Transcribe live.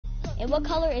And what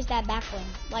color is that backbling?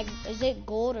 Like, is it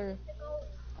gold or?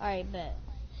 Alright, bet.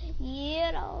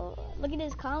 Yeah, though. Look at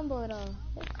this combo, though.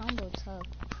 This combo tough.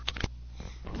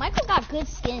 Michael got good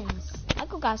skins.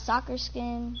 Michael got soccer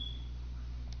skin.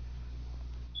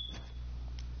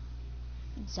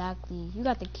 Exactly. You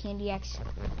got the Candy X.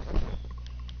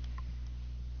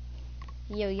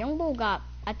 Yo, Young Bull got,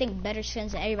 I think, better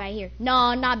skins than everybody here.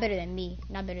 No, not better than me.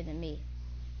 Not better than me.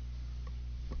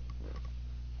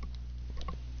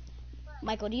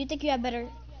 Michael, do you think you have better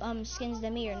skins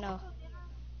than me or no?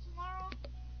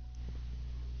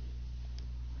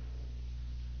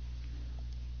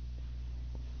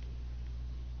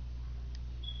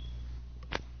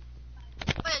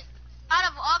 Wait, out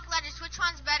of all gliders, which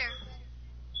one's better?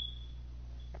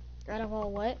 Out of all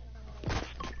what?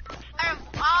 Out of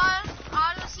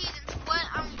all the seasons, what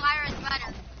glider is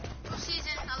better? For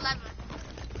season 11.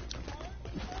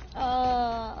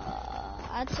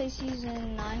 I'd say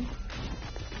season 9.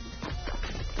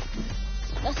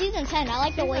 No, season 10. I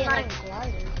like the way it like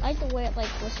gliders. I like the way it like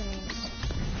what's it means.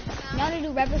 You want to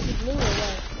do red versus blue or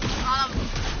what?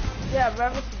 Yeah,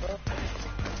 red versus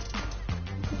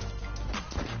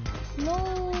blue. No.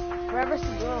 Red versus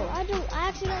blue. I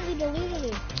accidentally deleted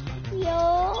it.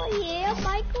 Yo, yeah,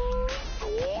 Michael.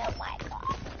 Yeah, Michael.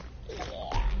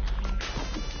 Yeah.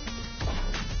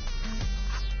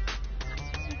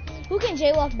 Who can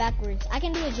jaywalk backwards? I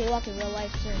can do a jaywalk in real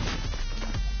life, sir.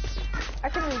 I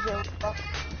can do jaywalk.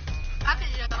 I can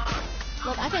jaywalk.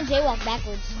 Look, I can jaywalk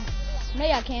backwards. No,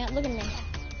 y'all can't. Look at me.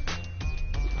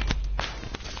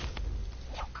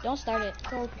 Don't start it.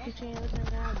 So you can't look at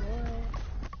that, boy.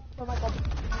 Oh my god.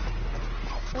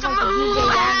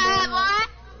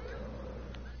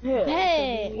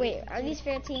 Hey, wait, are these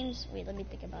fair teams? Wait, let me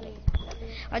think about it.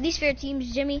 Are these fair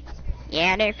teams, Jimmy?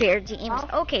 Yeah, they're fair teams.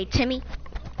 Huh? Okay, Timmy.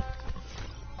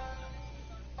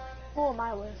 Who am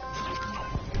I with?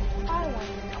 I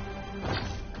wonder.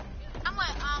 I'm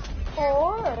with,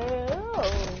 Oh.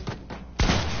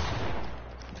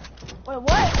 Wait,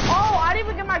 what? Oh, I didn't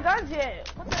even get my guns yet.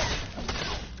 What the?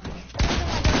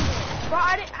 Bro,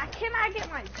 I cannot get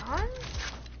my guns?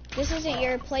 This isn't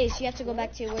your place. You have to go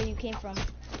back to where you came from.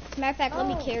 As a matter of fact, let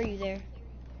me carry you there.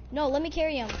 No, let me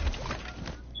carry him.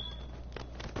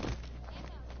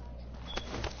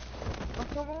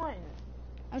 What's going on?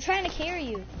 I'm trying to carry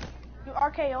you. You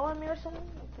RKOing me or something?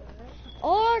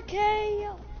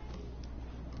 RKO.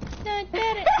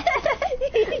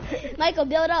 Michael,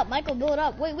 build up. Michael, build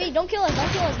up. Wait, don't kill us. Don't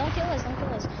kill us. Don't kill us. Don't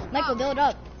kill us. Michael, build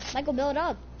up. Michael, build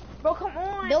up. Bro, come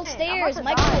on. Build stairs.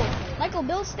 Michael. Die. Michael,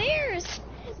 build stairs.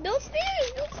 Build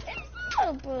stairs. Build stairs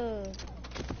up.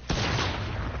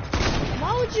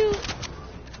 Why would you?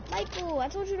 Michael, I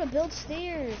told you to build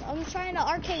stairs. I'm trying to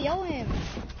RKO him.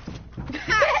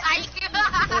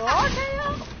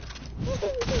 RKO?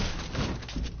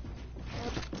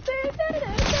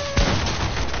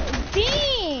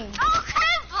 Dang!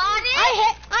 Okay, buddy.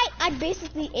 I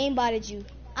basically aimbotted you.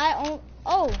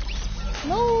 Oh.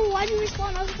 No, why'd you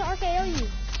respawn? I was going to RKO you.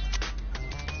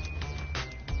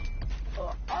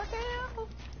 RKO?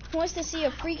 Who wants to see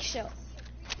a freak show?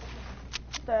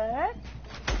 What the heck?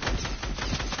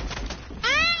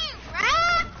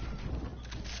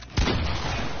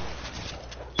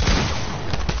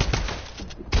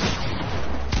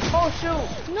 Oh shoot!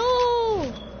 No!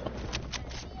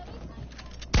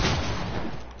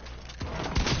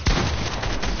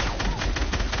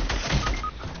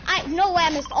 No way I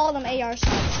missed all them AR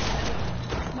shots.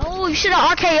 No, you should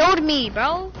have RKO'd me,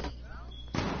 bro.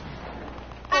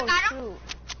 I got him.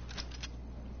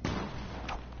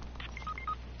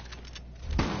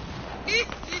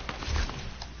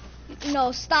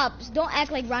 No, stop. Don't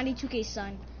act like Ronnie 2K's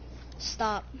son.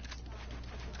 Stop.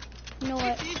 You know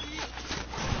what?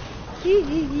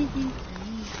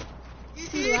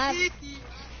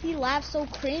 He laughs so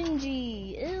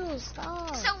cringy. Ew,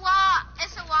 stop. It's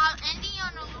a wild Indian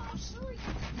on a little street.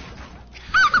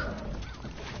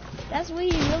 That's what he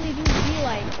really do be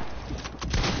like.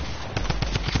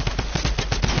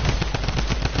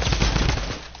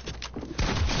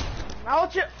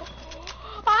 Ouch!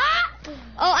 Ah!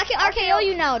 Oh, I can RKO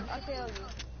you now. RKO you.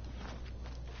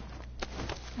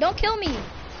 Don't kill me.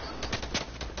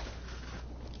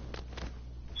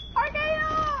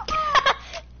 RKO!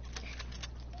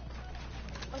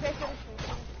 Okay, finish me.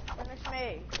 Finish me.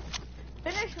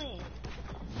 Finish me.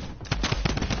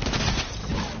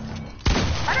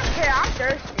 I don't care, I'm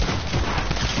thirsty.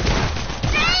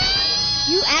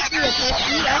 You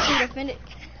actually defended.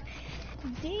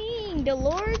 Dang, the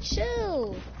Lord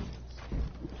chill.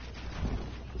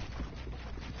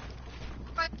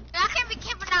 Y'all can't be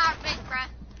camping out our big, bruh.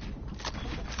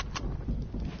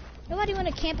 Nobody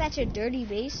wanna camp at your dirty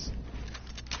base.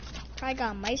 Probably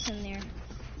got mice in there.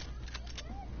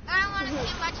 I don't want to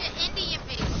camp at your Indian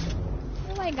base.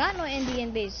 Nobody got no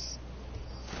Indian base.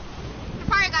 You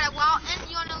probably got a wild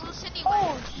Indian on the loose anyway.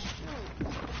 Oh,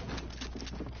 shoot.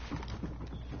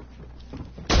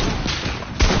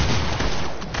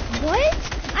 What?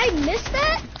 I missed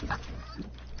that? There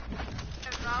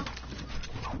we go.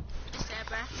 Just that,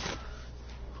 bruh.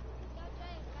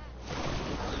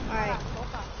 Alright.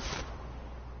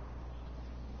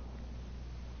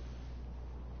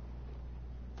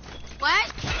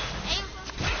 What?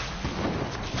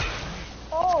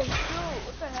 Oh, shoot.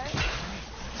 What the heck?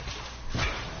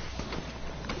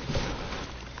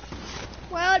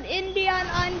 Wild Indian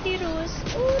anti-Rus.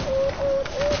 Ooh, ooh, ooh,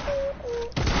 ooh, ooh, ooh.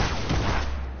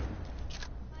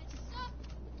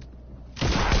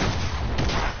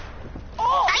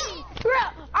 Oh,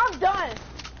 crap. I'm done.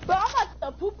 But I'm about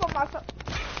to poop on myself.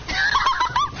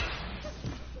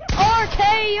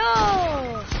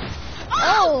 RKO!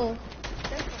 Oh!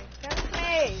 That's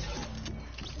me.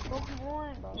 Oh, come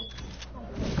on, bro.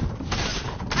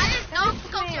 I just don't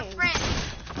go your friend.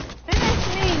 Finish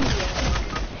me.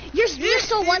 You're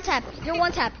still one tap. You're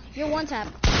one tap. You're one tap.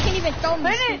 You can't even throw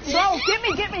me. Finish, bro. Get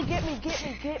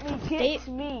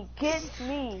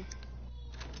me.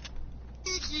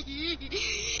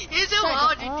 It's so Shut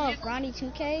hard up, Ronnie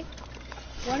 2K.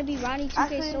 Wanna be Ronnie 2K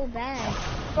Actually- so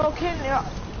bad. Bro, can y'all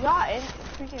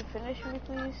freaking finish me,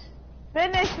 please?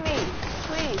 Finish me,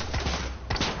 please.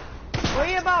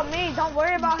 Worry about me. Don't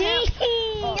worry about him. Dang!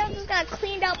 Oh. Y'all just got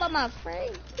cleaned out by my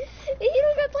friend. He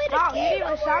don't even play the Wow, you game. didn't even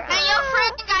no shot more. that. And your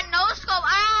friend got no scope.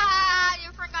 Ah,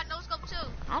 your friend got no scope too.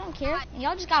 I don't care.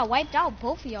 Y'all just got wiped out,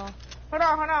 both of y'all. Hold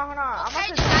on. I'm Okay, about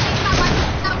you to. got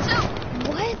wiped out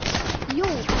too. What? Yo.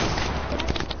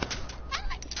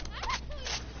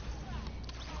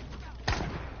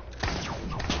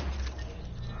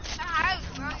 Alright,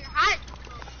 bro, you're hot.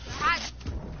 You're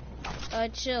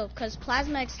hot. Chill, cause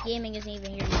Plasmax Gaming isn't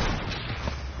even here yet.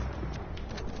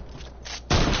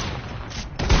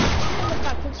 Look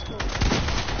at quick scope.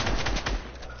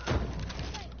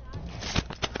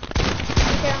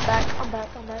 Okay, I'm back.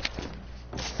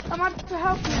 I'm about to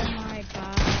help Oh you. my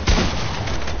god.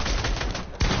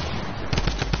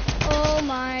 Oh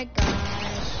my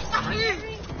gosh.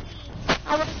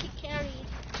 I want to get carried.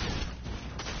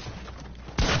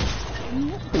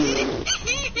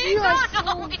 You are Go so-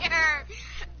 nowhere.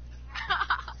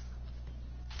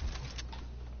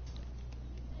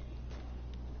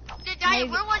 Daddy,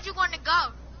 where was you going to go?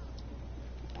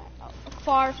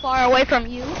 Far, far away from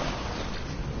you.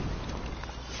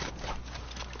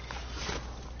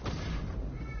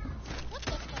 What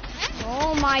the fuck?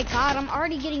 Oh my god, I'm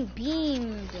already getting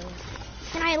beamed.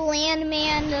 Can I land,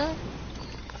 man?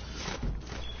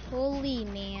 Holy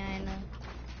man.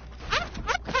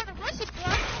 I'm kind of rusty,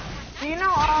 bro. Do you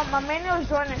know, my main was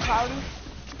joining Cloudy.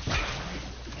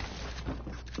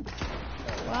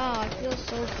 Wow, I feel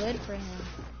so good for him.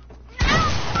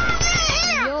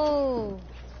 No, Yo.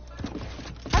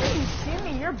 How do you see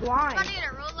me? You're blind. Trying to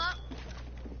get a roll up.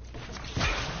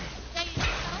 Yeah, you know?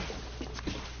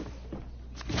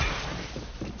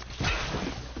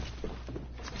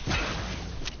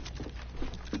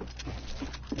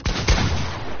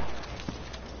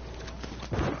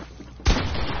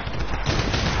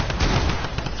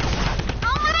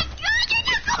 Oh my god, you're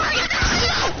not going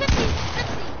to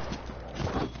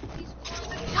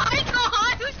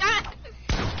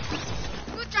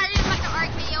who tried to like the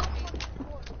RKO me?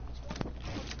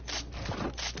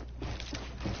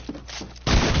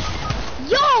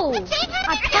 Yo!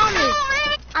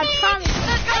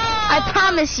 I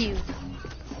promise you.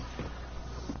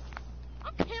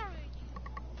 I'm carrying you.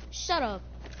 Shut up.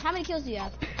 How many kills do you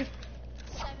have?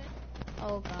 7.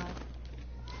 Oh god.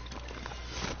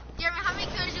 Jeremy, how many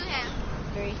kills do you have?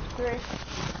 3.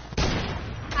 I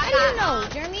How do you got, know,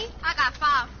 Jeremy? I got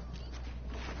 5.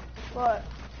 What?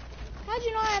 How'd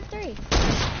you know I have 3?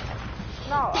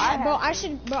 No,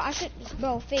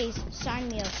 Bro, FaZe, sign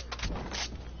me up.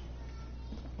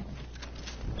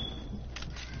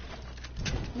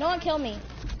 No one kill me.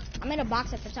 I'm in a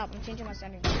box at the top. I'm changing my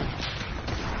settings. Oh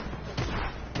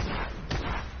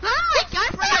my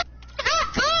god, bro. You're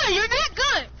not good. You're not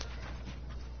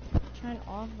good. Turn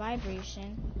off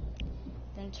vibration.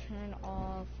 Then turn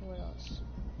off what else?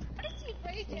 What is he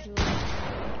breaking? Visual.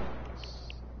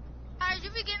 You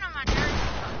be getting on my nerves,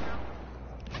 bro.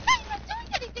 I'm not even doing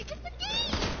anything. It's the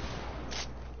game.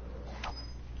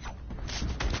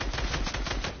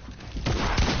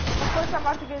 Of course, I'm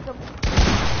about to get the.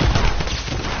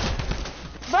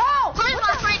 Bro! Of course,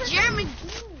 my friend Jeremy.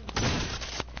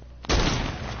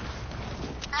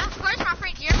 Of course, my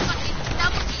friend Jeremy gonna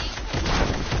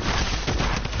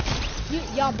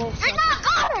y'all both You're suck.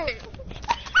 not good.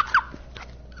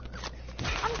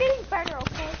 I'm getting better,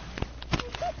 okay?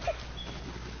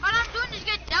 All I'm doing is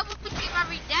get double team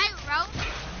every day,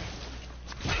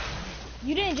 bro.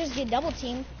 You didn't just get double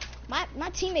teamed. My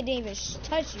teammate didn't even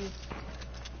touch you.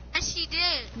 Yes, she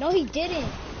did. No, he didn't.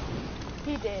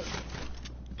 He did.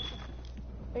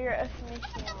 But your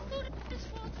estimation on.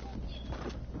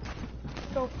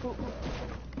 So cool.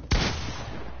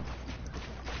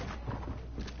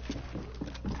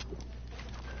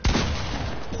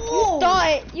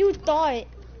 You thought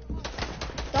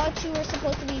you were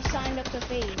supposed to be signed up to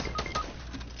phase.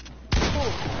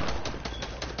 Cool.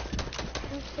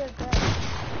 Who said that?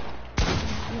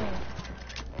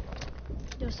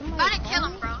 Yo, somebody Gotta call kill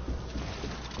me? him, bro.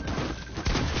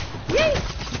 Yay!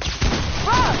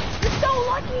 Bro, you're so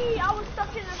lucky. I was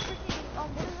stuck in a freaking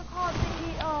what is it called?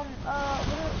 Thingy,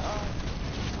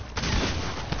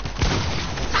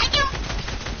 Thank you.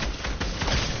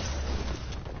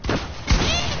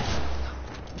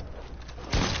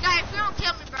 Guys, if you don't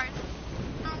kill me, bro.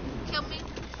 Don't kill me.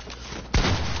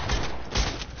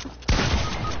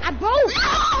 I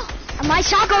broke. My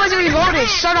shotgun wasn't reloaded.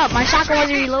 Shut up. My shotgun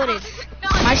wasn't reloaded.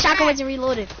 My shotgun wasn't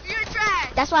reloaded. You're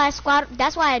trash. That's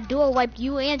why I dual wiped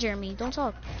you and Jeremy. Don't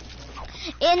talk.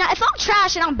 And if I'm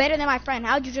trash and I'm better than my friend,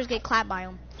 how'd you just get clapped by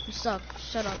him? You suck.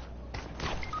 Shut up.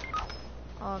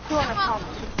 who wanna call me?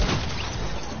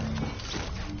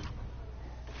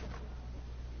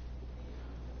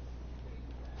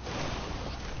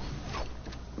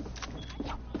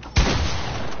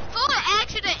 Who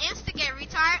asked you to instigate,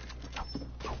 retard?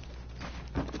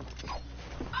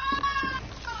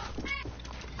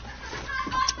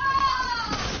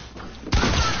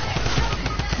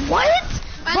 What?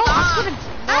 Let's Bro, go. I swear to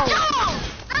Let's bro. go.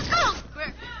 Let's go.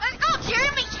 Let's go,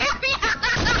 Jeremy. Jeremy.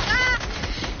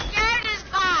 Get this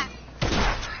spot.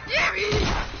 Jeremy.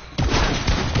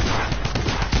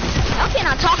 Y'all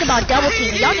cannot talk about double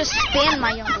teaming. Y'all just spam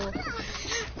my young boy.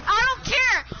 I don't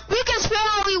care. We can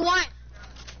spam all we want.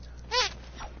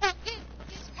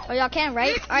 Oh, y'all can,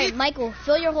 right? Alright, Michael,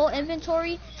 fill your whole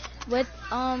inventory with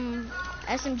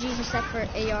SMGs except for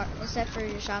AR, except for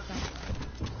your shotgun.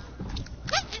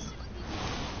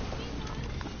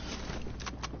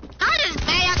 I just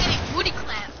mad y'all getting booty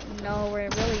clapped. No, we're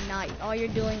really not. All you're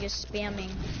doing is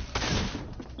spamming.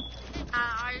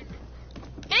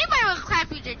 Anybody will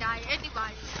clap you to die.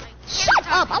 Anybody. Like, Shut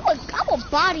up! I will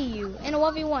body you in a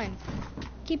 1v1.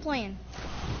 Keep playing.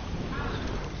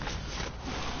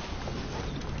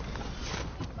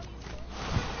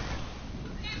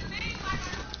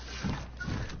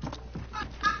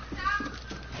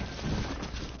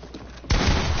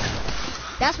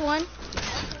 That's one.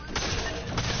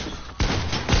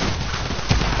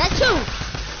 That's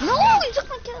two. No, you took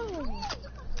my kill.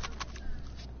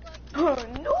 Oh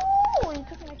no! He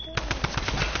took my kill.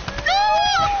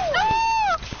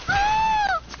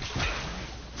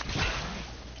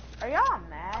 Are y'all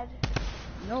mad?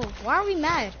 No, why are we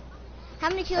mad? How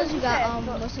many kills you got?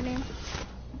 What's your name?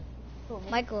 Who, me?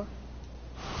 Michael.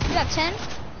 You got 10?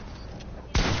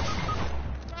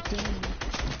 Damn.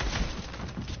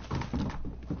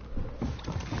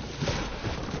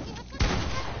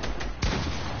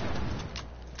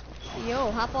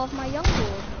 Yo, hop off my young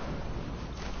board.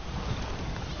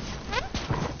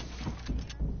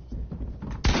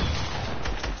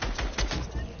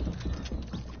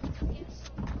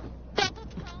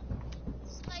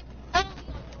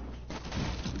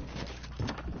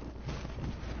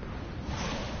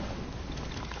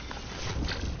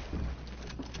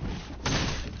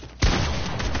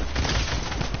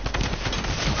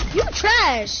 You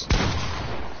trash.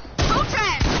 Who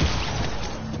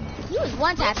trash? You was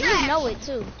one tap. You trash? know it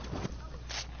too.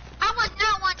 I was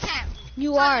not one tap.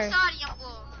 You So are. you saw the young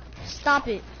bull. Stop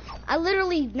it. I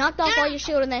literally knocked off all your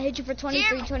shield and then hit you for 23,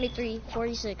 Jeremy. 23,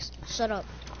 46. Shut up.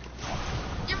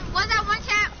 Was that one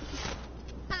tap?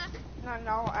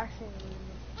 No, actually.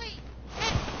 Wait.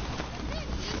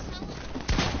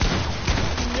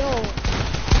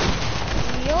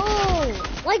 Yo.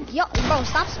 Like, yo, bro,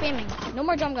 stop spamming. No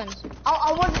more drum guns.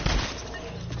 I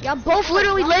wasn't. Y'all both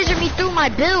literally lasered me through my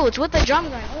builds with the drum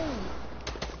gun. Oh.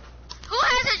 Who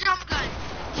has a drum gun?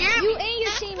 Jeremy. You and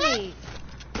your teammate.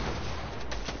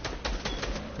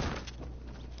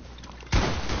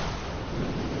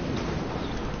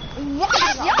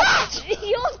 What? Yo,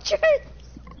 trash.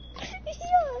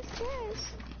 Yo, trash.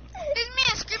 This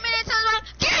man screaming at us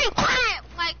like, "Can you clap?"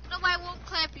 Like nobody won't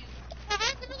clap you.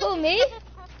 Who, me?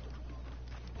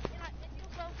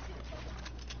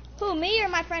 Who, me or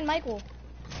my friend Michael?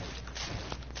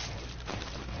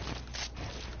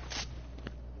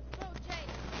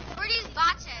 Where these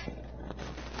bots at?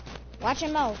 Watch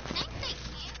him out. I think they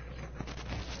can.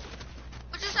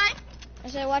 What you say? I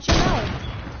said, watch him out.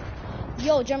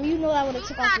 Yo, Jeremy, you know that would have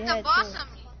took off You your got head the boss too.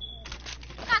 of me.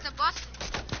 You got the boss of me.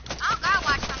 I don't gotta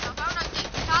watch something. If I don't think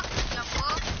you talking to you,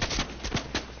 fool.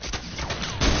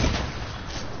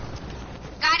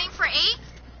 Got him for 8.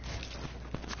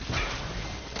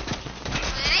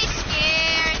 They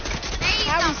scared.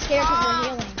 How we scared because we're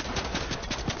healing?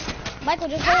 Michael,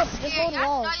 just hold the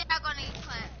walls. I know y'all gonna get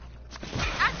clapped.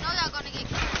 I know y'all gonna get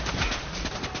clapped.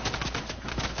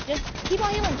 Just keep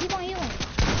on healing, keep on healing.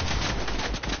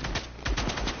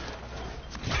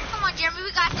 Come on, Jeremy,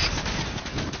 we got this.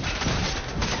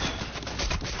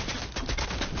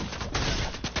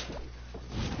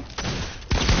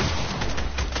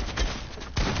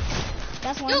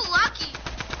 That's one. You lucky.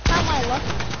 How am I lucky?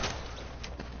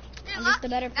 You're I'm lucky. just a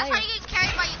better That's player. how you get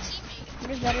carried by your teammate. I'm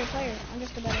just a better player. I'm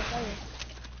just a better player.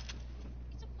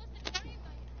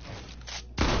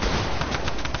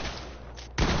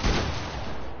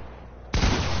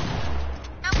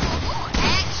 Now, fool, who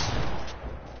asked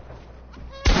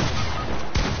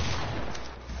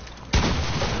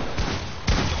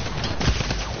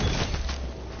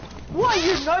What?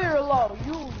 You know you're low.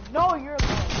 You know you're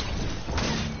low.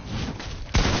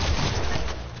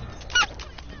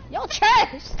 Yo,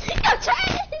 trash! Yo,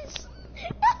 trash! Yo,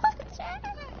 trash!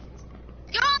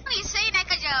 You only say that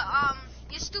because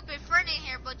your stupid friend in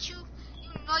here, but you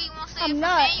know you won't say I'm if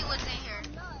not. Emmanuel was in here.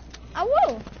 I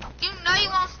will. You know you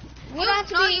won't. We don't have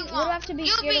to be. We don't have to be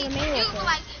scared of Emmanuel. You be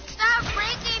like, stop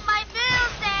breaking my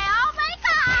bills down. Oh my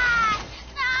god!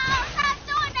 No, stop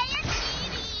doing that. You're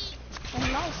cheating. And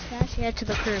now smash your head to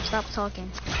the curb. Stop talking.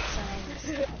 Sorry,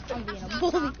 I'm being a Still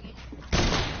bully. talking.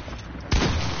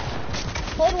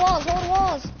 Hold walls, hold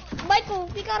walls. Michael,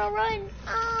 we gotta run.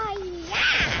 Ah, yeah.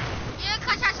 Yeah,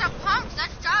 cause that's some pumps.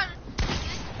 That's done.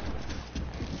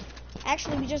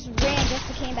 Actually, we just ran just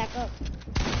to came back up.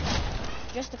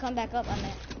 Just to come back up, I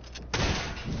meant.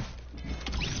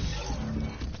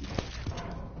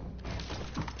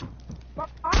 Bro,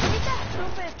 I hate that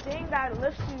stupid thing that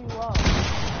lifts you up.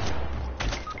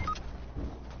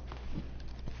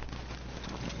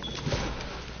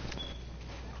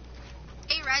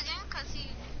 He resin, cause he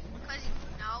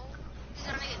know he's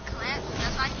gonna get clapped.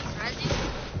 That's why he's resin.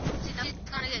 He knows he's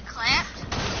gonna get clapped.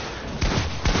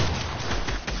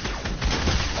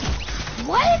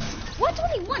 What?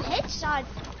 121 headshot.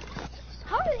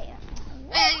 How are they?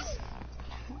 Is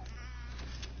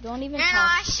Don't even you're talk.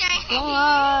 not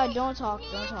ashamed. Don't talk.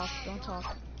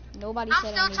 Nobody I'm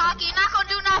said still anything. talking. You're not gonna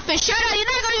do nothing. Shut up. You're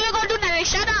not gonna do nothing.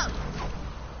 Shut up.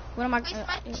 What am I? Waste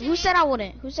my Who said I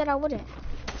wouldn't? Who said I wouldn't?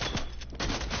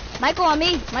 Michael on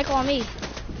me. Michael on me.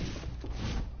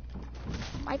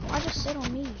 Michael, I just said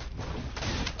on me.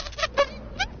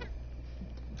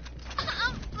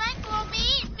 Michael, me,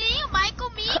 Michael,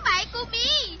 me.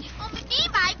 Oh, me,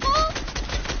 Michael.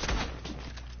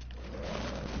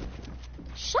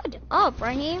 Shut up,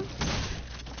 Raheem.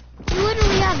 You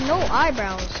literally have no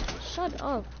eyebrows. Shut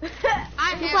up.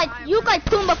 You look like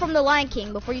Pumbaa from The Lion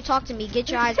King. Before you talk to me, get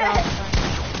your eyebrows done.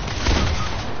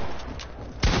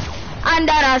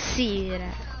 Andara see.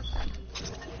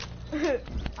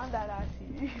 I'm that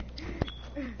actually.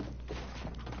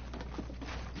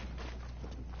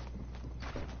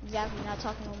 Exactly, not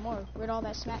talking no more. Where'd all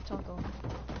that smack talk go?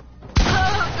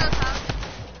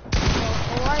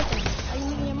 Alright then. Why are you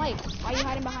moving your mic? Why are you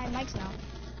hiding behind mics now?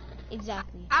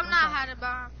 Exactly. I'm What's not up? hiding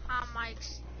behind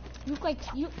mics. You look like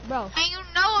you, bro. And you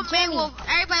know Jamie.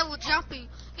 everybody will jump you.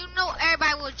 You know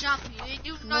everybody will jump you. And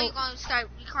you know No. you're going to start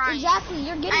crying. Exactly.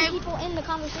 You're getting I- people in the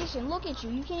conversation. Look at you.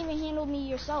 You can't even handle me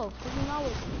yourself. Cause you know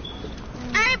it.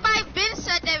 Everybody been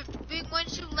said that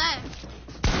once you left.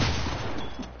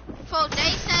 So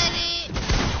they said it.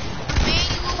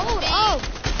 Hold up.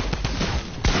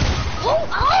 Hold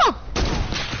up.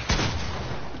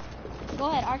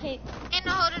 Go ahead, arcade. Ain't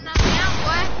no holding us down,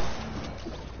 boy.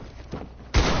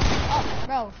 Oh,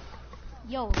 bro.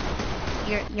 Yo.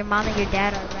 Your mom and your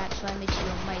dad are rats, so I made you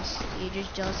a mice. You're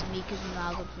just jealous of me because you know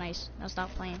I look nice. Now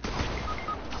stop playing.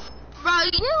 Bro,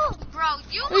 you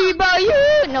Hey, look, bro,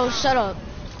 you. No, shut up.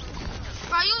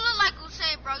 bro, you look like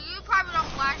Usain, bro. You probably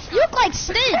don't watch You look like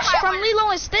Stitch from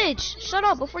Lilo and Stitch. Shut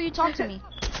up before you talk to me.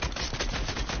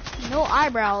 No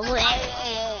eyebrows. That's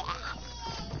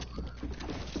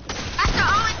the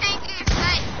only thing you can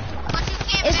say. But you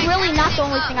can't It's back really not the everything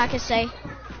only up. thing I can say.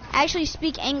 I actually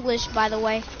speak English, by the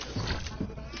way.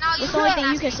 No, It's the only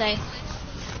thing you can say.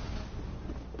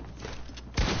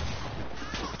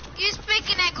 You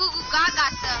speaking that Google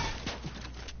Gaga stuff.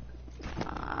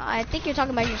 I think you're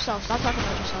talking about yourself. Stop talking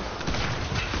about yourself.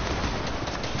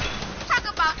 Talk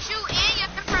about you and your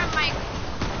friend Mike.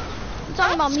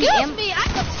 talking about me. Excuse me, I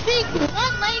can speak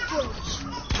one language.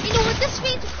 You know what this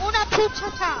means? Una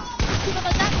puta. You know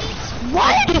what that means?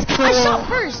 What? I shot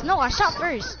first. No, I shot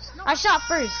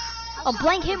first. A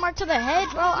blank hit mark to the head,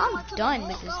 bro. I'm done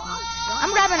with this one.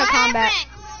 I'm grabbing a combat.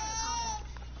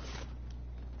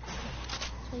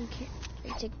 So you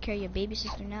take care of your baby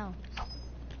sister now.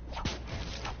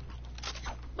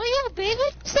 Oh, you have a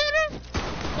babysitter?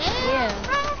 Yeah.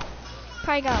 Bro.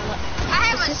 Probably got I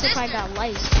have a sister. sister. Probably got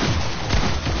lice.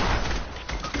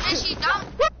 And she don't.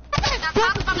 Now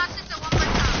talk about my sister one more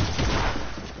time.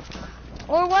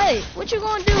 Or what? What you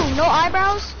gonna do? No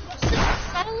eyebrows? Sister's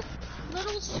so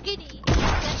little skinny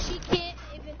that she can't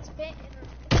even fit in her.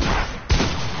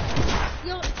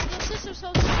 Your sister's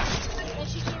so skinny that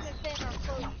she can't even fit in her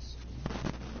clothes.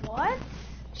 What?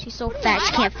 She's so fat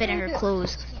she can't fit in her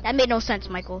clothes. That made no sense,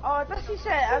 Michael. Oh, I thought she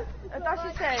said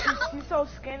she's so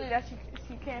skinny that she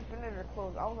can't fit in her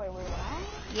clothes. I was like, wait,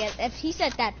 what? Yeah, if he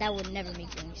said that, that would never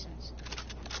make any sense.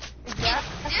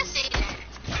 Exactly. Just say that.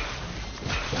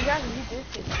 Exactly, you did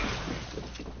say that.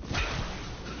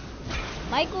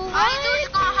 Michael, All you do is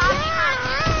gonna hop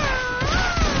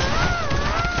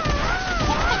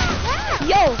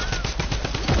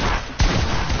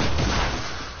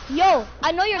Yo,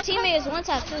 I know your teammate is one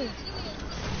tap too.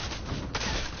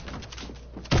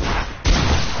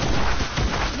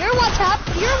 You're one tap.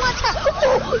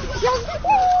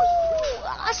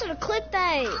 I should have clipped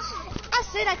that. I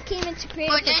said I came into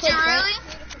creative. But did you really?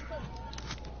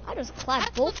 I just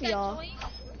clapped both of y'all.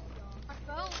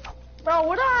 Bro,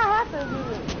 what do I have to do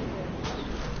this?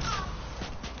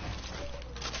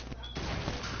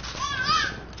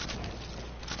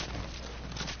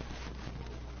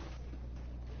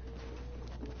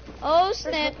 Oh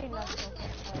snap.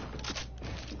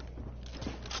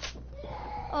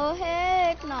 Oh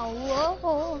heck no.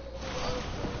 Whoa.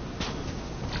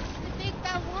 The big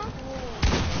bad wolf?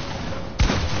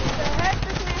 The heck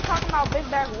this man talking about big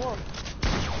bad wolf?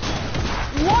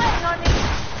 What, Nani?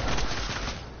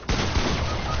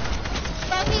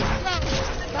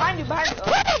 Behind you.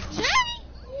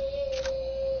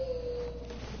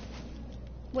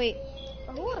 Wait.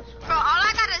 Who is? Bro, all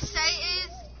I gotta say is,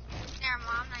 never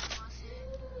mind, I'm not even gonna say it.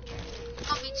 It's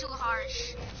gonna be too harsh.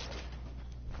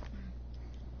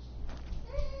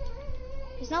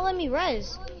 He's not letting me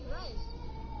res.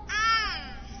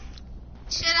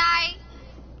 Should I?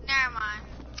 Never mind.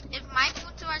 If Mike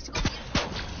went to our school,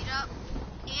 beat up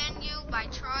and you by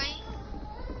Troy.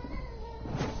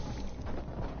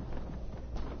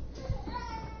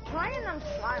 Trying them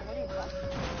slime. What are you talking?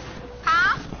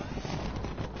 Huh?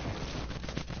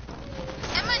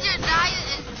 Him and your diet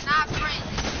is not friends.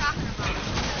 What are you talking about?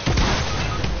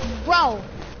 Bro.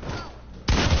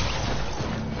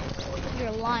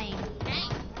 You're lying.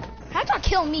 Dang. How'd y'all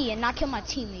kill me and not kill my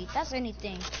teammate? That's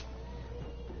anything.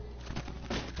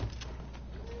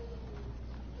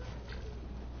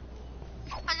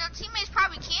 Cause your teammates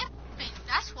probably camping.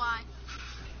 That's why.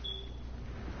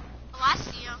 Oh, I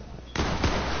see him.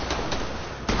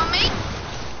 On me?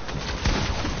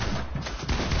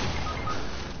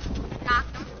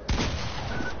 Knocked him.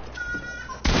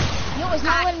 Yo, it's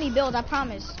not letting me build, I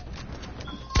promise.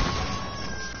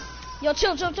 Yo,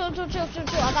 chill. I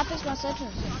gotta fix my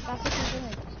settings.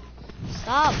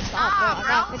 Stop, bro. I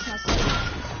gotta fix my settings.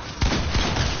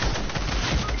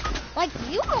 Like,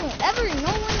 you don't ever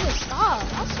know when to stop.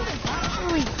 I swear to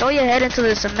God. Throw your head into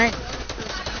the cement.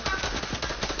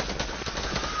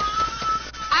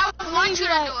 I want you to do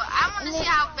it. I want to see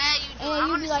how bad you do. I And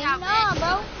want you to be see like, how bad. nah,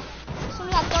 bro. As soon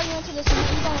as I throw you into the cement,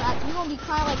 you gonna be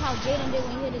crying like how Jaden did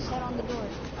when he hit his head on the door.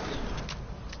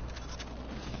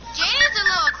 Jaden's a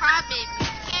little crybaby.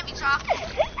 He can't be talking.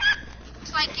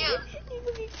 It's like you. He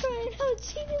gonna be crying how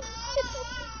Jaden.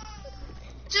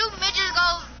 Two midgets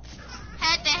go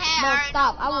head to head. No, already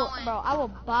stop. know who won. I will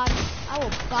body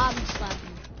slap you.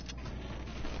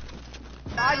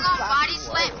 You gonna body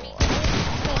slap me?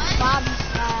 What? Body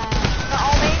slap.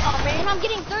 On me. And I'm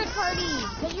getting third party,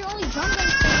 because you're only jumping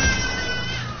things.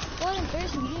 Go ahead and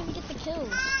thirst me, you didn't even get the kills,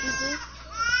 stupid.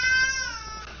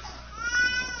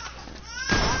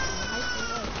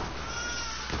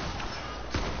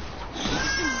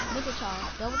 Look at y'all,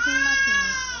 double team my team.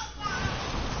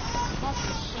 That's a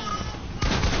shame.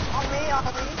 On me.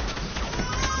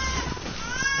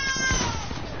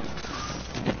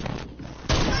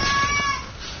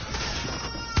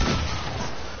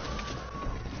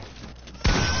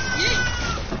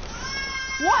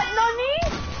 What, Nani?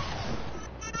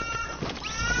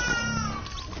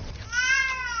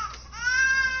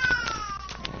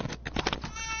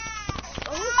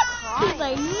 He's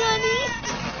like, Nani?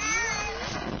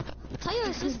 Tell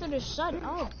your sister to shut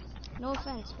up. No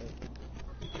offense.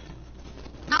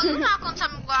 Now, you're not gonna tell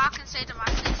me what I can say to my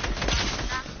sister.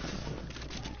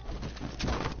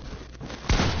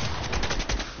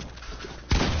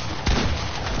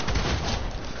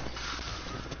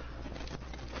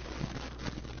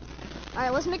 All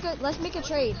right, let's make a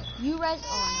trade. You res.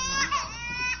 Oh,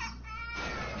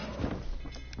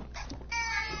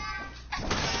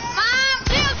 Mom,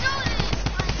 chill, do this.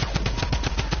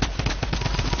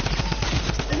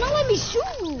 it's not letting me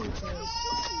shoot.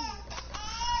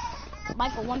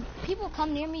 Michael, when people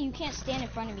come near me, you can't stand in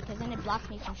front of me because then it blocks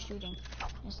me from shooting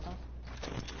and stuff.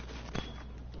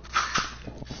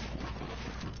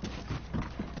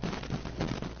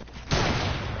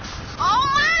 Oh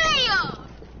my!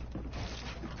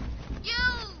 You!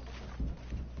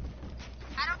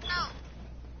 I don't know.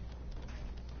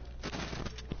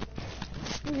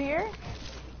 You here?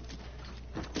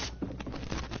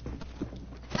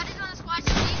 That is on the squad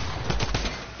sheet.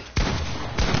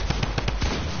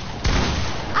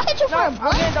 I hit you for a I'm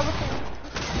bullet. getting double team.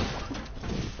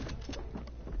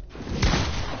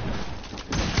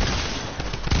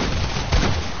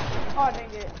 Oh,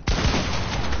 dang it.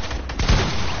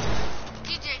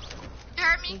 DJ, you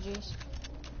heard me? GG's.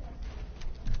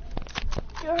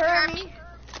 You heard me?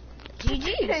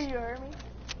 GG's. You heard me?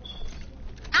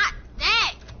 Not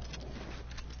that.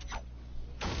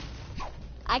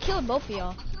 I killed both of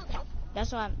y'all.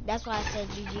 That's why I said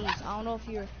GG's. I don't know if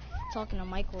you're talking to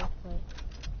Michael, but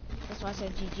that's why I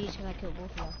said GG's because I killed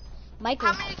both of y'all. Michael,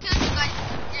 How many kills you got,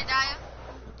 Jedediah?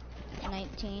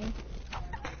 19.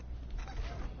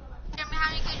 Tell me how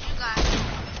many kills you got.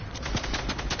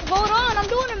 Hold on, I'm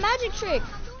doing a magic trick.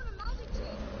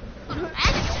 Oh, the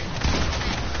magic trick.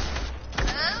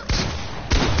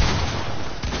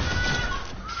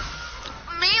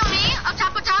 Me, up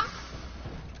top.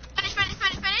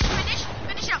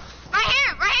 Finish him. Right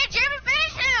here, Jeremy,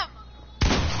 finish him.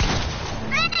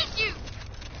 Finish you.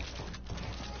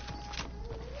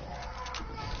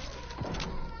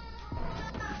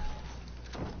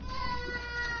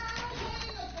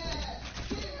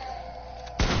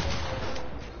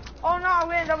 Oh no, I'm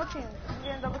getting double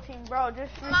team. Bro.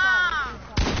 Just respawn.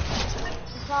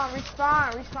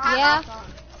 Respawn. Yeah. Respawn.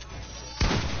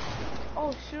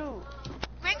 Oh shoot.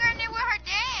 Bring her in there with her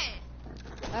dad.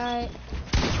 Alright.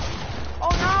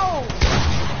 Oh no.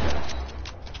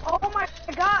 Oh my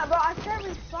god, bro. I can't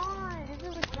respawn. Did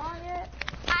you respawn yet?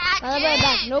 I I'll be right did.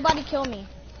 back. Nobody kill me.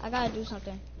 I gotta do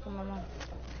something for my mom.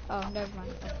 Oh, never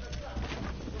mind.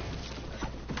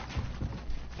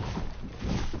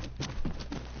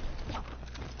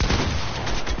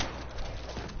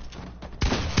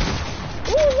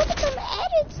 Ooh, look at them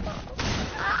edits.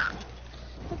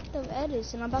 Look at them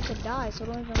edits, and I'm about to die, so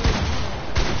don't even really matter.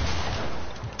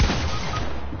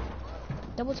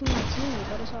 Double team my teammate,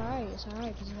 but it's alright. It's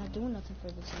alright, because he's not doing nothing for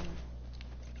the team.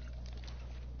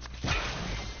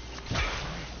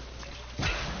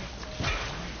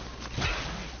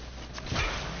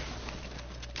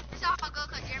 It's all good,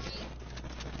 cause Jeremy.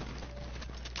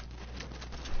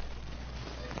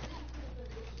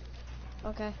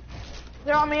 Okay.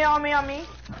 They're on me.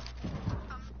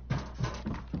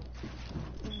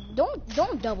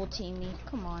 Don't double team me.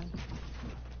 Come on.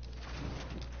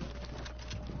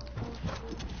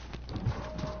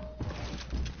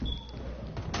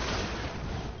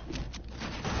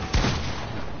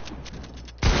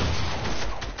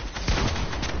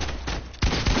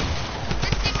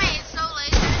 This teammate is so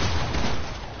lazy.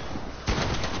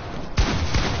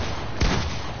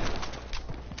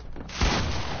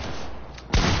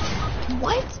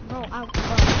 What? Bro, it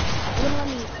wouldn't let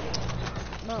me.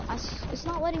 Bro, it's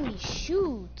not letting me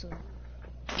shoot.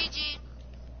 GG.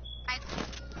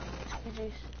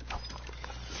 GG's.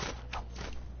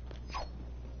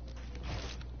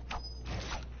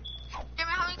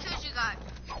 Jeremy, how many kills you got?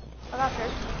 I got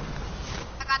this.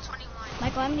 I got 21.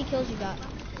 Michael, how many kills you got?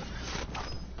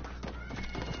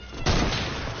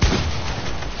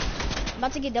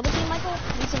 About to get double team, Michael?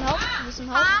 Need some help?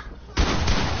 Huh?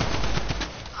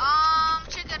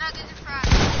 Chicken nuggets and fries.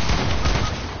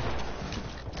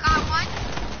 Got one.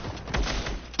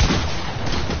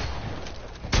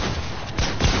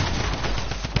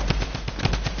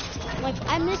 Like,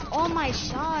 I missed all my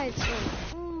shots. Like,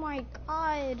 oh my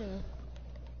god.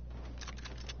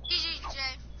 GG,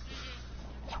 Jay.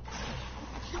 I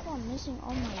keep on missing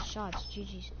all my shots.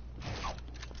 GG's.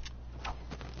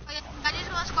 Okay, I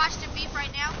just want to squash the beef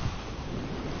right now.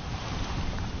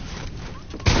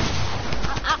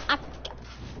 I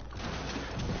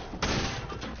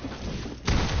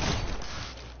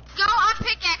Yo, I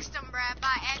pickaxed him, bruh,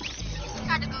 by accident.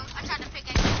 I tried to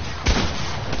pickaxe him.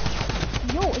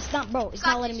 Yo, it's not, bro. It's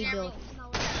not letting me build.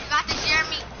 Got this,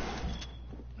 Jeremy.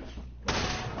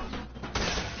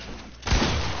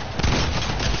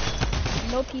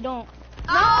 Nope, he don't.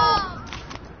 Oh!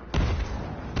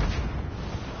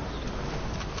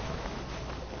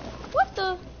 What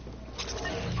the?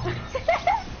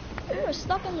 You were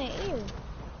stuck in the air.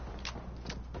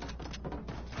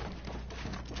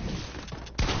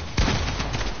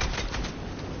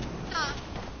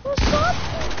 What's up?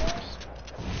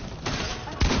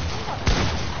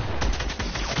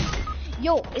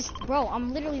 Yo, bro,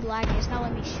 I'm literally lagging. It's not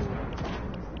letting me shoot.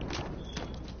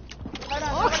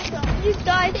 Oh, you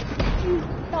died. You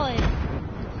died.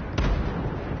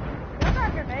 Those are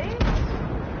grenades?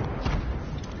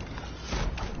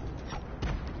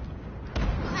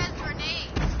 Who has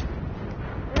grenades?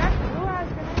 Who has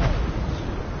grenades?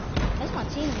 That's my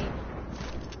teammate.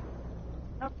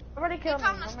 No, nobody killed me.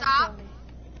 tell him to Nobody stop. killed me.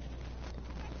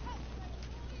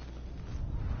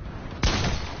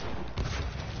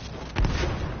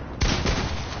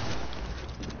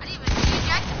 I didn't even see it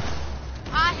yet.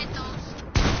 I hit those.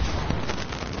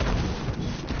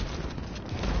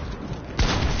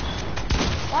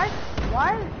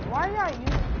 Why are you?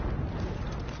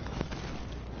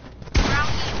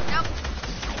 Brownie. Nope.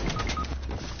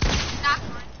 Not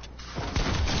one.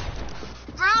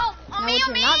 Bro, Now on me, what on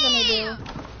you're not gonna me. do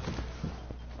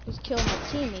is kill my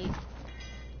teammate.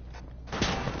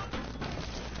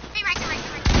 Hey, right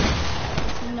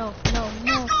there. No.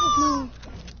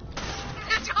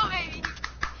 Let's go, baby.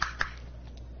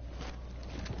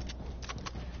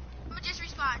 I'm gonna just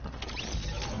respawn.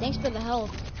 Thanks for the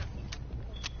help.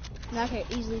 Now I can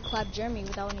easily clap Jeremy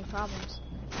without any problems.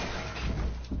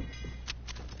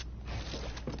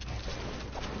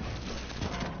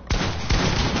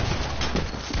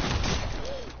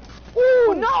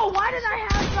 Ooh, no! Why did I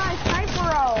have my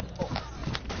sniper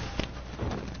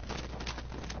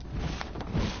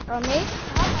On me?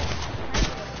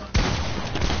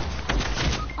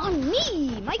 On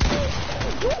me! Mikey! What are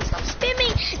you doing? Stop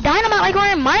spamming dynamite like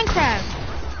we're in Minecraft!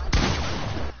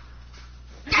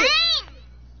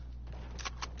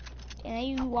 And then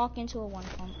you walk into a one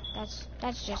pump.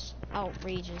 That's just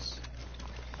outrageous.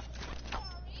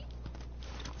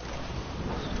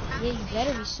 Yeah, you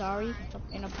better be sorry.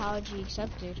 An apology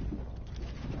accepted.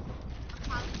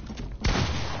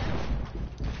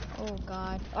 Oh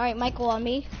God. Alright, Michael, on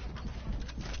me.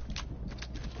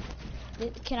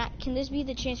 Can this be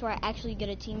the chance where I actually get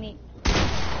a teammate?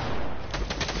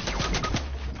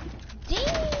 Dang!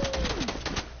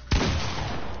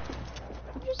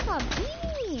 I just got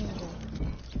beamed.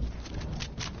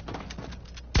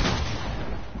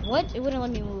 What? It wouldn't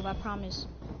let me move, I promise.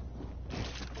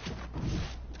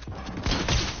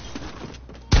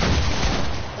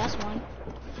 That's one.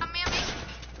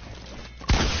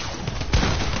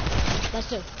 That's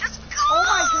two. Let's go! Oh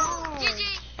my God!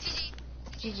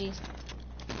 GG.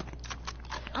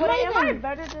 Wait, am I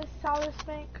better than Solid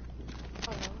Spank?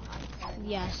 Oh no.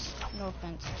 Yes. No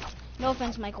offense. No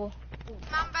offense, Michael. Am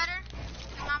I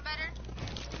better?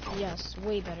 Yes,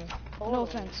 way better. Oh. No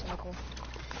offense, Michael.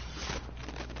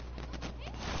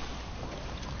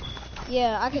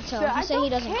 Yeah, I could tell. Shit, He I said he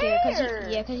don't doesn't care.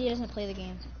 care. Cause he doesn't play the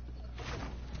game.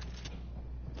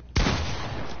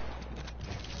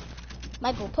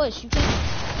 Michael, push. You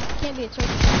can't be a turkey.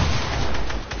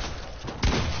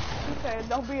 He said,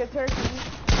 don't be a turkey.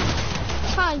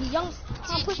 Trying to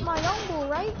push my young bull,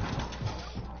 right?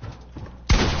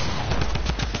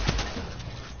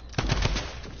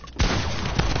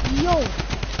 Yo,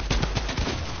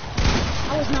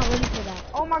 I was not ready for that.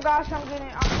 Oh my gosh, I'm getting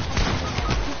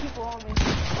two people on me.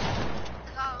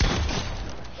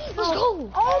 Let's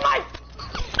go. Oh my!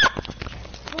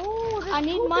 Oh, I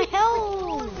need my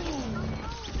help.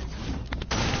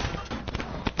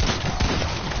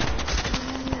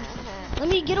 Let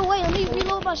me get away. Let me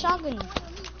reload my shotgun.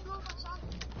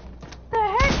 The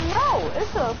heck no!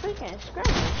 It's a freaking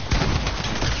scrimmage.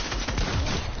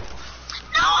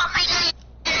 No, my God.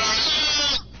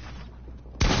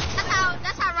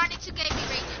 That's how Ronnie 2K be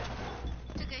rated.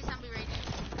 2K zombie rated.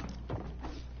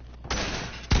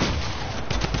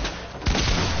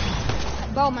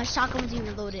 Bro, my shotgun was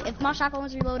reloaded. If my shotgun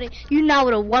was reloaded, you now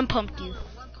would have one pumped you.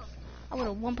 I would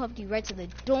have one pumped you right to the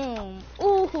dome.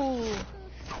 Ooh.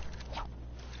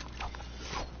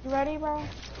 You ready, bro?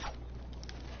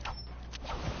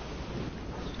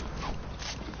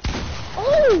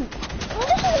 Oh!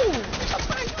 Oh! Y'all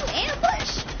trying to do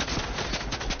ambush?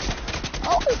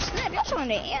 Oh snap! Y'all trying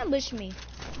to ambush me.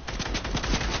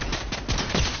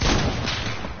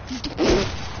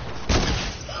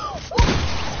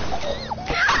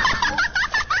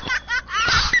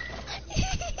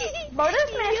 Bro,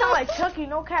 this man sound like Chucky,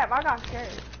 no cap. I got scared.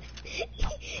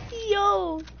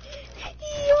 Yo!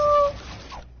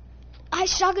 I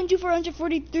shotgunned you for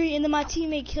 143 and then my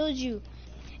teammate killed you.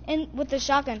 and with the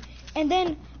shotgun. And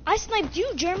then I sniped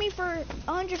you, Jeremy, for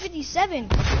 157.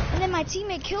 And then my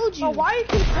teammate killed you. Oh, why you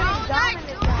keep putting down You're in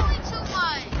this doing round? too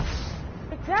much.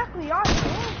 Exactly, y'all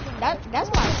dancing. That's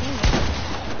my teammate.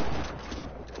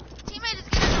 Teammate is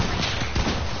getting over here.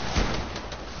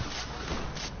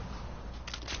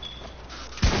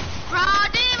 Bro,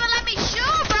 didn't even let me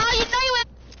shoot, bro. You know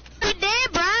you did,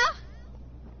 bro.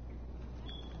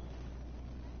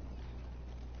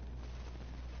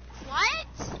 What?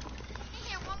 I didn't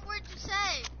hear one word you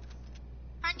said.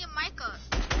 Turn your mic up.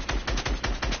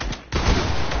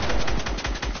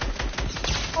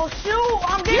 Oh shoot,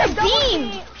 I'm getting double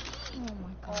beamed. teamed. Oh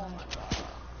my god.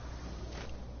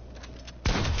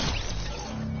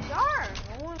 Y'all are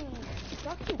annoying.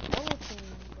 Y'all keep double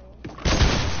teaming, bro.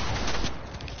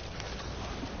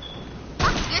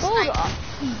 Fuck this Hold night. up.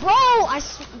 Bro,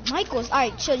 Michael's.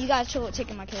 Alright, chill. You guys chill with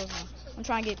taking my kills now. I'm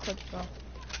trying to get clipped, bro.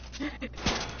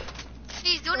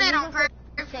 He's doing it on purpose.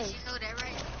 You know that,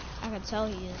 right? I can tell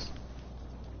he is.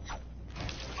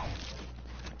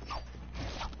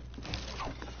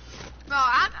 Bro,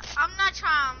 I'm not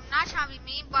trying to be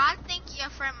mean, but I think your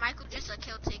friend Michael just a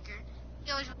kill taker.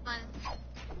 He always runs.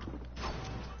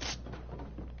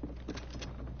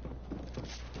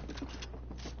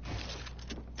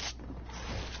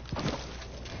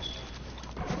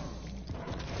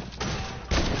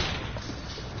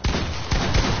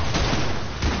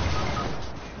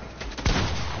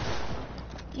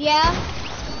 Yeah?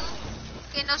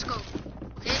 Okay, no scope.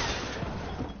 Okay.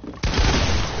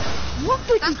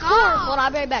 154. Let's go. Hold on,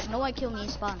 I'll be right back. No one kill me in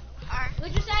spawn. Alright.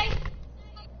 What'd you say?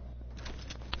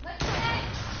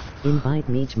 Invite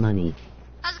Meech Money.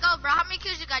 Let's go, bro. How many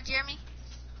kills you got, Jeremy?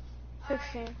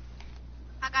 16.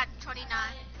 I got 29.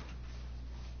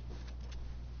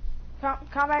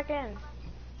 Come back in.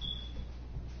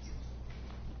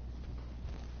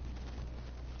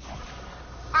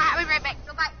 Alright, I'll be right back.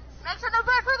 Go back. Make sure no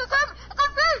back for the time. I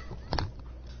got this.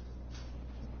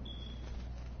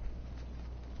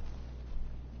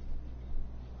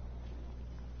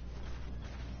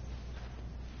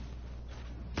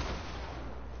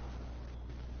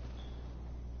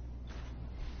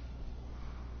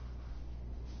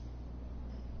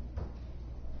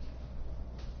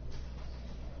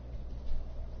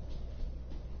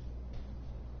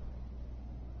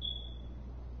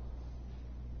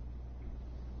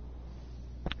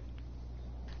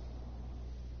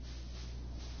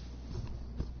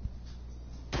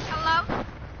 Hello?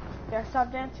 Yeah,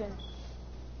 stop dancing.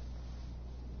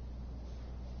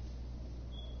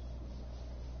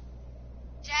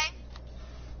 Jay?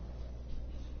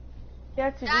 You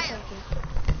have to do Dial. something.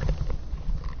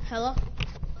 Hello?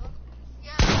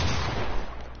 Yeah.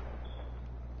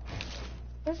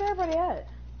 Where's everybody at?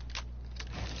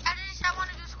 After this, I want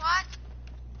to do squats.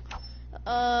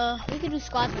 We can do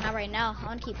squats, but not right now. I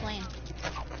want to keep playing.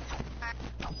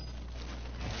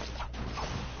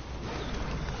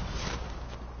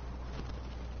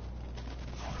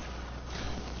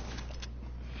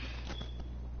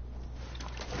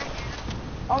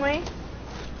 On me?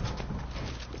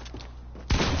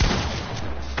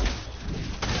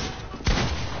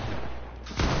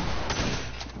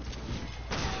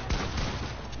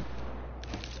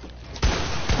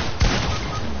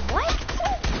 What?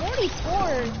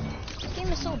 44. This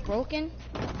game is so broken.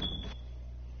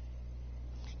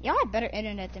 Y'all have better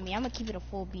internet than me. I'm gonna keep it a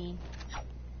full beam.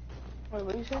 Wait,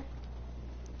 what you say?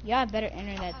 Y'all have better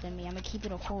internet than me. I'm gonna keep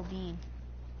it a full beam.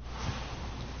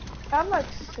 I'm like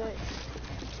 6.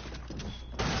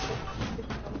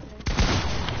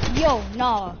 Yo,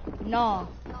 nah, nah.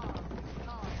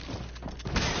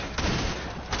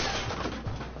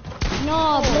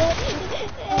 Nah, bro.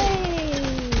 Hey.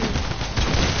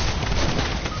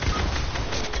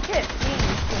 Hit me, kid.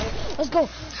 Let's go.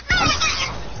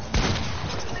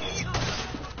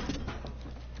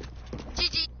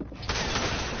 GG.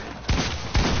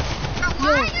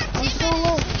 Bro, why are your I'm so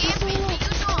low. teammates I'm so scamming low. me? You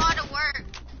do all the work.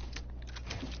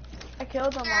 I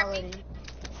killed him already.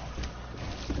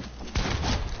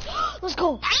 Let's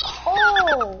go.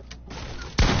 Oh!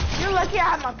 You're lucky I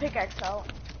had my pickaxe out.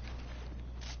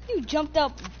 You jumped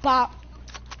up, bop.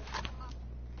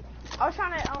 I was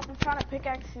trying to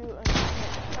pickaxe you and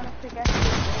trying to pickaxe you.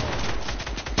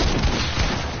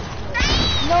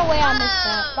 No way I missed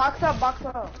that. Box up, box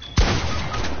up.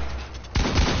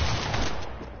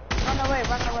 Run away,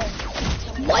 run away.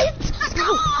 What?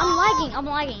 No, I'm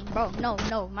lagging. Bro,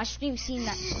 no. My stream seen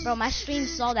that. Bro, my stream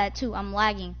saw that too. I'm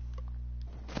lagging.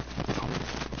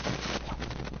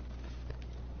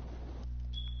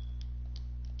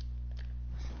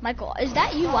 Michael, is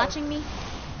that you watching me?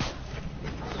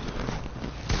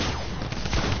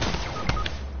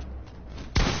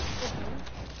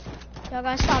 Y'all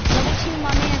gotta stop double teaming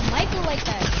my man Michael like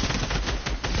that.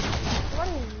 What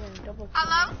is even double team?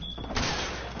 Hello?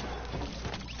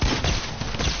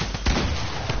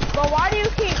 But why do you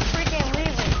keep freaking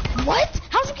leaving? What?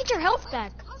 How'd you get your health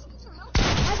back?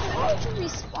 Michael, why would you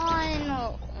respawn?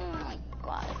 Oh my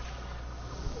god.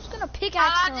 Who's gonna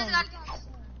pickaxe him?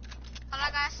 All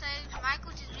I gotta say is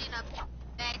Michael just being a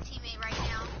bad teammate right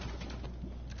now.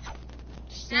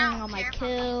 Stealing all my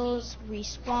kills,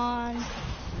 respawn.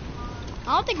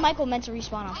 I don't think Michael meant to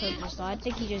respawn on purpose though. I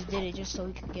think he just did it just so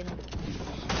he could get him.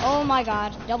 Oh my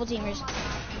god, double teamers.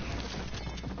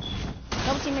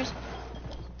 Double teamers.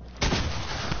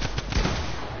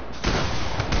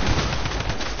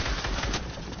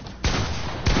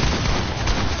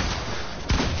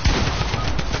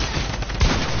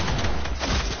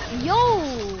 Yo!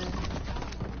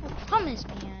 I promise,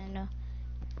 man.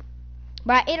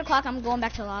 But at 8 o'clock, I'm going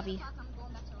back to lobby.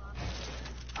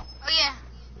 Oh yeah,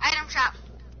 item shop.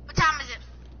 What time is it?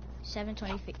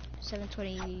 7:20,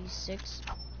 7:26.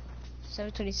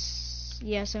 7:20.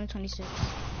 Yeah, 7:26.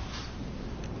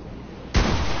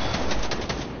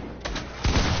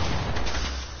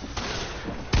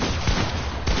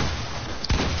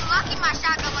 Lucky my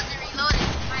shotgun wasn't reloaded.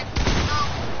 I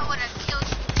would have killed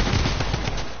you.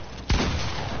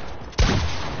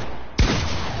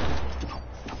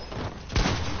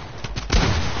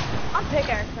 I'm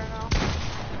pickaxe right now.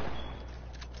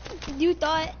 You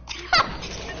thought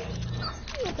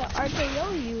you thought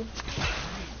RKO you.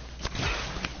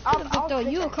 I'm gonna throw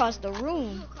you across the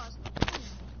room.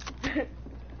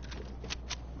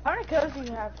 How many kills do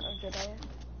you have, Jedi?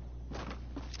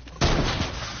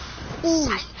 Ooh,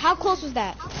 how close was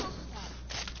that?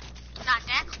 Not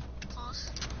that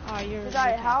close. Oh, you're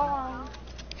Jedi, how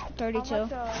 32. How much,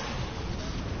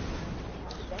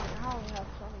 dang, how long you have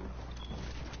 20?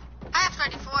 I have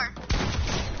 34.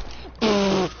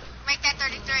 Make that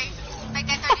 33. Make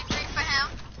that 33 for him.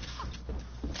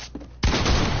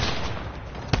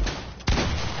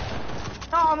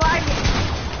 No, I'm lagging.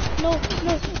 No.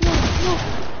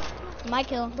 My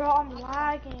kill. Bro, I'm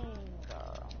lagging.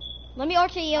 Let me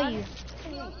RKO you.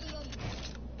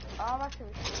 Oh, I'm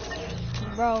actually.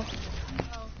 Bro.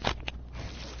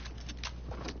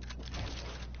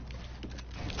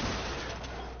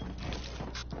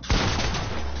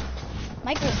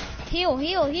 Michael,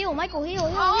 heal. Michael, heal.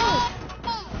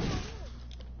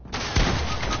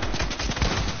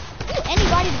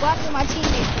 Anybody go after my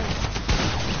teammate.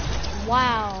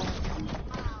 Wow.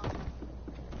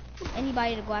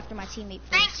 Anybody to go after my teammate.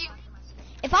 Thank you.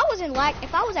 If I was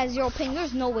at 0 ping,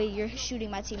 there's no way you're shooting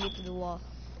my teammate through the wall.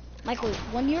 Michael,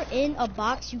 when you're in a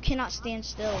box, you cannot stand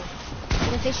still.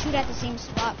 But if they shoot at the same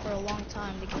spot for a long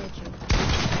time, they can hit you.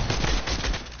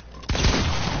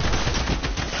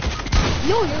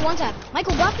 Yo, you're one tap.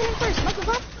 Michael, block him first. Michael,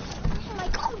 block. Oh my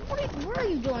god, what are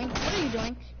you doing?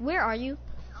 Where are you?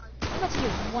 You're about to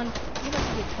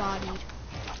get bodied.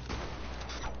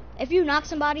 If you knock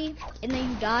somebody and then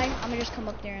you die, I'm gonna just come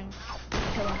up there and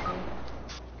kill him for you.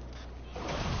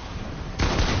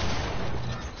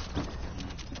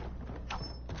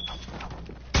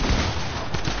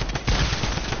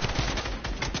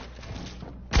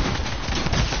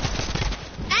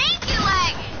 Thank you,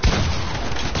 Aggie.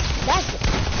 That's it.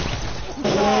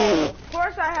 Of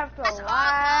course I have to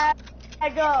lag.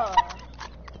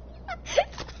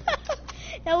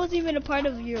 That wasn't even a part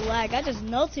of your lag. I just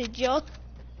melted, yo.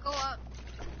 Go up.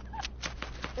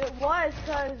 It was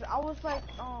because I was like,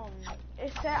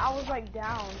 it said I was like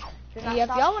down. Then I Yeah, if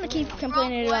stopped y'all want to keep doing it.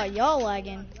 complaining about y'all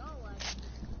lagging.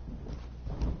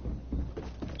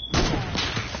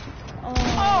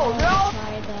 Oh, no!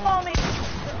 Try that. All me.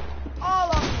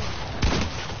 All of me.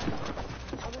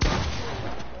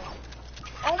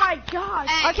 Oh my gosh!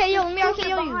 Hey. Okay, yo, let me RKO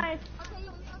you. Behind.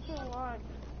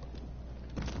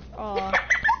 Aw.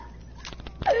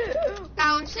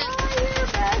 Ouch. Try your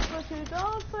best, but you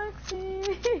don't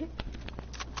succeed.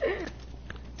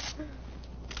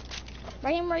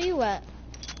 Raheem, where you at?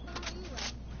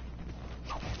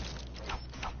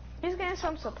 He's getting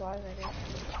some supplies, I guess.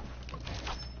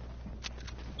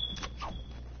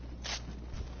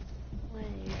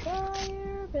 When you try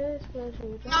your best, but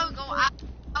you don't. No, go out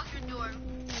your door.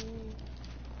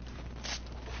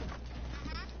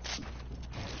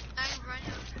 Now you run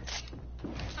out.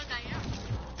 So now you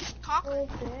talk.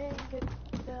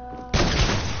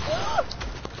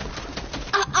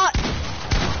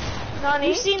 Nani?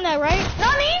 You seen that, right?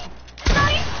 Nani?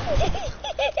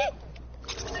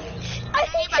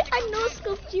 I no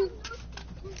scoped you.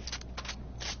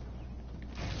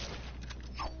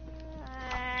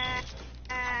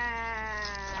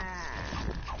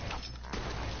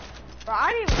 Bro,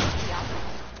 I didn't even see that.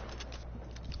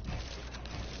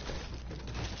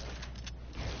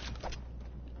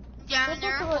 down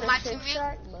there for my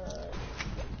teammate.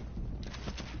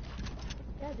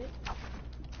 Yeah, dude.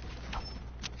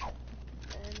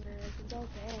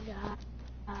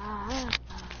 I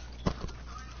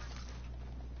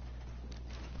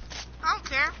don't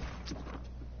care.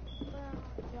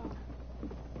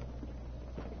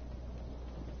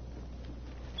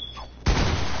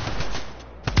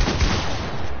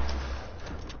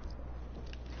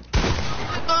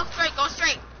 Go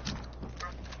straight.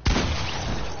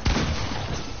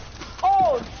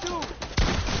 Oh, shoot.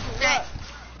 Okay.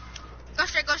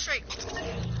 Go straight.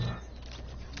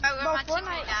 Alright, Bro, where my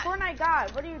teammate at? Fortnite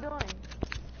God, what are you doing?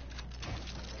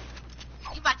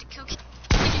 You about to kill.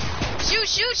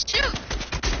 Shoot!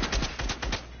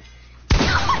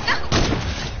 No!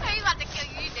 Hey, you about to kill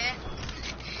you, dead.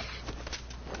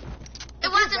 It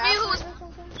wasn't me who was.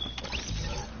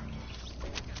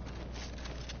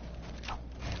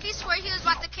 He swore he was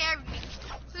about to carry me.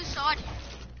 Who saw it?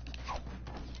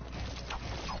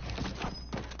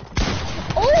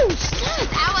 Oh, snap!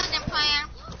 I wasn't playing.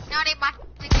 Now they about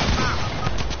to get bombed.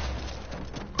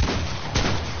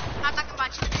 I'm talking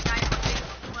about you, the guy who did,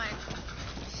 but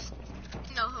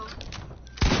you know who.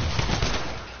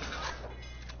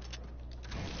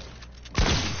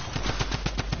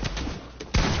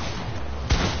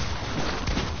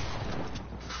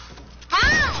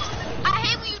 Mom! I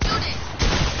hate when you do this.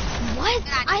 What?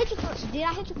 Did I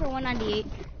hit you for 198?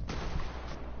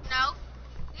 No.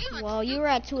 Well, you were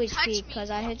at 2 touched HP me. because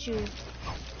I hit you.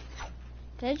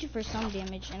 I hit you for some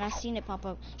damage, and I seen it pop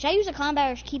up. Should I use a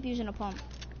combat or keep using a pump?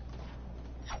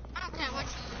 I don't care what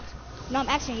you use. No, I'm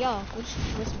asking y'all.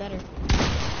 What's better?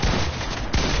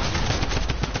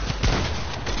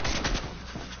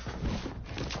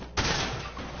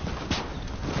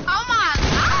 Oh my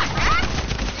god, man!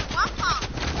 It's one pump.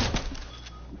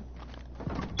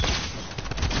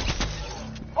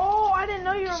 Oh, I didn't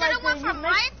know you were You should have right went there. for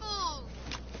Michael.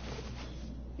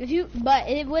 But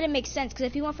it wouldn't make sense because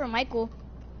if you went for Michael,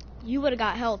 you would have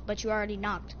got health, but you already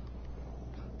knocked.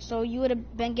 So you would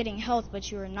have been getting health,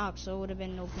 but you were knocked, so it would have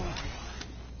been no point.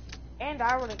 And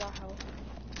I would have got help.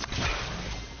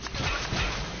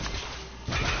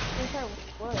 Wish I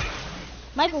would.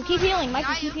 Michael, keep healing.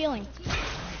 Michael, keep healing.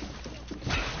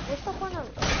 What's the point of...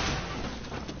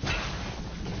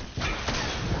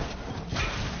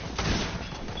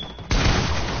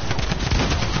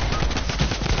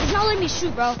 It's not letting me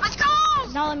shoot, bro. Let's go!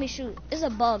 It's not letting me shoot. It's a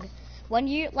bug. When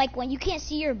you can't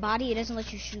see your body, it doesn't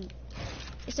let you shoot.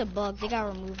 It's a bug. They gotta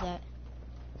remove that.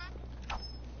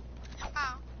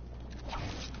 Oh.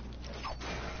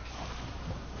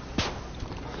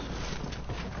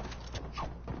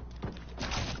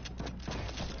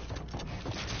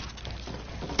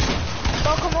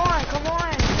 Oh, come on.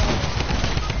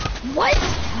 What?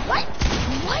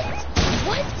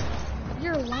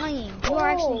 You're lying. You are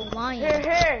actually lying.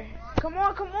 Here. Come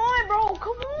on, bro.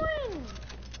 Come on.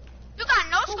 You got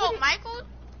no scope, Michael.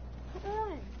 Come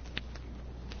on.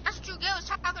 That's what you get, was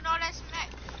talking all that smack.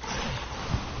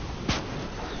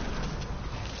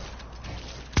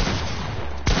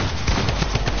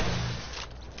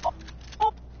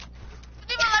 You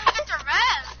didn't even let me get the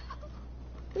rest.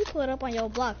 We put up on your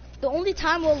block. The only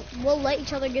time we'll let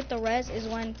each other get the res is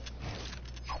when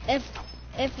if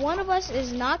one of us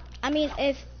is knocked. I mean,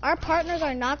 if our partners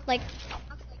are knocked, like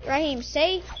Raheem,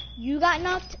 say you got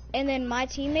knocked and then my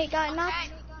teammate got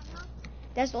knocked.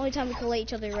 That's the only time we can let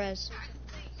each other res.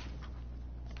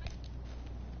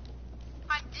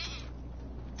 I didn't.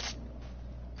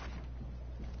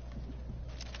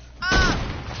 Mom!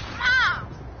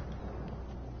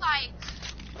 Like,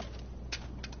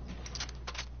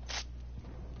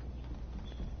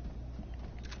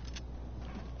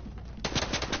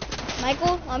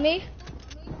 Michael, on me.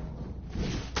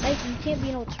 Like, you can't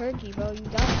be no turkey, bro. You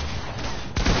got it.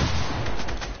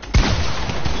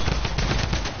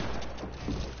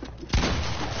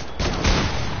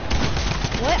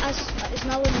 What? It's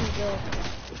not letting me build.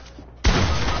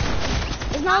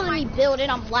 It's not letting me build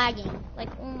and I'm lagging. Like,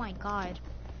 oh my god.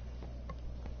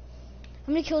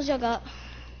 How many kills y'all got?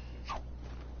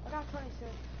 I got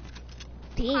 26.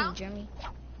 Dang, Jeremy.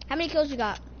 How many kills you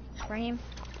got, Raheem?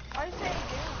 Why are you saying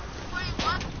again?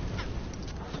 21.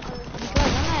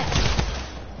 Because I'm at...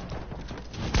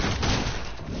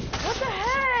 What the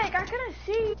heck? I couldn't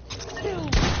see you.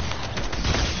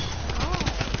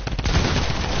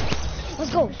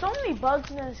 Let's go. There's so many bugs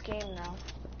in this game now.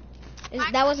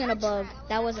 That wasn't a bug.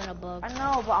 That wasn't a bug. I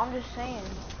know, but I'm just saying.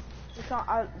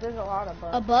 There's a lot of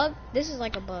bugs. A bug? This is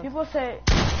like a bug. People say...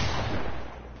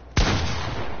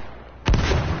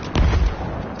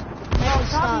 Michael,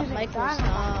 stop. using Michael,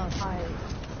 dynamite. stop.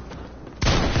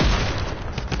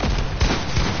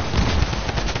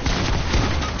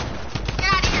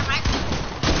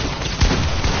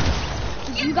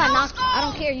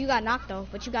 here. You got knocked though,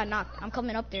 but you got knocked. I'm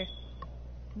coming up there.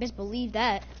 Best believe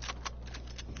that.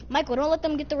 Michael, don't let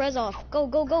them get the res off. Go,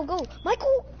 go, go, go.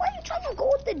 Michael, why are you trying to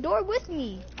go out the door with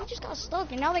me? You just got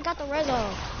stuck and now they got the res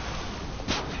off.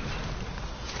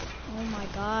 Oh my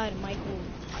god, Michael.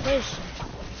 Push.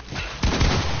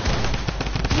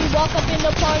 You walk up in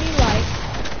the party like.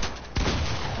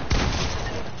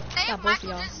 Got both of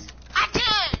y'all. I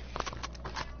did!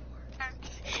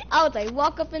 I was like,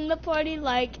 walk up in the party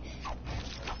like.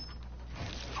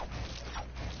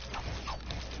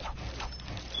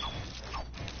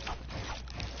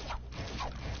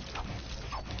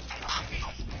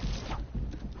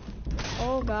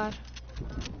 Oh god.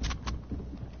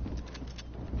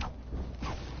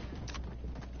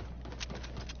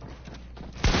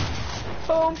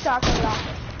 Boom, chocolate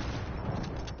rocket.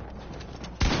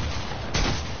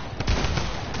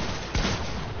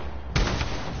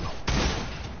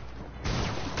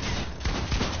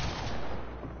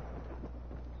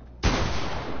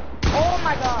 Oh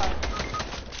my god.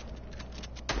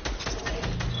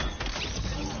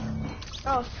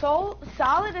 Oh, so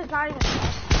solid is not even.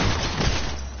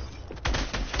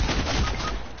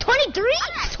 23,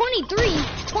 23,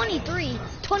 23,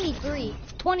 23,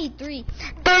 23,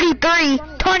 33,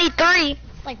 23.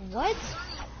 Like what?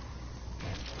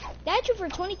 That you for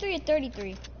 23 or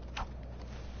 33?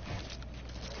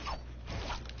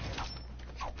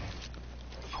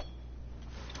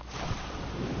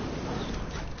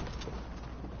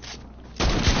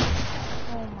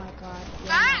 Oh my god.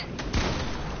 Yeah.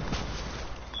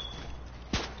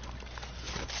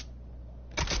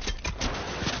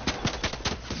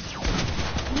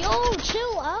 Yo,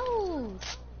 chill out.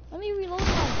 Let me reload my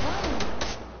gun.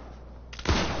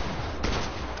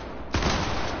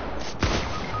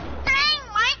 Dang,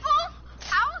 Michael!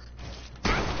 How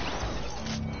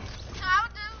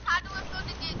do I feel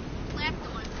to get laughed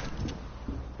on?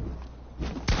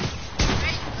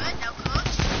 Very good, now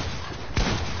coach.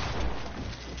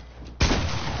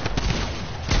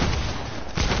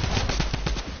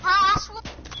 Bro, I swear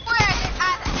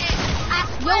I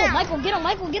swear. Yo, Michael, get him,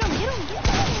 Michael, get him, get him, get him.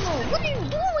 What are you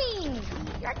doing?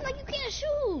 You're acting like you can't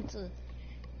shoot.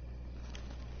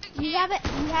 You have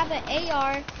an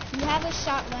AR, you have a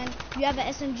shotgun, you have an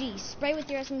SMG. Spray with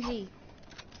your SMG.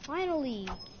 Finally.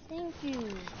 Thank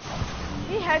you.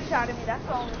 He headshotted me, that's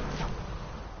the only.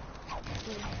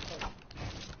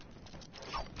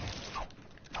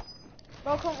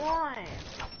 Bro, come on.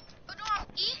 What do I'm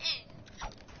eating?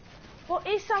 Well,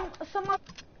 eat some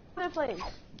other place.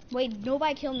 Wait,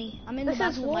 nobody kill me. I'm in This the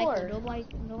box is with war.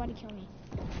 Michael. Nobody kill me.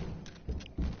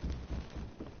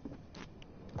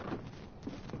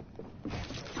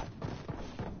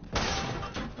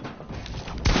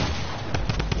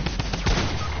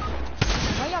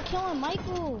 Why y'all killing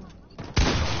Michael?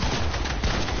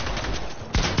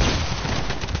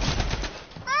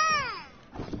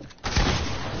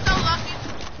 So lucky.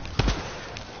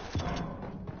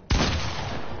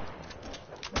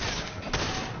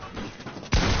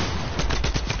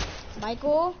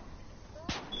 Michael?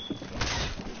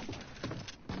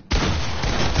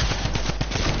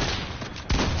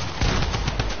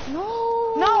 No!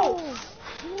 No!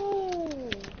 No!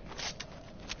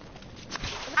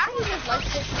 How do you just like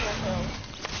taking a hill?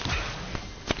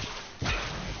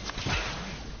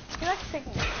 He likes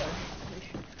taking a hill.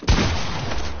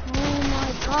 Oh my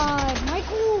god.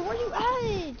 Michael, where you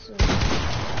at?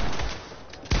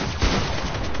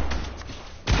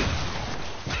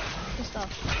 Good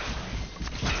stuff.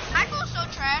 Michael's so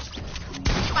trash.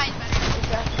 Anybody's better.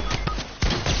 Exactly.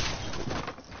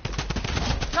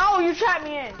 No, you trapped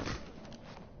me in.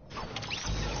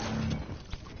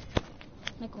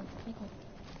 Michael, Michael.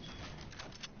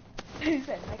 He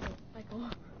said, Michael.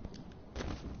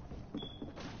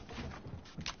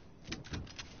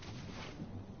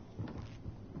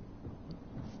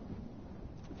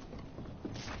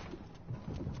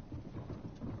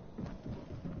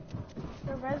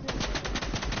 The resident.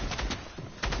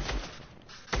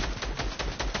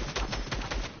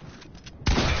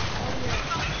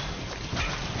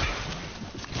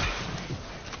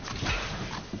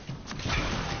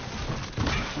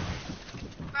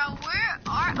 Bro, where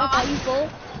are Michael, are you full?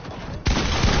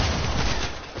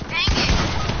 Dang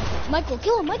it. Michael,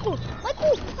 kill him, Michael!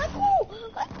 Michael!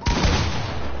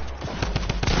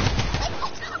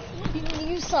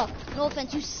 You suck. No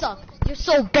offense, you suck. You're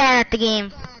so bad at the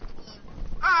game.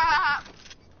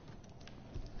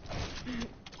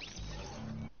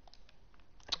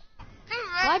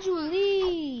 Why'd you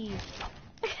leave?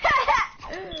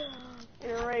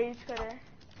 You're a rage quitter.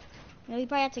 No, you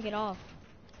probably had to get off.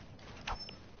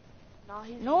 No,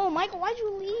 he's No, Michael, why'd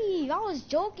you leave? I was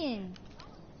joking.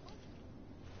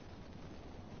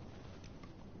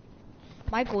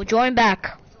 Michael, join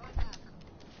back.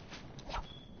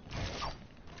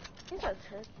 He's a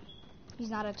turkey. He's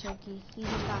not a turkey. He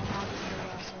just got hacked in the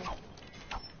last year.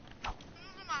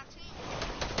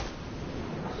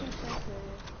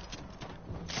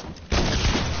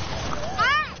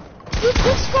 You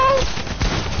quick scope!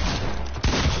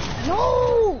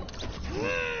 No!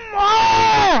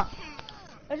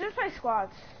 Let's just play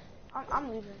squads. I'm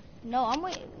leaving. No, I'm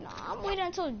waiting. No, I'm waiting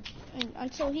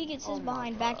until he gets his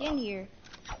behind back in here.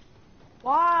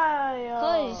 Why?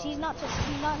 Cause he's not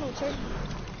no turkey.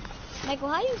 Michael,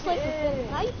 how you play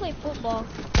how you play football?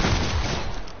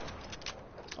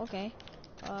 Okay.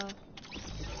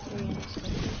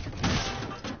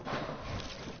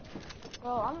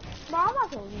 Bro, I'm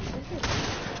about to leave. This is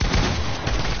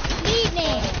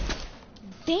Leaving.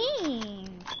 Dang.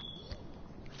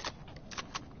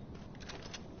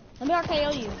 Let me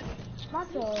RKO you. not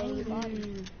to leave.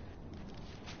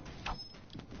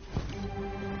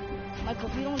 Michael,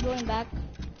 if you don't join back.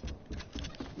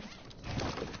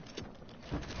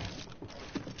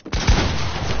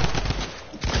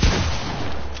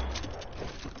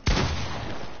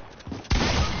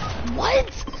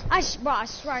 What? Bro, I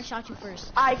swear I shot you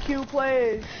first. IQ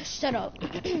plays. Shut up.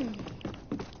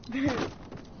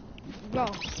 Bro.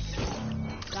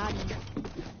 Got me.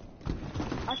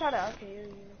 I tried to RKO you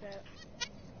with that.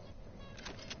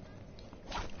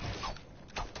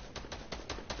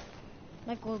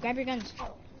 Michael, grab your guns.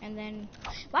 And then...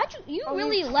 Why'd you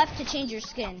really left to change your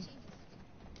skin?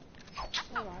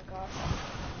 Oh my gosh.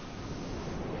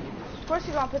 Of course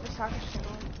you're gonna put the soccer skin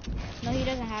on. No, he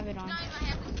doesn't have it on. No, you don't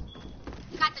have it.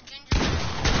 Got the ginger.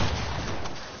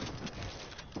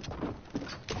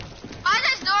 I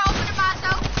just door opened by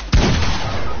myself.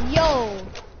 Yo!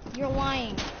 You're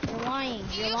lying. You're lying.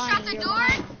 Can You're you lying. shut the You're door?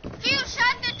 lying. Can you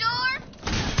shut the door?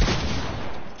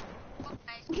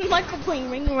 Okay. Michael playing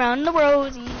Ring Around the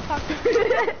Rosie.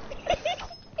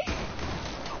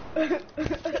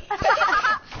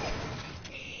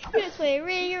 Just play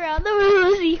Ring Around the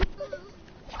Rosie.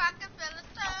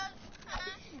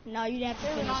 No, you didn't have to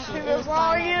finish it. It was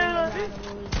fine at Ring Around the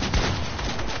Rosie.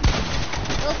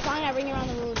 It was fine at Ring Around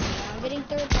the Rosie. I'm getting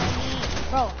third party.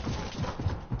 Bro.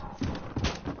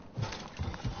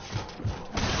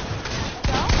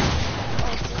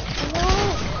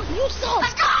 Whoa! You suck!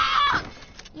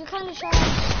 You're kind of shy.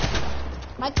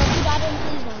 Michael, if you die, then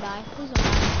please don't die. Please don't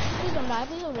die. Please don't die.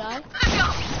 Please don't die.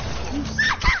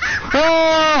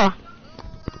 Ah!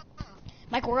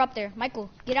 Michael, we're up there. Michael,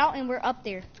 get out and we're up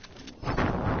there.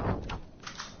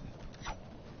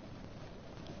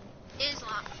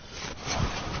 Islam.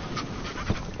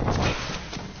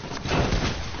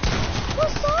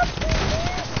 What's up,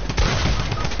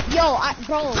 dude? Yo,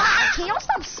 bro, can y'all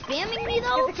stop spamming me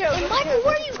though? Get the kill, And get the Michael, kill.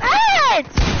 where you at?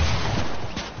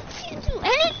 You can't do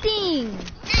anything.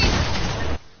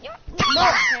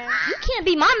 No, you can't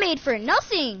be my maid for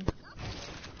nothing.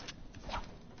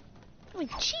 Like,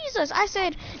 Jesus, I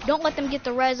said, don't let them get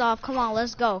the res off. Come on,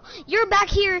 let's go. You're back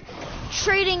here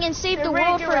trading and save the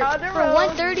world for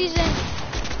 130s and...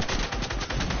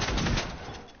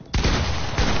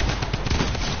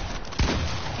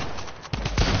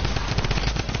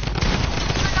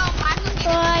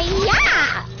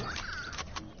 yeah!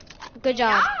 Good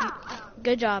job.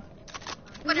 Good job.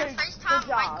 For the first time, Good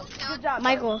job. Good job.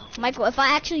 Michael, if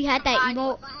I actually had that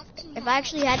emote, if I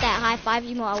actually had that high five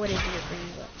emote, I would have did it for you.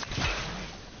 But.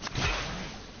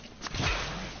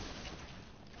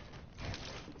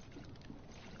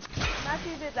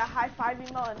 Matthew did the high five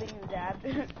emote and then you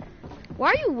dabbed. Why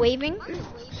are you waving?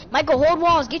 Michael, hold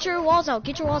walls. Get your walls out.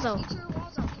 Get your walls out.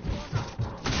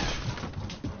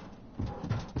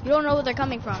 You don't know where they're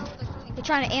coming from. They're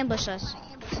trying to ambush us.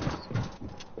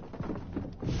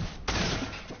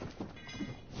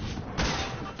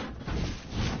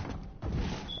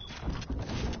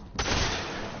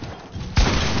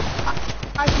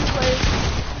 IQ plays.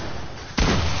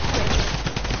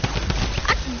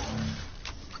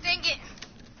 dang it.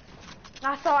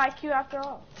 I saw IQ after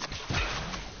all.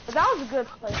 But that was a good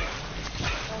play. No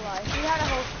lie. If you had a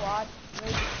whole squad,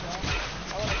 maybe I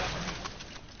would have got them.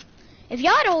 If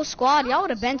y'all had a whole squad, y'all would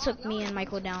have been took me and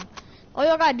Michael down. All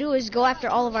y'all gotta do is go after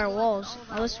all of our walls.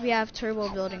 Unless we have turbo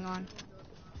building on.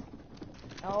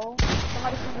 No.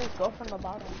 Somebody should just go from the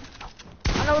bottom.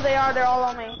 I know they are. They're all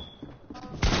on me.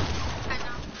 I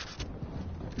know.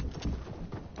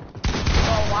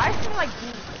 Oh, why is it like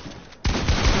deep?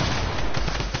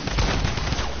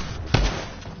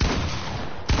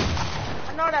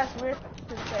 I know that's weird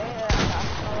to say.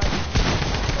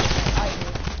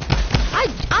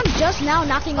 I'm just now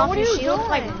knocking off What are your you shield. doing?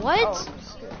 Like what? Oh,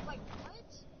 shit.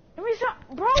 Give me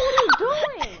some, bro. What are you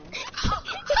doing?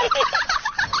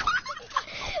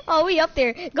 Oh, we up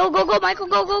there. Go, go, go, Michael.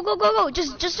 Go, go, go, go, go.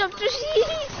 Just jump. Just...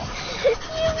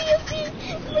 yeah, we up there.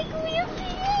 Michael, we up there.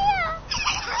 Yeah.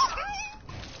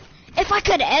 If I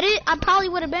could edit, I probably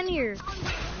would have been here.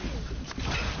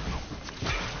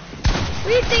 Where do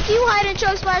you think you hiding,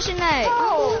 choke splashing that?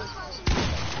 Oh.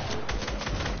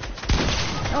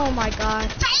 Oh my god.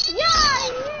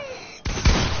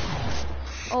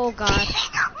 Oh god.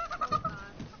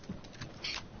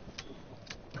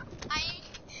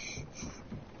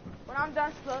 When I'm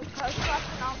done splashing,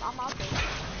 I'm out there.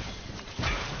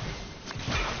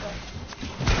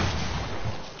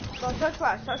 Go, touch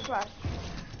flash.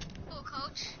 Cool,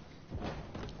 coach.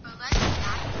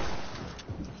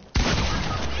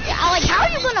 Yeah, like how are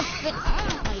you gonna fit?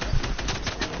 Like,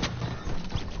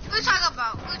 Who you talking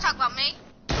about? Who you talking about, me?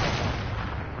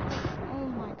 oh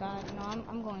my god, no,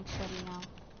 I'm going steady now.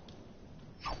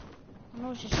 I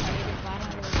know it's just negative, but I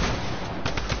don't really care.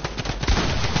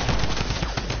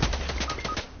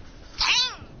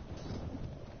 Dang!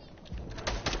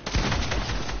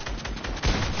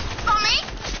 On me?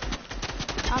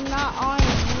 I'm not on you.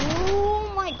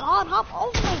 Oh my god, hop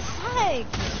off my side.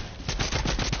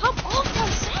 Hop off my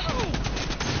side.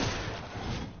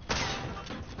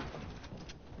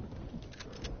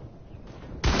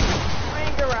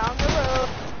 Ring around the road.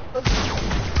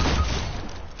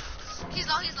 He's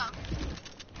low.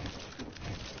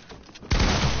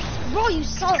 Bro, you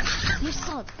suck. You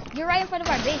suck. You're right in front of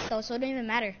our base though, so it don't even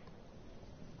matter.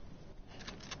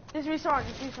 Just respawn.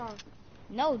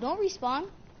 No, don't respawn.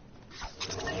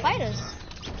 Fight us.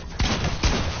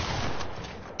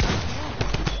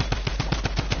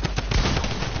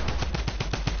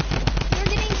 You're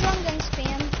getting drum gun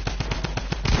spam.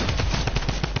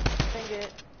 Dang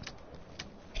it.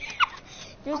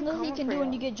 There's I'm nothing you coming can for do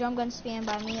when you. you get drum gun spam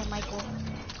by me and Michael.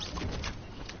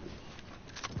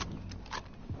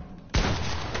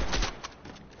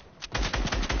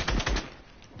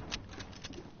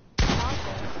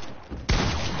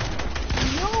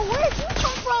 Yo, where did you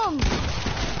come from?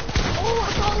 Oh,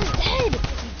 I thought I was dead.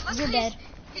 You're dead.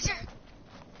 He's here.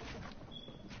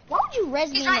 Why would you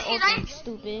res me in He's the right, he's open, right.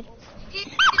 stupid? He's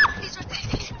right there.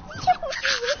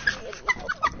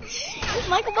 There's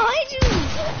Michael behind you.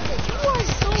 You are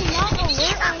so not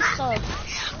alert on stuff.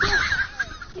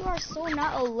 You are so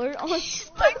not alert on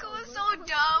stuff. Michael is so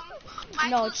dumb. No,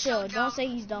 Michael's chill. So dumb. Don't say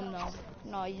he's dumb though.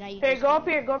 No, he's not. Here, go up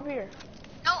here.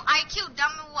 No, IQ.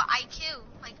 Dumb and what IQ?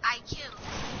 Like IQ.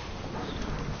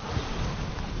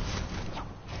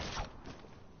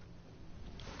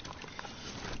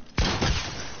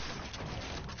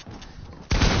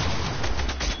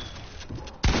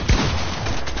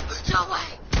 No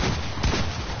way.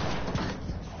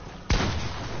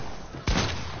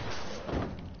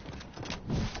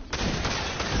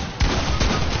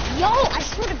 Yo, I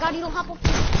swear to God, you don't hop off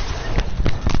this.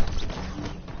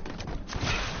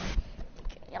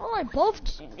 Y'all are both.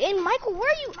 And Michael, where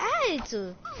are you at?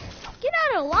 Get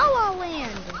out of La La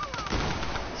Land.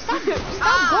 Stop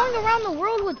going around the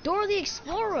world with Dora the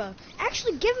Explorer.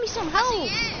 Actually, give me some help.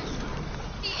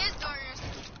 He is Dorian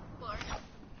Explorer.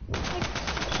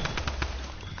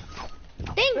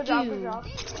 Thank Good you. job.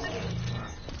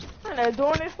 And they're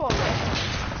doing it for me.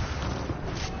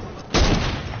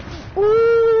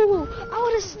 Ooh, I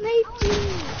would have sniped you.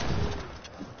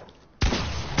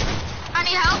 I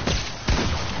need help.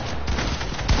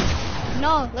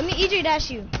 No, let me EJ dash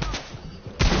you.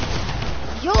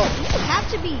 Yo, you have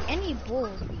to be any bull.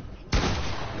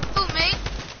 Who, me?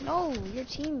 No, your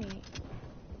teammate.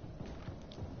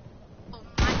 Oh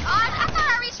my god, I thought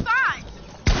I respawned.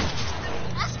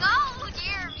 Let's go,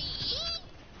 Jeremy.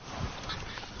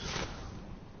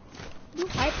 You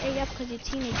hype AF because your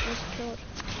teammate just killed.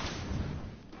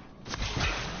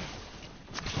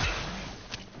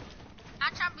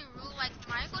 I'm trying to be rude, like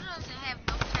Michael doesn't have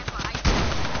no type of IQ.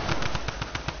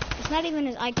 It's not even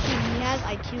his IQ. He has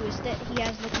IQ. It's that he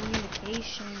has no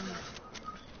communication.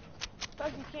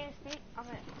 Because you can't speak. I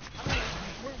mean,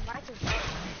 this mic is broken.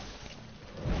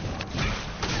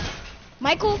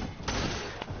 Michael?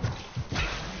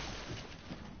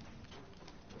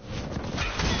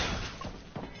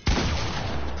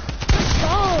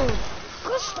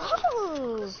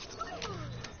 Gustav!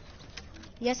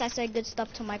 Yes, I said good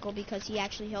stuff to Michael because he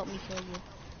actually helped me kill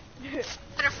you.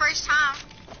 For the first time.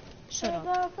 Shut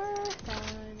up.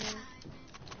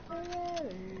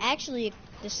 Actually,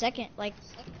 the second, like,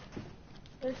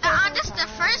 This is the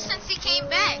first since he came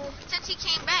back.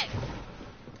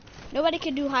 nobody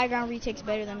can do high ground retakes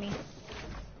better than me.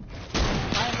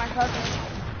 My cousin.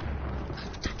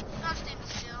 I'm standing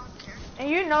still, I don't care. And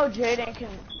you know Jaden can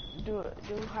do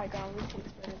high ground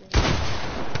retakes better than me.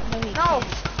 No, he No.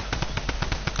 can't.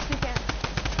 He can't.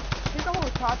 think I'm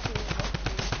gonna talk to you.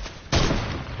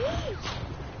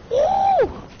 Ooh!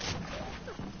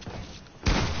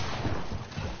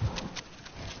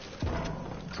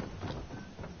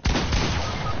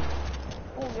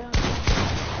 Oh yeah.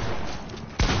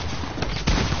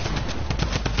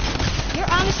 You're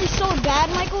honestly so bad,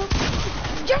 Michael.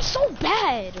 You're so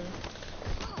bad.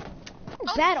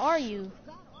 How bad are you?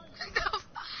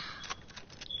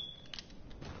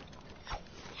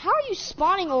 How are you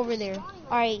spawning over there?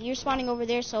 Alright, you're spawning over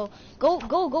there, so go,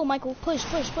 Michael. Push.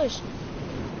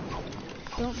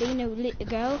 Don't be no little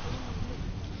girl.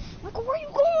 Michael, where are you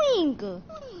going?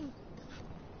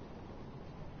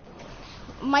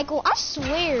 Michael, I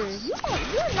swear,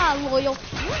 you're not loyal.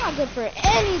 You're not good for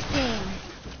anything.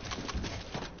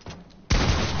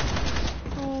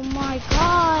 Oh my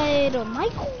god.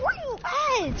 Michael, where you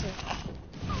at?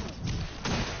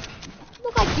 You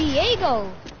look like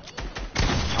Diego.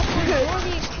 You're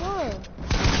the explorer.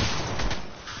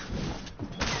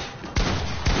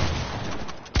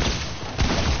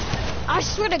 I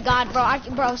swear to God, bro,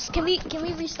 can we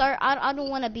restart? I don't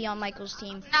want to be on Michael's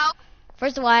team. No.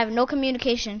 First of all, I have no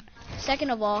communication. Second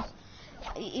of all,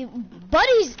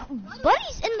 Buddy's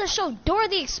in the show Dora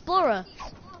the Explorer.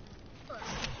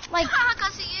 Like,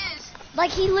 Cause he is.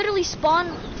 like he literally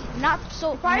spawned not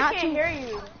Probably can't too. hear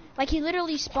you. Like he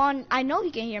literally spawned. I know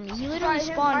he can hear me. He literally His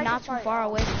spawned mic not is too probably far off.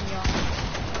 away from y'all.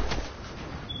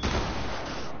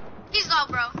 He's low,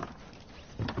 bro.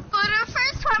 For the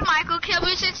first time Michael killed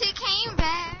me since he came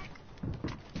back.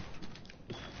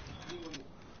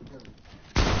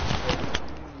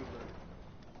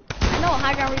 I know a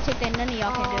high ground retake that none of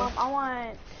y'all can do. I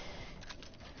want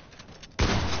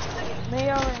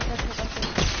mayo and ketchup.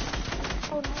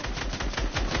 Oh no.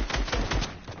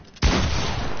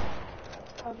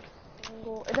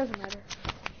 Single. It doesn't matter.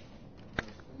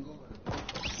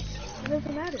 It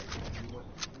doesn't matter.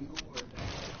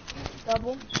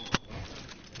 Double.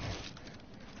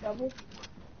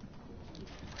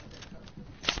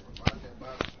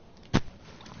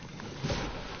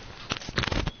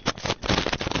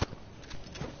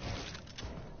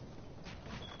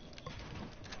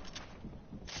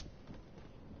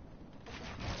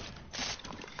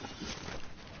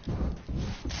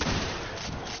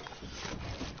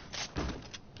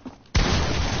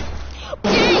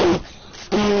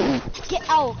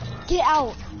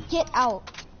 Get out.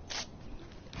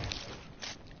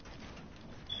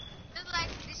 Looks like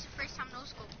this is the first time no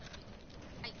scope.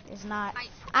 It's not.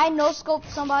 I no scoped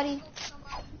somebody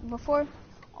before.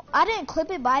 I didn't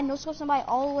clip it, but I no scoped somebody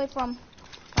all the way from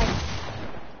like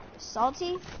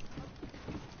Salty.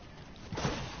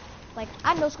 Like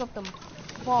I no scoped them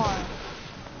far.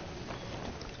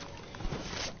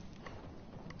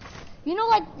 You know,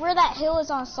 like where that hill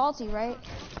is on Salty, right?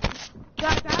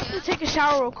 Guys, I have to take a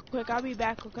shower real quick. I'll be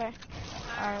back, okay?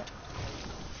 Alright.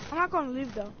 I'm not gonna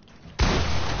leave though. Dang,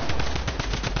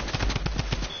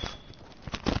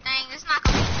 it's not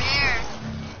gonna be fair.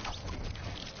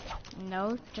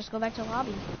 No, just go back to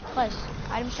lobby. Plus,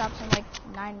 item shops in like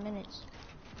 9 minutes.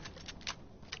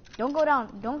 Don't go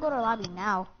down. Don't go to lobby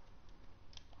now.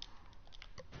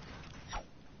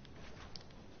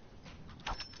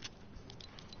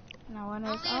 Now when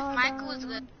Only it's if all Michael was done.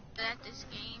 good at this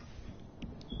game.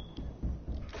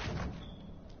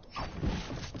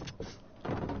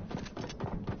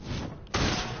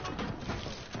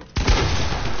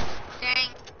 Dang,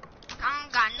 I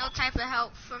don't got no type of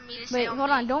help for me to stay Wait, on hold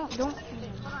me. on. Don't.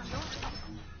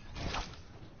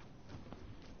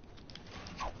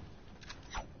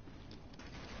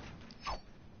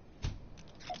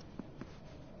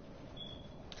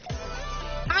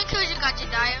 How many kills you got,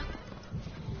 Jediah?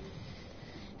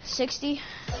 60.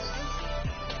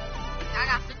 I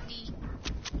got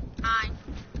 59.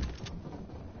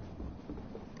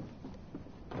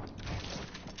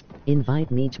 Invite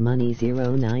Meej Money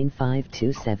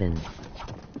 09527.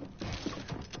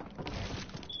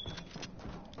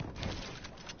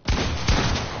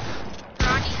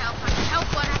 I need help. I need help,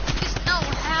 but there's no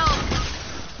help.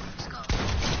 Let's go.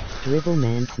 Dribble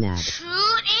man snap. Shoot,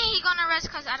 and he gonna rest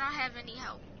because I don't have any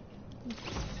help.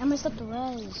 I messed up the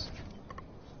res.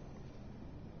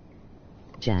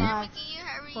 Jack. Damn, can you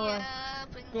hurry 4,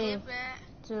 up and 3, get back?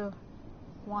 2,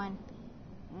 1.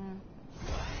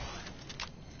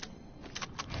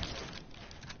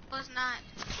 Was not.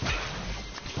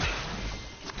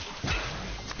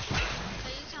 So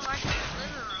you can watch it in the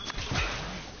living room.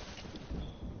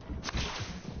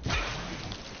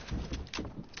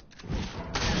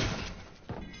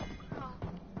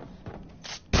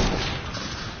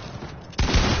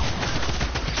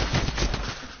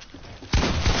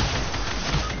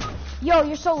 Yo,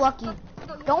 you're so lucky.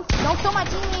 Don't kill my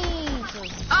teammate.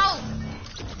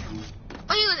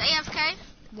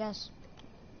 Yes.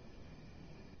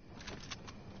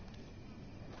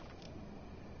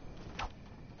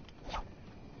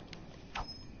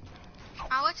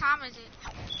 What time is it?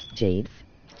 Jade.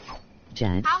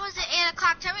 Jad. How is it 8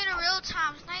 o'clock? Tell me the real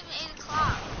time. It's not even 8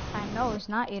 o'clock. I know it's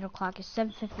not 8 o'clock. It's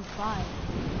 7:55.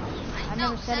 I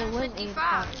know, never said it was 8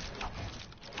 o'clock.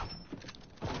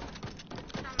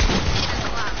 8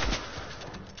 o'clock.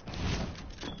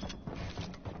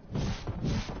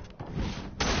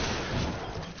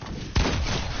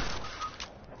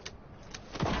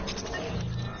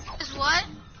 Is what?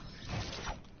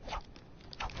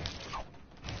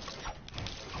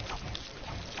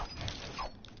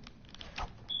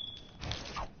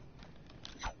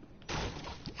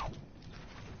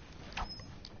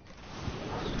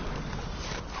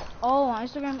 Oh, on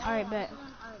Instagram? Alright, bet.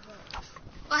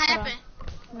 What happened?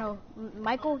 No,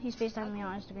 Michael, he's FaceTiming me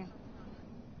on Instagram.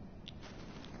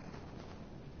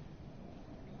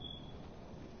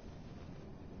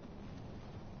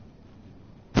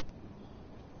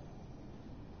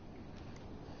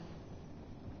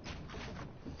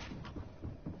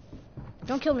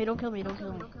 Don't kill me, don't kill me, don't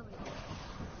kill me.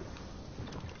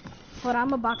 But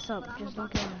I'm a box up, just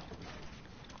don't kill me.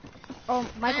 Oh,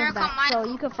 Michael's back, so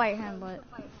you can fight him, but...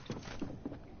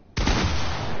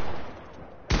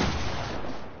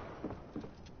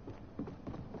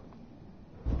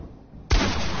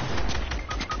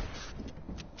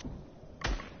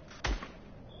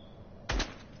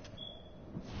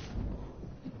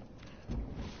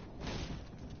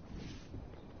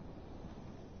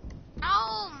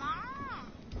 Oh,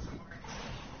 Mom.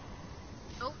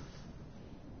 Nope.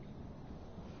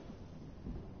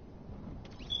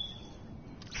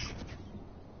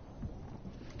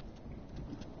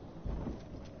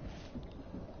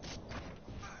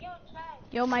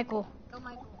 Yo, Michael.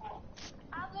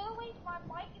 As always, my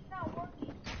mic is not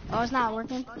working. Oh, it's not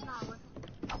working?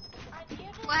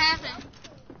 What happened?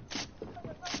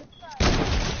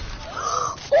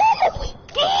 Oh!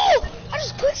 I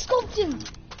just quick scoped him!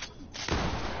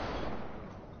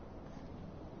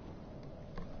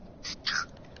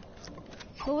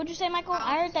 What would you say, Michael?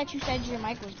 I heard that you said your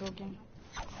mic was broken.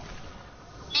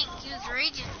 Dang, he was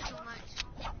raging too much.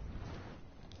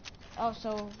 Oh,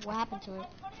 so what happened to it?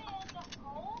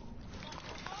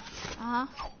 Uh-huh.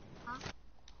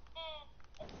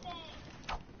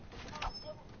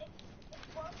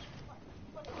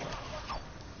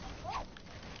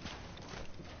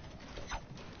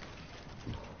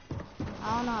 I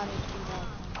don't know how to do that.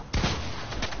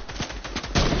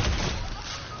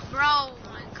 Bro, oh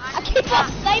my god. I keep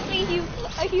on sniping you.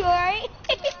 Are you alright?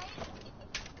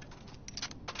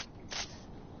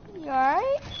 You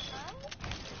alright?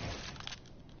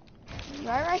 You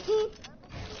alright, Raheem?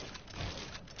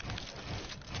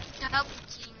 Double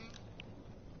teaming.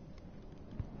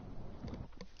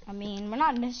 I mean, we're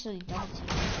not necessarily double teaming.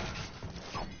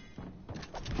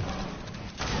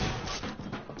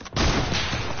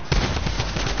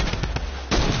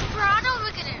 Bro, I don't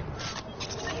look at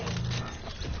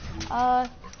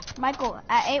it. Michael,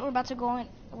 at 8 we're about to go in.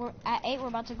 We're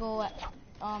about to go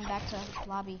back to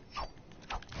lobby.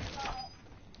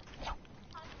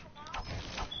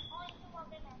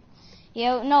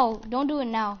 Yeah, no, don't do it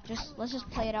now. Let's just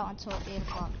play it out until 8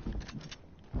 o'clock.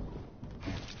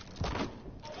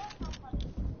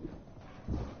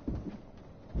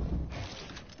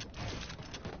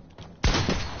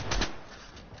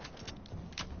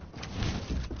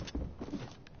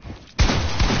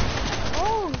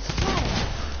 Oh, shit.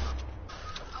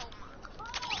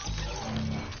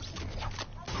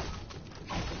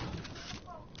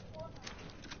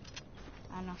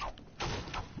 I know.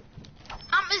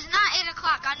 It's not 8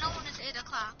 o'clock. I know when it's 8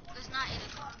 o'clock. It's not 8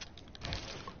 o'clock.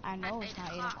 I know it's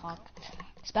not 8 o'clock.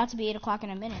 It's about to be 8 o'clock in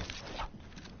a minute.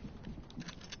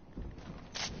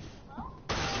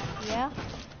 Yeah?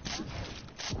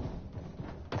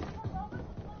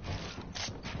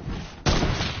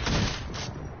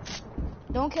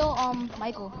 Don't kill,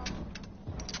 Michael.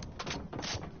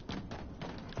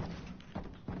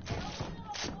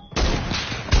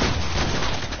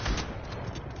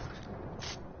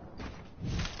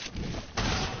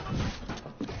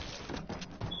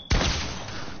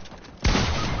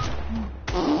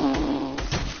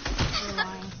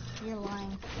 You're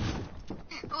lying.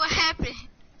 What happened?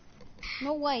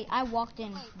 No way, I walked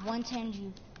in, 110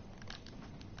 you.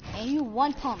 And you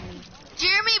one pumped me.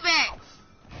 Jeremy back.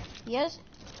 Yes?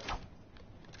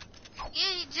 Yeah,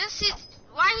 he just said.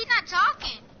 Why he not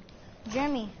talking?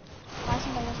 Jeremy, find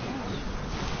somebody else finish.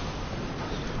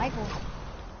 Michael.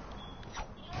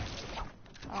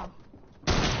 Oh.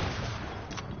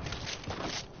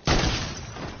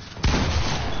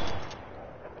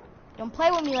 Don't Don't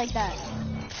play with me like that.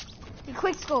 You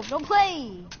quick scope. Don't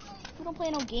play. We don't play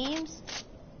no games.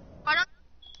 I don't.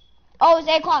 Oh, it's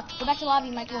 8 o'clock. Go back to the lobby,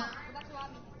 Michael. Alright,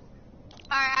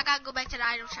 I gotta go back to the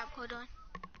item shop. Hold on.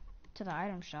 To the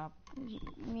item shop. You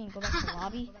mean go back to the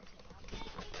lobby?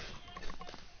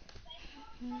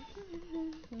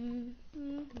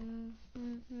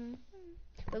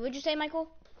 Wait, what'd you say, Michael?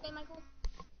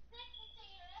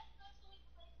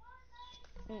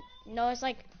 No, it's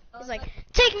like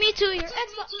take me to your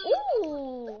Xbox.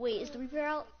 Ooh, wait, is the Reaper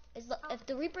out? If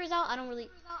the Reaper's out, I don't really.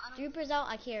 If the Reaper's out,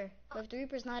 I care. But if the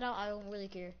Reaper's not out, I don't really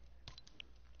care.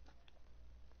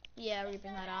 Yeah,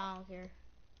 Reaper's not out. I don't care.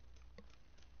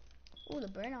 Ooh, the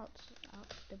burnout's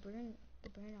out. The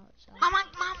burnout's out. Mom,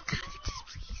 can I get this,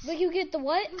 please? But you get the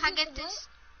what? Can I get this?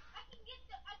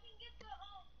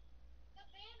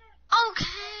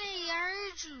 Okay, I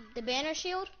heard you. The banner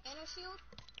shield?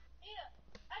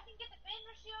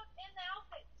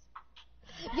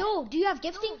 Yo, do you have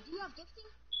gifting?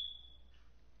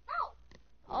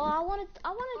 Oh, I wanted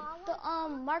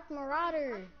the Mark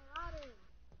Marauder.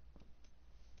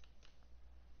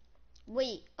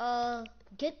 Wait,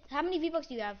 get how many V-Bucks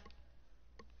do you have?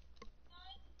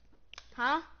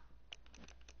 Huh?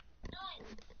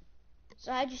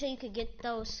 So how'd you say you could get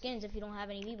those skins if you don't have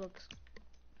any V-Bucks?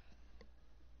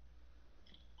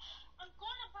 I'm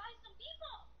gonna buy some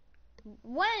V-Bucks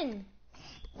When?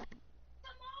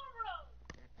 tomorrow.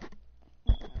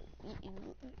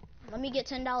 Let me get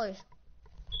 $10. No.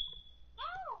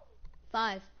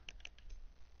 5. 5.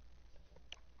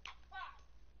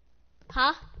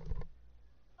 Huh?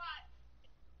 5.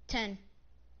 10.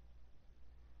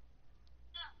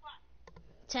 No, 5.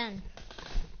 10.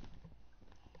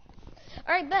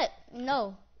 Alright, bet.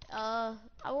 No. I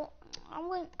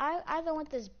either want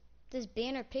this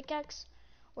banner pickaxe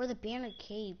or the banner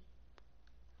cape.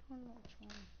 I don't know which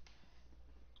one.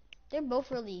 They're both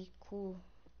really cool.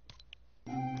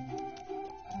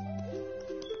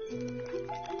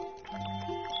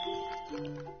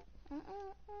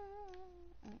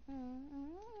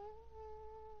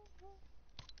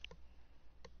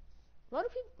 A lot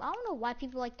of people, I don't know why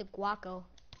people like the guaco.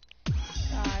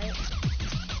 Alright.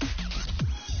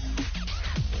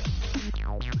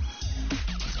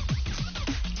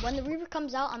 When the Reaper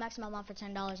comes out, I'm asking my mom for $10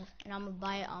 and I'm gonna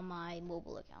buy it on my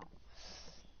mobile account.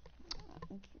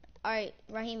 Alright,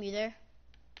 Raheem, you there?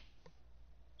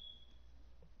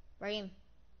 Raheem.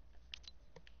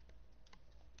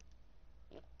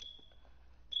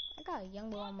 I got a young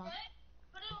boy on my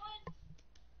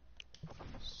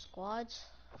squads.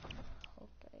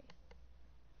 Okay.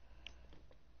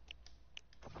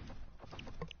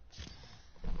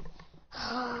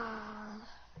 I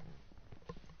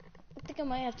think I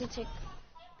might have to take.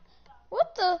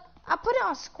 What the? I put it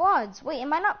on squads. Wait,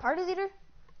 am I not party leader?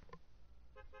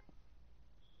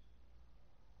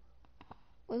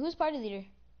 Wait, who's party leader?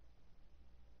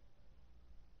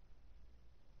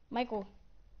 Michael.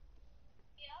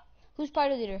 Yeah. Who's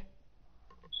party leader?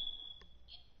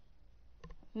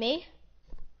 Me?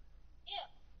 Yeah.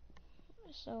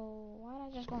 So why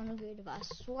did I just go on a new device?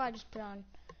 I swear I just put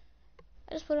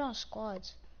it on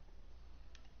squads.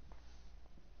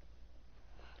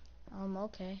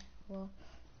 Okay. Well.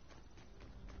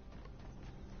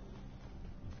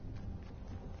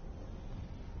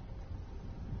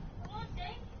 Come on,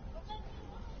 Dave.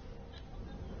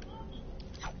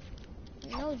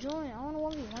 No, join. I wanna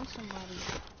 1v1 somebody.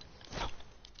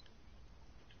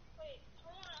 Wait,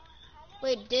 hold on.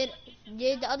 Wait, did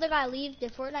the other guy leave?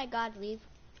 Did Fortnite God leave?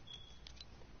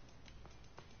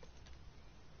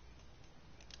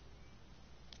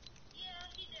 Yeah,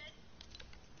 he did.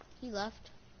 He left.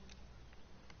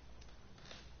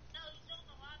 No, he's still in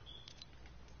the lobby.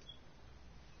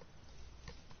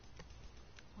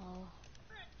 Oh.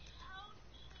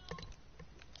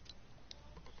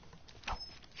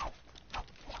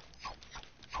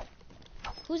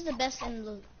 Who's the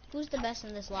best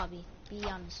in this lobby? Be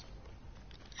honest.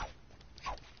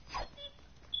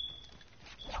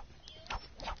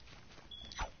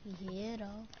 Yeah,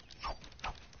 though.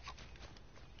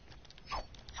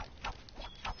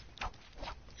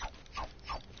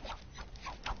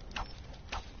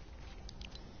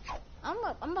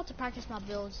 I'm about to practice my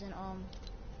builds and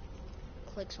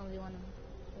clicks on V1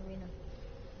 arena.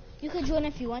 You could join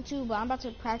if you want to, but I'm about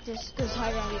to practice this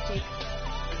high ground you take.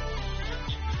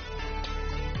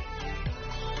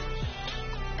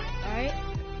 Alright?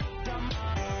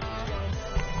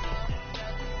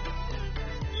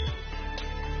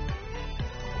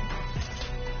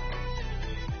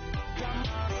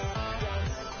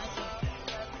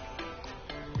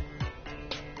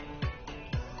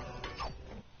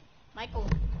 Michael.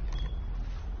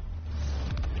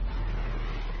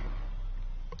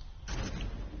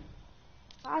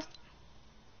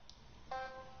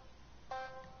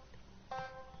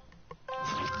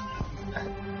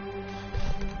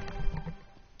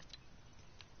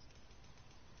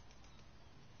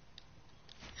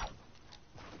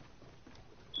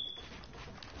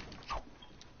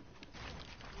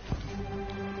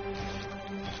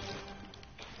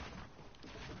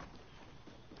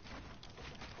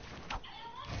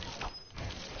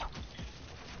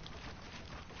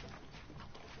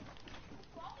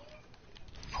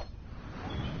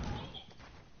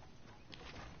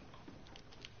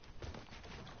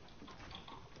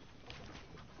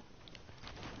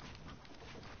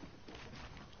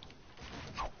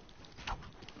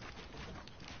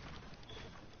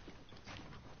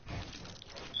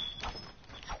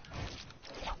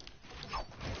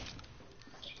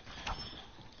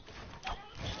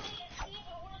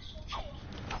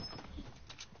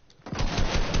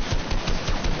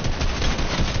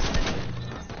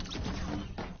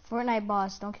 Fortnite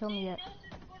boss, don't kill me yet.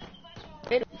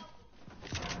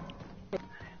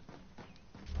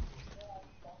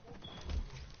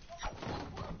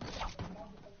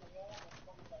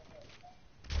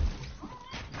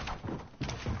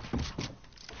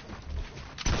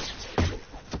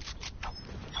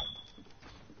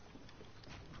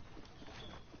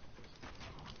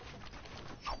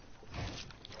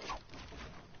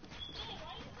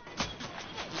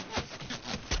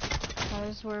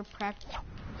 Because we're practicing.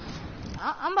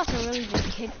 I'm about to really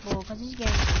just kick Bull because he's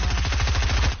getting annoying.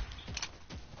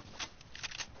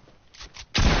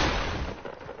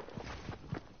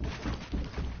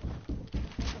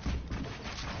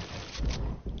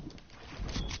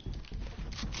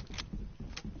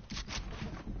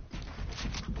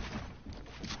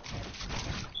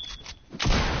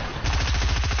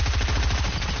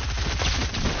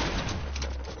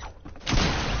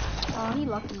 Oh, he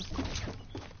lucky.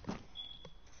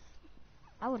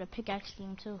 I would have pickaxed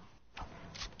him too.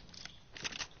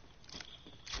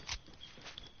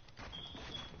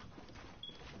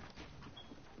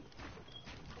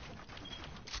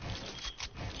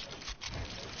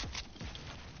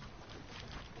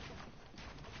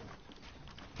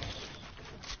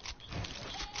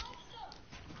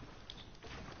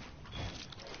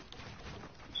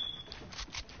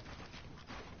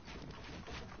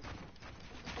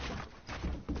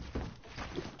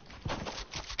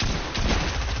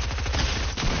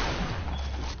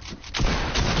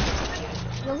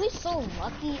 Yo, he's so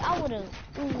lucky. I would have.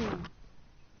 Ooh.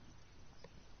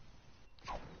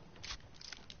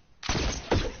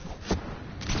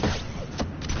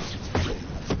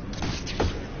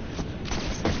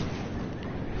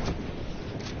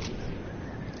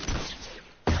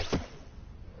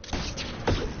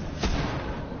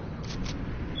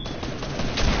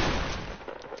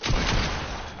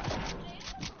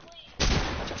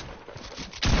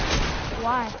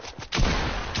 Why?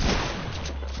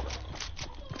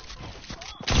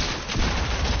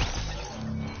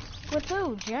 With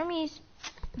who? Jeremy's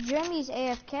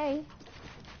AFK.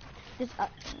 Just,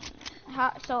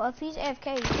 so if he's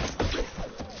AFK,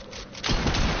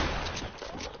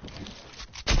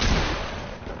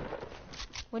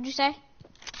 what'd you say?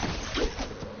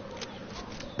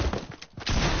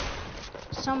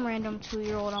 Some random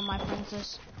 2-year-old on my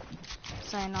princess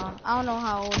saying on. I don't know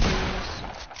how old he is.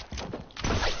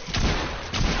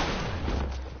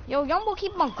 Yo, Yumbo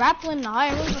keep on grappling the high.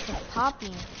 I really want to pop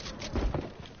him.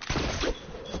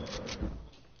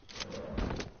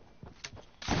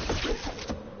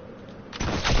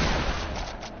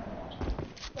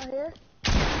 Here?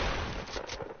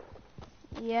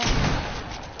 Yeah.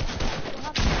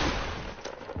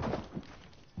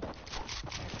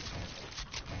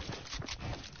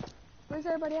 Where's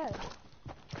everybody at?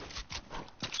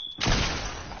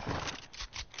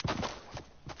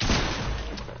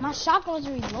 My shotgun was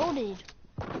reloaded.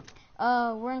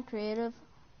 We're in creative.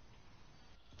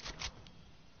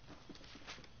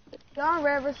 Y'all on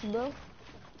Red vs. Blue?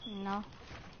 No.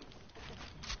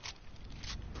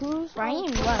 Who's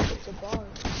Raheem on left. the bar?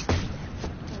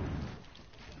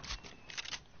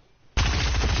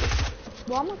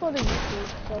 Well, I'm gonna go to YouTube,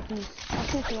 so peace. I'll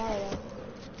see you tomorrow, though.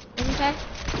 What'd you say?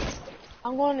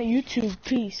 I'm going to YouTube,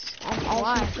 peace. I'll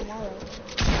Why? see you tomorrow.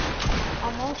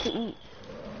 I'm going to eat.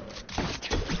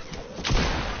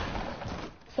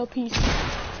 So peace.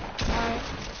 Alright.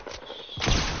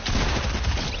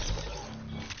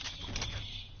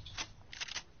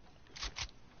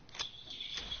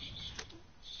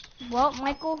 Well,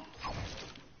 Michael,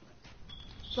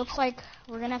 looks like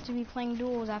we're gonna have to be playing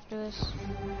duels after this.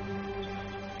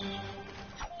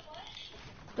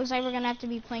 Looks like we're gonna have to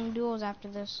be playing duels after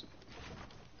this.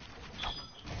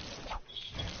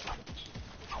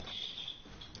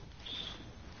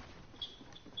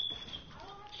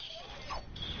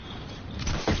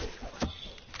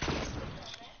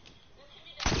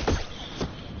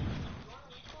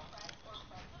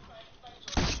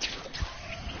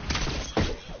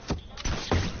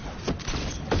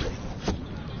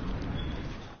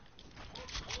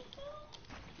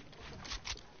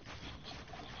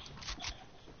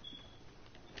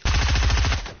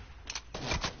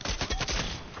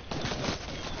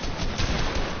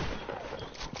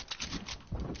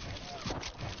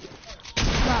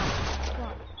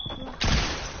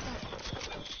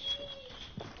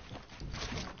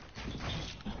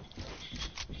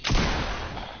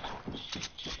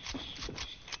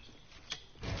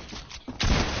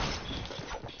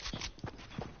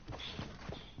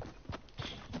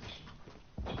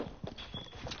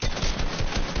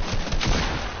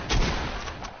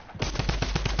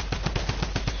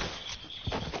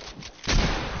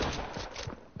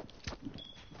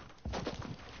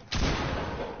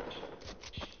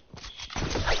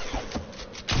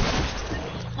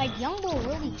 Youngbo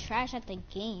really trash at the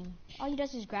game. All he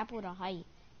does is grapple to height.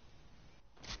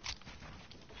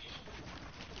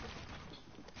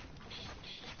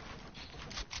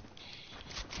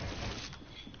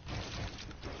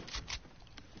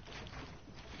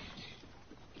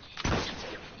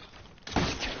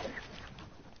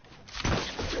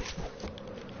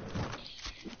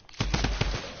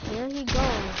 Here he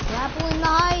goes, grappling the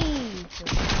height.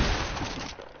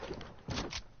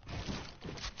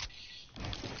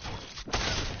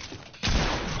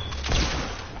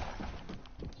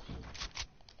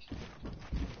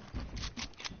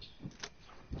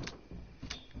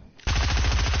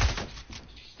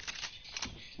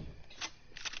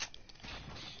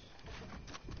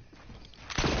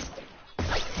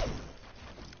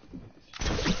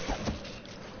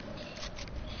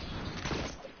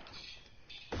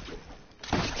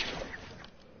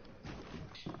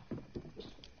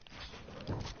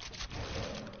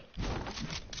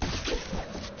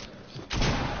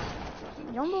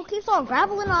 Youngbo keeps on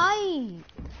grappling the height.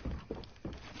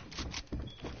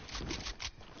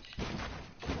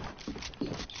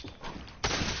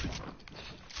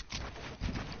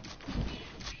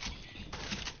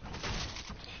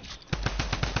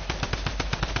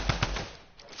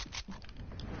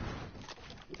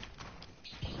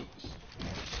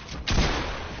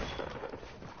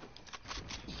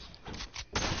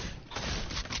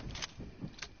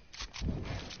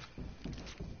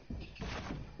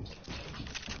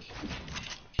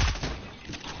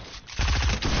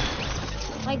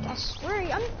 Like, I swear,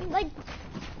 I'm like,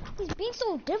 he's being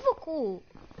so difficult.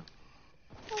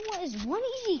 All I want is one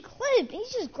easy clip.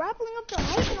 He's just grappling up the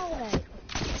height and all that.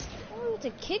 I want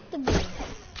to kick the ball.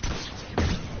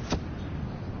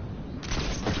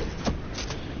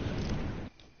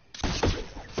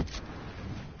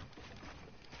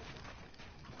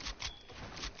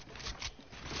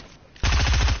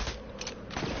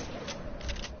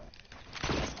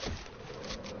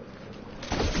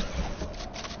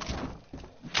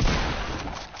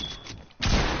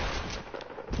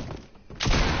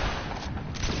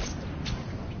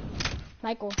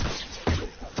 Michael.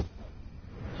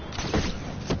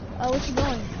 Oh, what you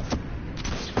doing?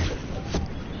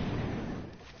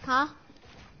 Huh?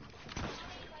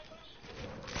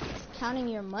 Counting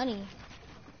your money.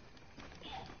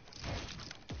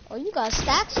 Oh, you got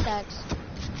stacks.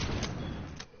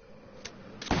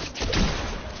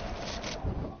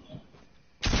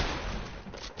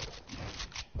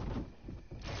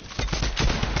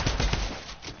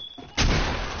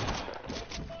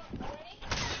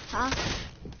 Huh?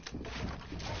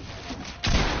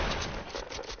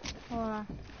 Hold on.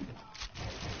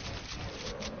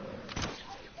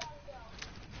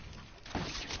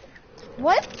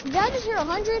 What? Did I just hear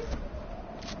 100?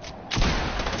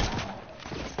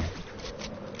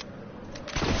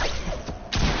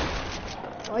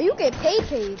 Oh, you get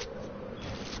paid.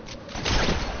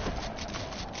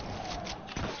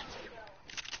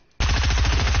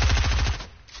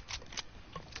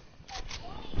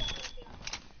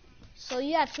 So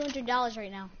you have $200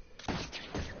 right now.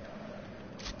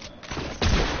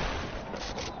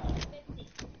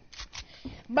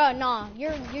 Bro, nah,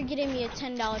 you're getting me a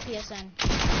 $10 PSN.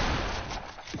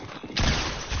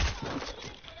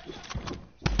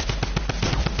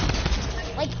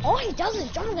 Like, all he does is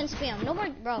jump and spam.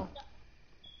 Nobody, bro.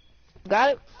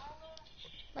 Got it?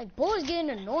 Like, Bull is getting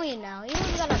annoying now. He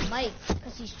only got a mic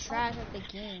because he's trash at the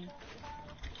game.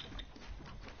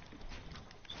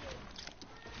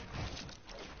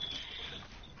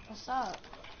 What's up?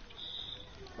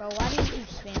 Bro, why do you keep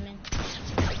spamming?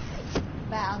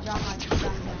 Bet I'll drop my gun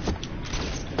down.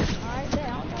 Alright, bet,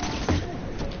 I'll drop.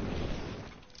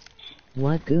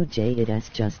 What good J it as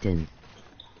Justin?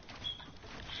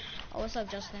 Oh, what's up,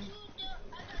 Justin?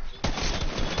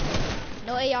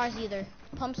 No ARs either.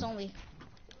 Pumps only.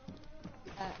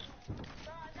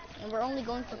 And we're only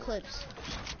going for clips.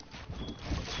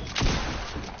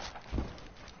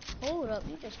 Hold up,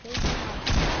 you just faced me.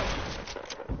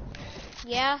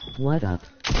 Yeah? What up?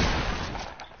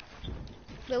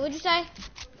 Wait, what'd you say?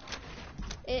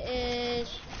 It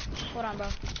is... Hold on, bro.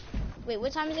 Wait,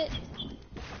 what time is it?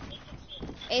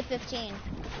 8:15.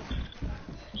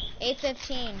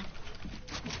 8:15.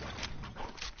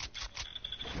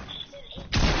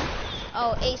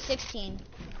 Oh, 8:16.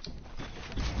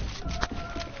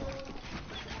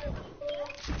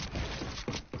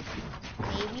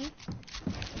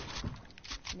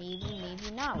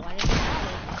 Maybe not. Why did it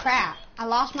matter? Crap. I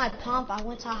lost my pump. I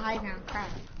went to high ground. Crap.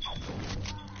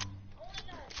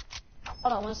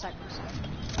 Hold on 1 second.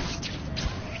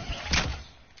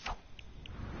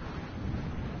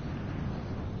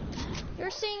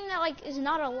 You're saying that, like, is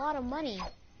not a lot of money.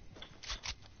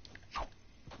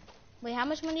 Wait, how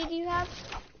much money do you have?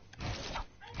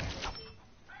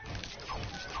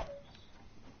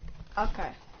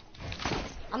 Okay.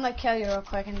 I'm gonna kill you real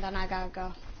quick and then I gotta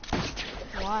go.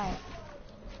 Why?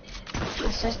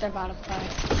 My sister about to play.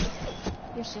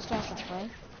 Your sister has to play?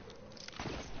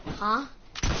 Huh?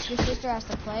 Your sister has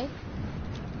to play?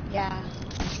 Yeah.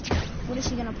 What is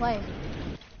she gonna play?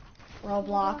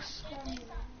 Roblox.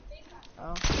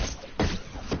 Oh.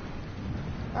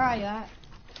 Where are you at?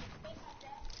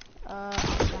 I'm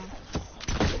down.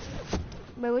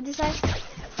 Wait, what'd you say?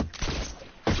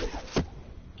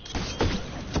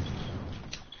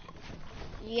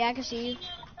 Yeah, I can see you.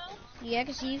 Yeah, I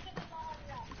can see you.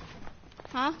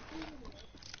 Huh?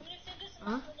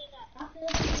 Huh?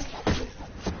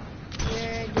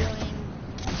 You're doing...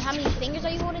 How many fingers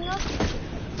are you holding up?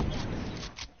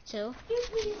 2.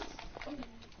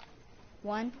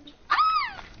 1.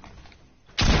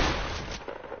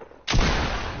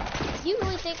 You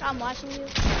really think I'm watching you?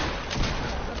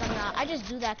 Look, I'm not. I just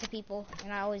do that to people,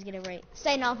 and I always get it right.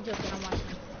 Say no, I'm joking. I'm watching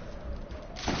you.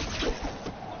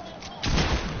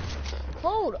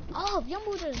 Hold up, young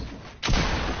boy just...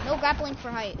 No grappling for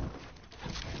height.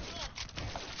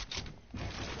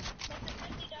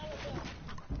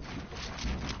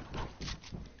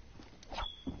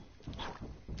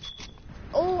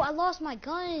 Oh, I lost my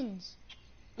guns.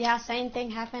 Yeah, same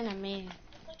thing happened to me.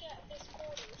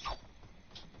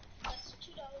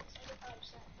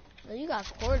 Oh, you got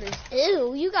quarters.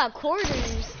 Ew, you got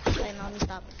quarters. Wait, no, let me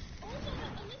stop.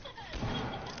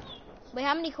 Wait,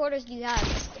 how many quarters do you have?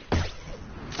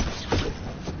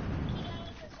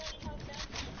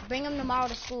 Bring them tomorrow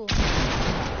to school.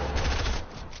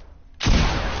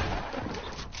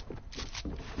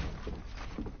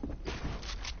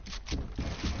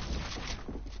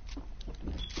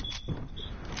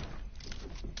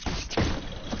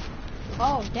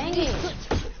 Oh, dang it.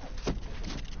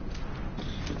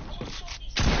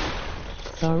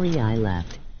 Sorry I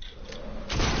left.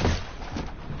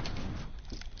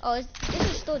 Oh, this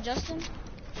is still Justin?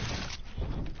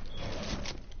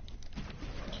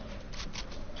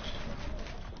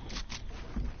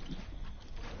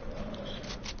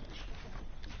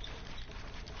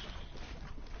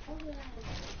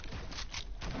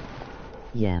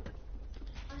 Yep.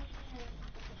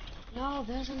 No,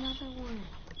 there's another one.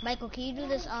 Michael, can you do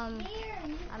this, I mean,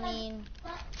 I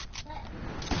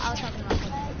was talking about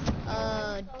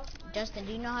something. Justin,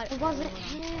 do you know how to... It wasn't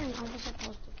him. I was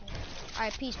supposed to get it.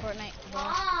 Alright, peace, Fortnite.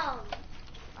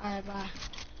 Alright,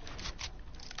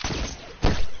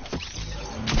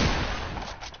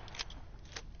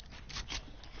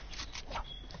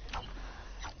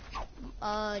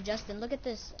 bye. Justin, look at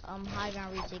this, high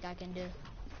ground retake I can do.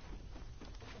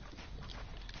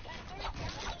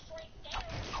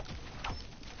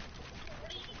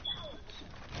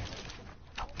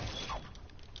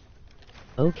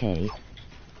 Okay.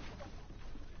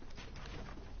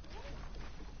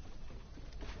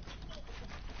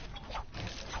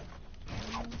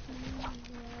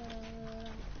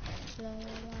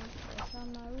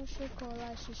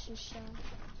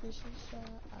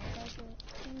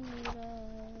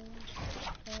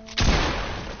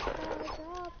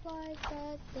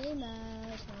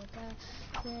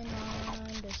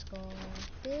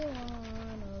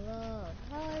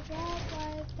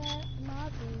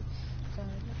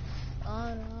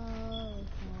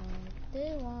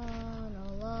 They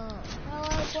wanna love how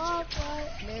I walk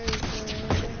like Mary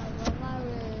Jane over my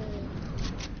red.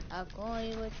 I call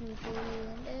you what you do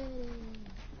and daddy.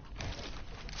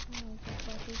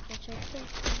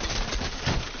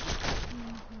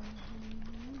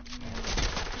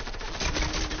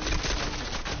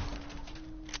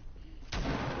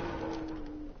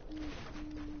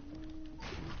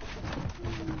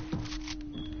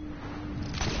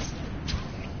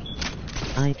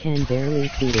 I can barely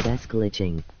see it as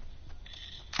glitching.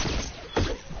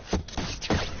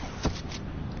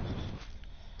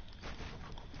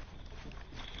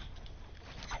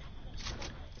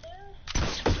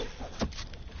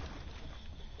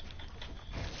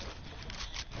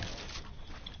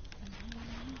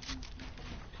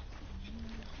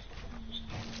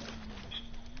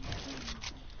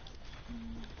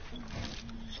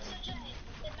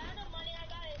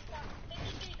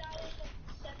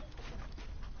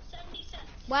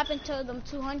 What happened to them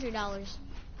 $200?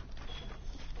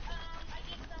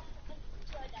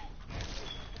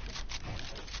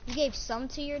 You gave some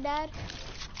to your dad?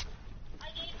 I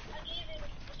gave it to my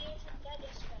dad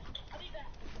yesterday. I'll be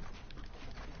back.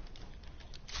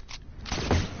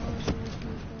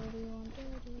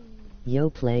 Yo,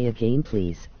 play a game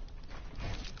please.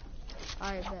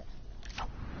 Alright, bet.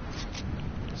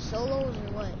 Solos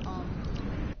or what?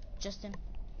 Just Justin.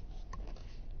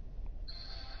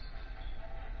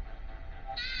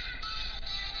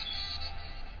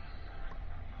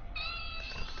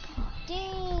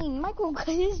 Dang, Michael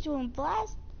is doing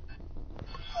blast.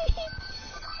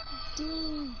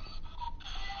 Dang.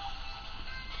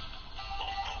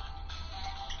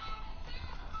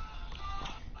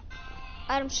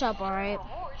 Item shop, alright.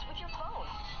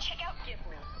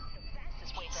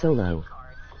 Solo.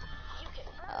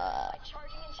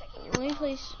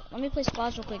 Let me play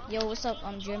squads real quick. Yo, what's up,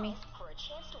 Jeremy?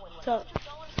 So,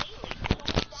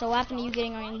 So what happened to you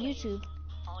getting on YouTube?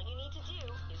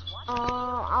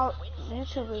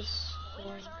 YouTube is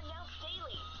boring.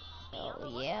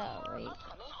 Oh yeah, right.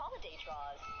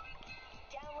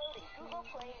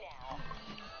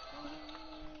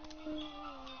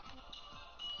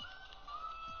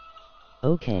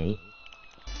 Okay.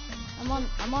 I'm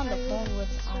on the phone with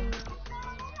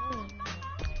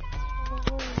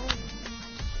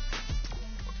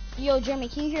Yo, Jeremy,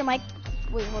 can you hear Mike?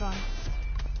 Wait, hold on.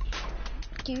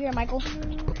 Can you hear Michael?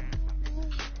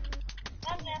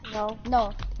 No.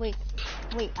 No, wait,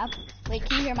 wait, can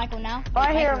you hear Michael now? Oh,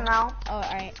 I hear Michael. him now. Oh,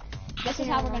 alright. This is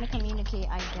how we're gonna communicate,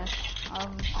 I guess. I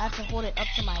have to hold it up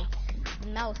to my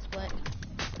mouth, but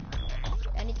if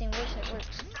anything works, it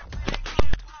works.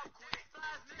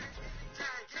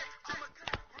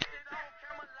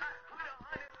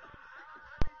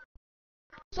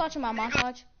 Who's watching my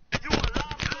montage?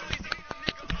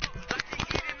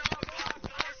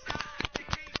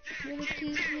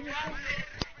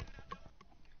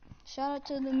 Shout out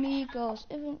to the Migos.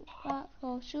 If not,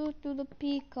 go shoot through the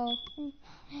Pico.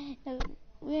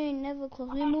 We ain't never close.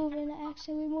 We moving the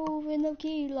action. We moving the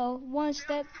kilo. One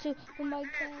step, two. Oh my God.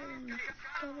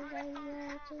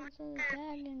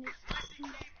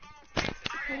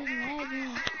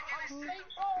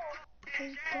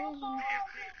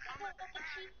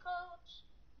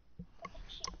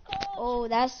 Oh,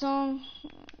 that song.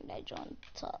 That joint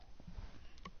tough.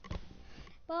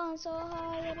 Bone so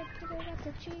high, I got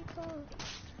the Chico. I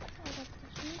got the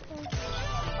Chico.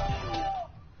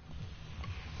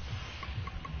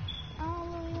 I don't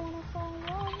really wanna fall in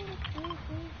love with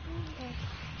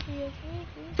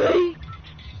you.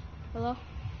 Hello?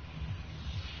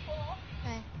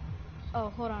 Hey. Oh,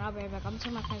 hold on, I'll be right back. I'm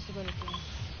telling my friends to go to the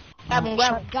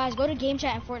game. Guys, go to game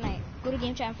chat and Fortnite. Go to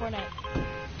game chat and Fortnite.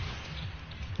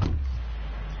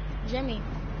 Jimmy.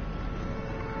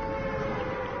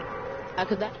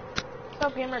 What's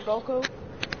up, gamer Goku?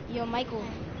 Yo, Michael.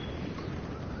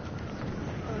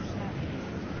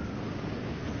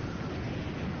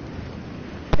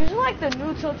 This is like the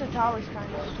new Tilted Towers,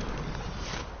 kind of.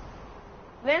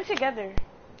 They're together.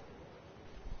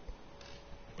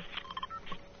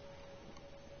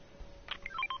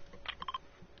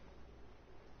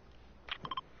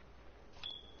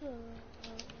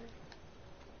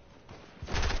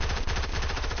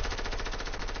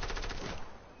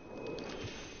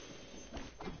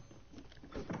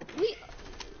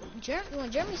 When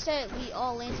Jeremy said we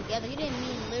all land together, he didn't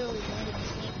mean literally landed in the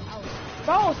same house.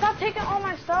 Bro, stop taking all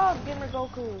my stuff, gamer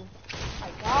Goku.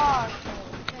 My gosh,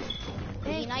 bro.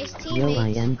 Be nice teammates. Yo, I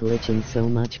am glitching so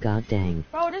much, god dang.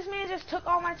 Bro, this man just took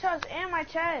all my chests and my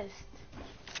chest.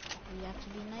 We have to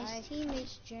be nice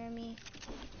teammates, Jeremy.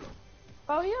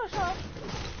 Bro, he don't show up.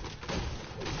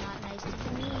 Not nice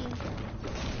to me.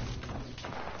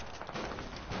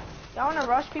 Y'all wanna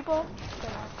rush people?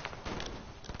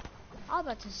 I was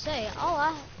about to say,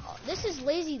 this is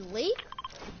Lazy Lake?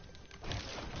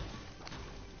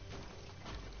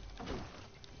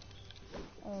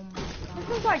 Oh my God.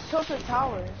 This is like Tilted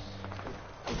Towers.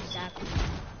 Exactly.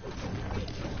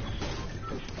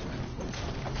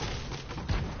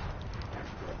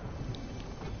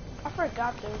 I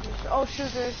forgot there was just, oh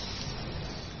shoot, there's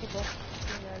people.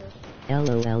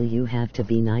 LOL, you have to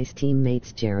be nice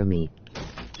teammates, Jeremy.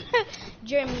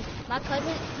 Jeremy, my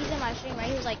cousin, he's in my stream, right?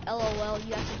 He was like, LOL,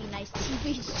 you have to be nice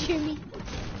teammates, Jeremy.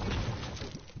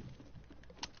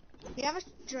 You have a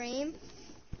stream?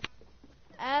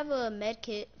 I have a med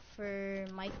kit for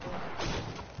Michael.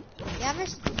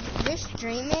 You're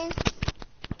streaming?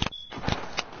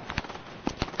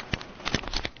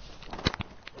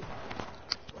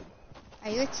 Are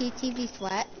you a TTV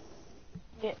sweat?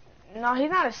 Yeah, no,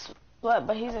 he's not a sweat,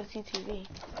 but he's a TTV.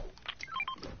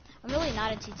 I'm really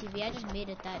not a TTV, I just made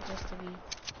it that just to be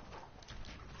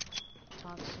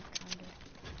toxic, kinda.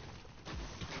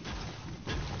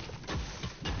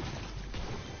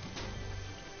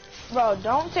 Bro,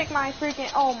 don't take my freaking,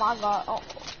 oh my god, oh.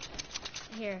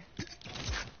 Here.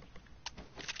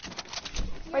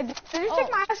 Wait, did you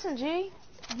take my SMG?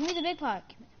 Give me the big pot.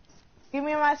 Give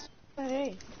me my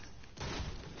SMG.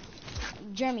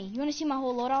 Jeremy, you wanna see my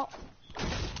whole loadout?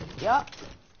 Yup.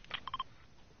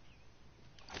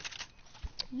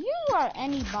 You are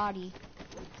anybody.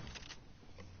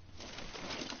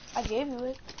 I gave you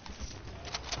it.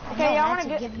 I Okay, know y'all not wanna to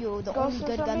get give you the go only to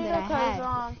good some gun that I media, had.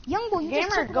 'cause, Young boy, you just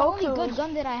Gamer took the only Goku's- good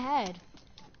gun that I had.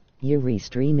 Yuri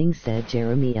streaming said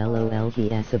Jeremy LOL he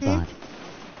is a bot.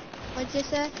 What'd you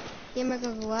say? Gamer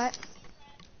go what?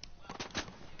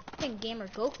 I think Gamer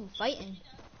Goku fighting.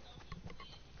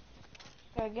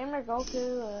 Yeah, Gamer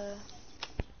Goku,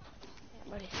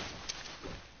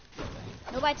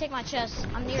 Nobody take my chest.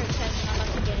 I'm near a chest and I'm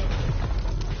about to get it.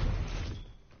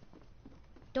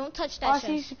 Don't touch I that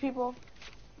see chest. some people.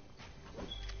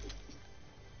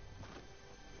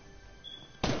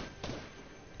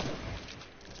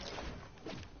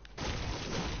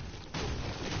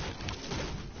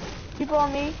 People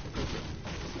on me.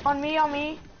 On me, on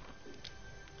me.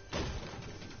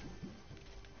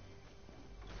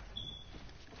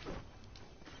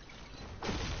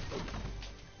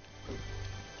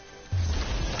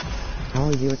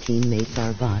 All your teammates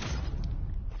are bots.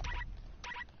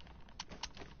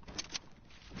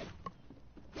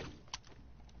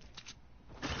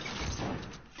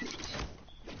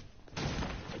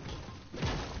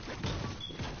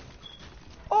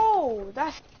 Oh,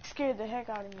 that scared the heck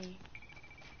out of me.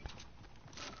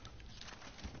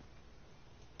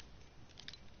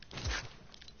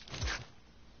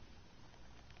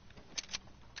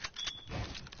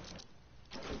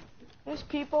 There's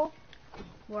people,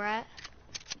 Where at?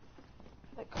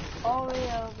 like, all the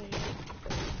way over here.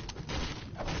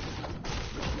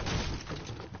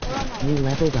 They're on my You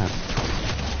leveled up.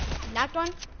 Knocked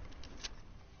one?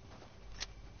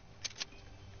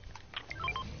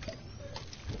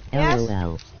 Yes.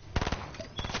 LOL.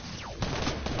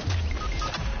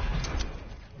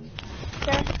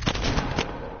 Okay.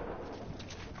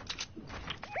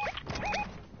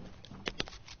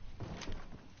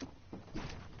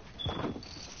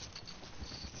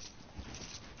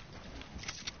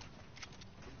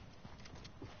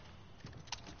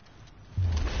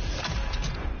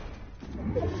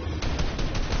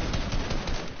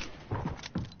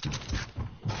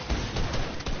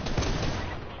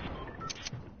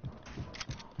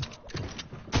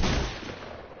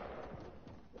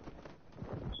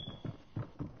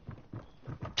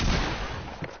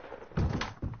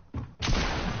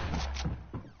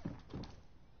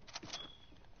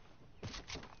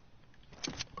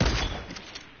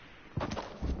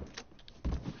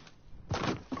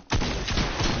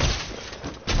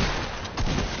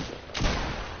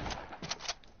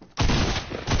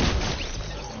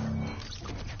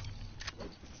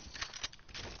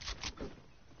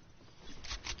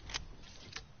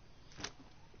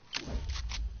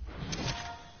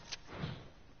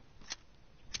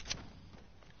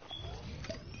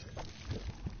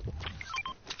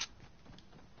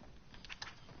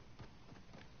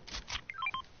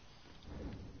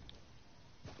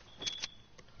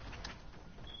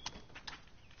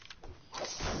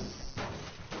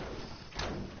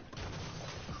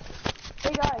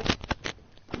 Hey guys,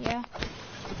 Yeah.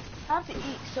 I have to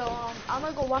eat, so I'm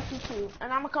gonna go watch YouTube,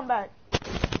 and I'm gonna come back.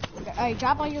 Okay, alright,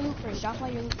 drop all your loot first. Drop all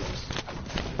your loot first.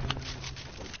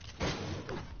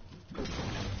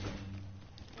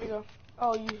 There you go.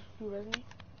 Oh, you res me.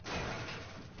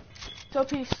 So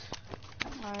peace.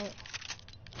 Alright.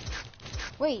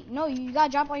 Wait, no, you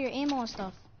gotta drop all your ammo and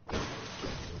stuff.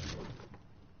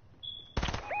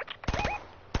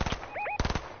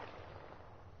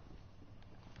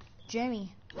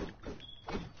 Jeremy.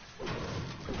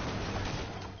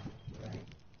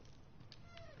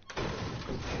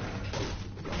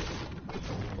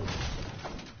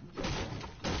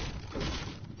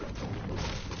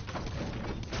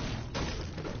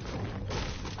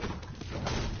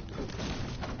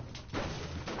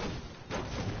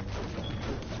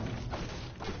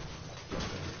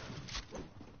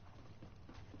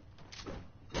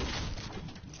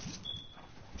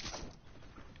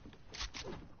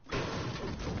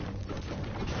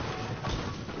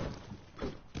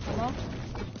 Hello?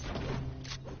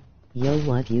 Yo,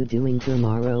 what you doing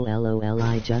tomorrow? LOL.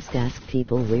 I just ask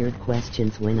people weird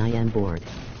questions when I am bored.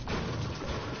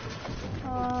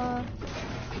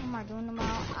 What am I doing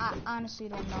tomorrow? I honestly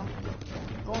don't know.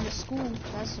 Going to school,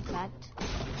 that's a fact.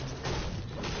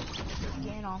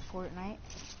 Getting on Fortnite.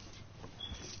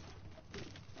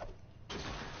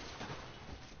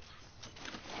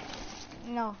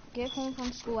 No, get home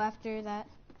from school after that.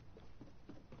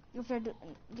 After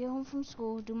get home from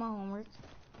school, do my homework.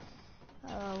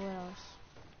 What else?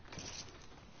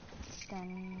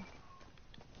 Then,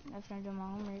 after I do my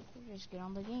homework, just get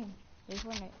on the game. Play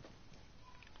Fortnite.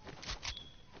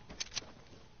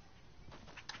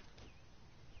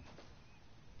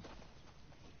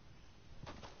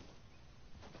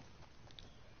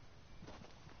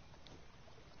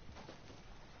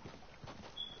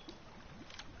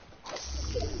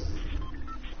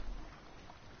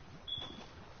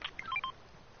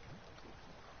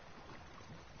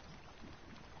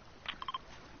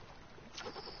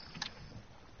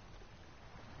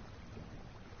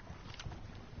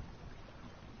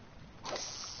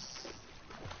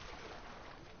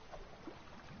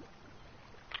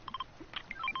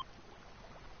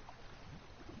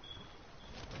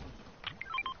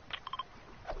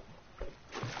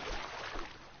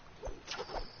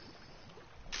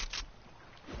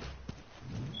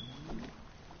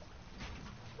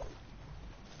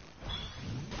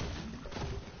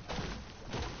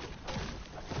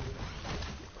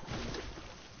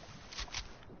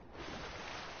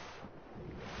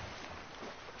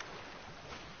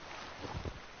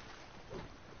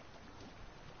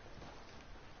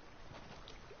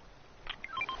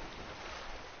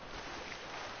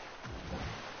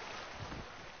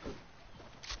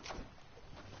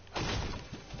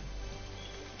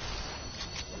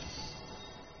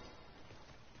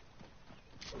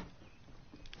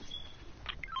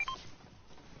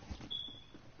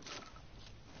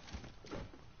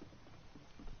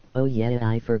 Oh yeah,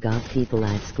 I forgot people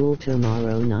at school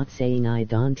tomorrow. Not saying I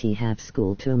don't have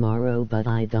school tomorrow, but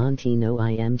I don't know.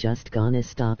 I am just gonna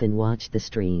stop and watch the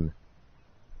stream.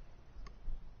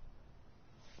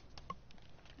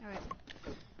 Alright.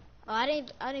 Oh, I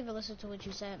didn't even listen to what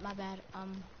you said. My bad.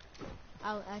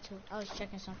 I was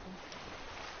checking something.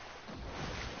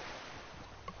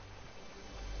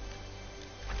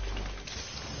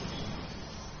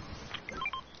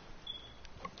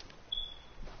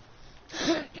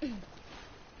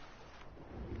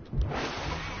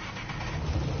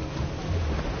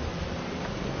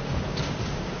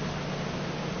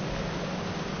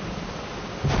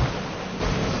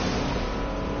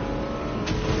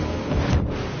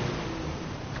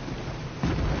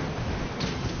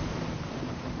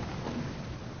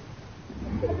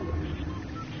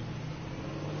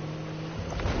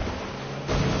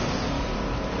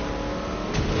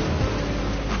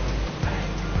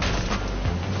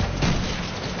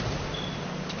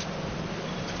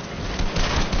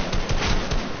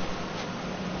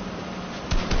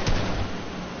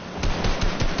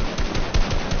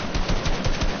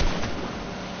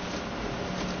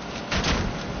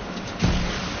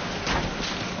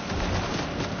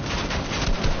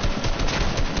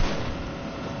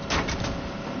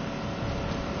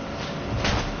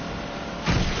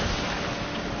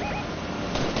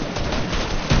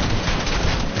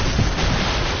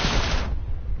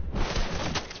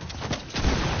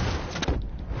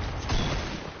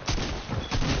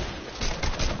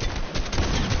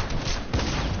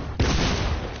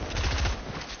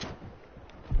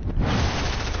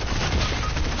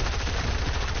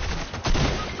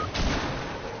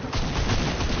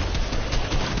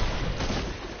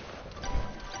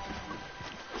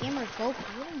 Goku,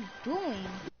 what are you doing?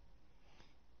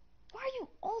 Why are you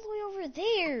all the way over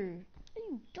there? What are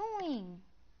you doing?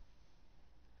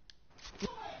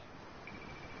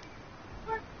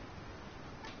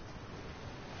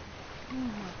 Oh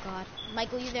my god.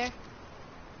 Michael, you there?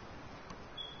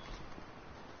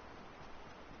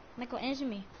 Michael, answer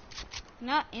me.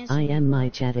 Not answer I me. am my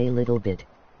chat a little bit.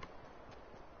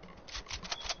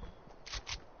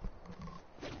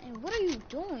 And what are you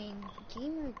doing?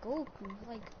 Gamer Goku,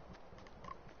 like...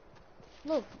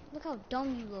 Look how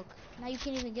dumb you look. Now you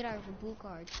can't even get out of a blue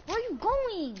card. Where are you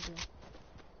going?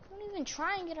 Don't even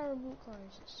try and get out of blue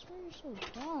cards. I swear you're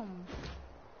so dumb.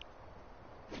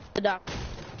 The doc.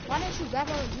 Why don't you grab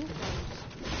our blue cards?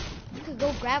 You could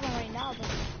go grab them right now, but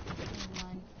never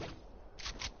mind.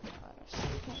 I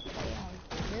can't play on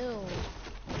build.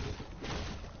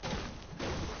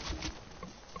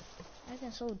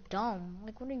 Acting so dumb.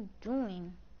 Like, what are you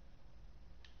doing?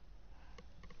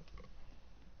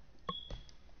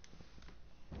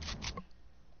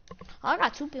 Oh, I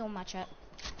got 2 people in my chat.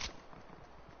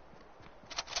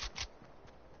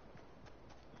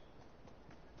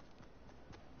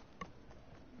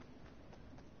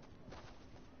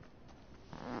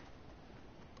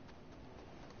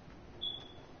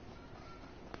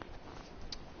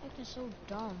 Acting so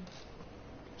dumb.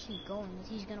 Where's he going?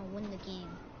 He's gonna win the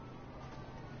game.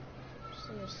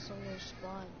 Stay a solo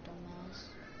squad, dumbass.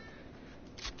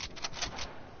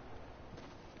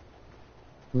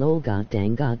 Lol, god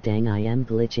dang, I am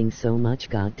glitching so much,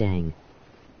 god dang.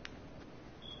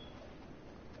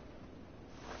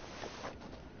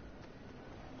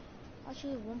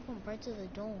 Actually, 1 point right to the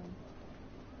dome.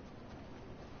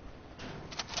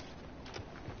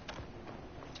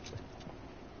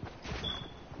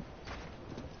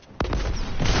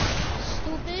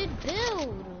 Stupid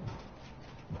build!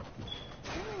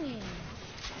 Doing?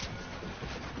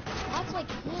 That's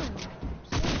like him.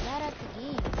 So bad at the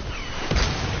game.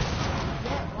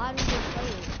 Yeah, why do you play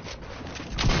it?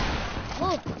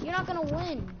 Look, you're not gonna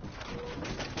win.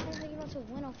 I don't think you're about to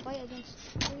win a fight against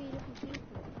 3 different people.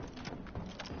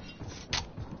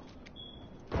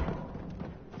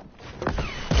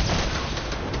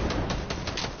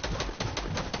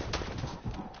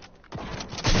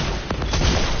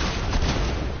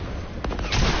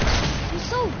 He's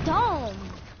so dumb.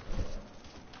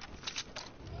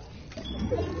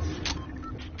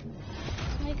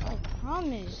 Like, I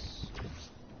promise.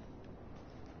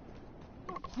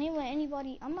 I'm not playing with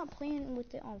anybody. I'm not playing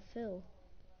with it on Phil.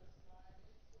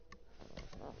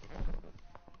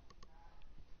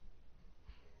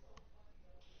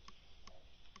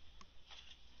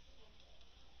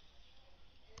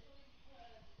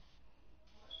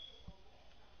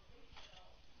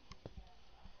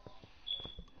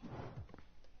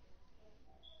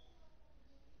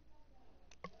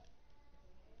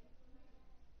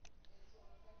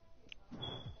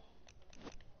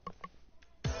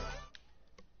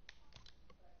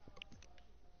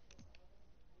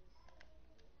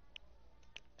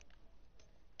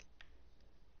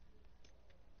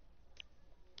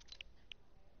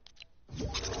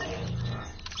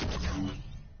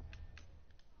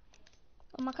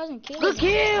 cousin Caleb. Good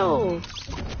kill.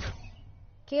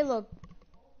 Caleb.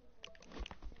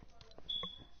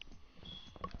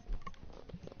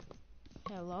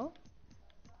 Hello?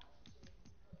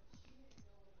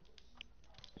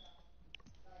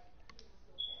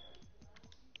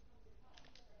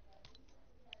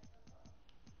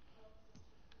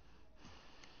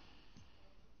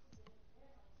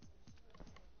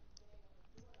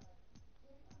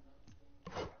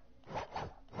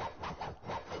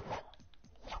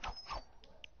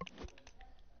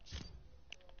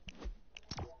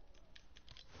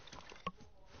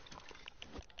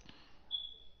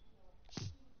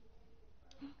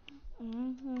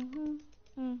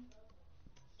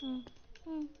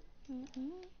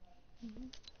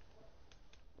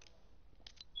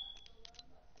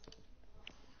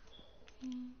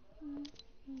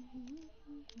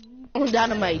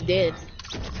 Dynamite dead.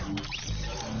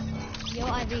 Yo,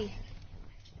 IV.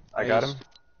 I got him.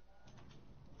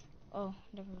 Oh,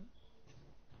 never mind.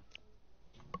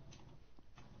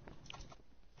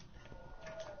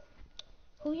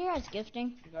 Who here has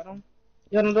gifting? You got him?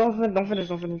 Yeah, no, don't finish.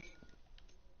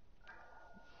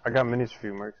 I got minis for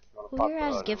you, Mark. Who here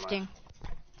has gifting?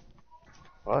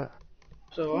 What?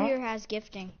 So, Who here has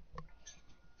gifting?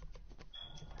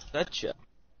 Gotcha.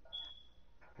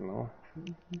 No.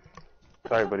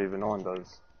 Sorry, but even no one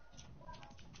does.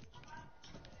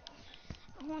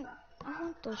 I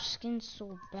want those skins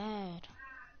so bad.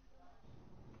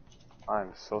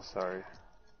 I'm so sorry.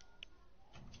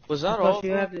 Was that all? you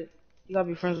gotta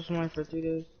be friends with somebody for 3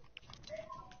 days.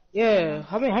 Yeah,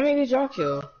 how many did y'all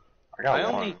kill? I I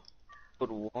one. only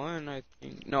killed one, I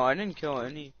think. No, I didn't kill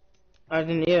any. I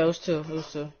didn't, yeah, it was two.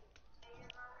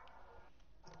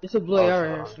 It's a blue AR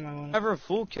right here, somebody. Never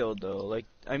full killed though. Like,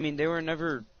 I mean, they were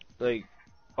never like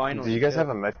finally. Do you guys killed.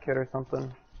 have a med kit or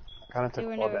something? I kind of They took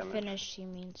were fall never damage. finished, he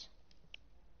means.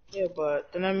 Yeah,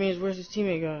 but then that means where's his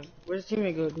teammate going? Where's his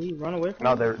teammate go? Did he run away from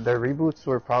No, him? their reboots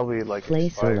were probably like Play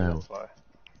expired. solo. That's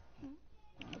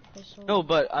why. No,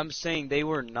 but I'm saying they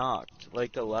were knocked,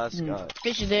 like the last guy.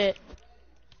 Fish is dead.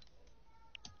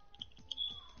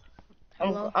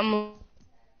 Hello? I'm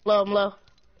low.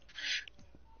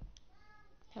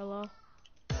 Hello?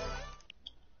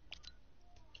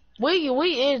 We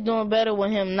is doing better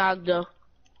with him knocked though.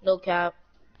 No cap.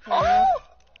 Hello?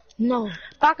 No.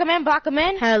 Block him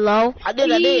in. Hello? I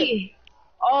did.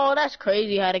 Oh, that's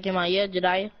crazy how they came out. Yeah,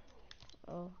 Jediah.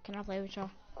 Oh, can I play with y'all?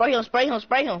 Spray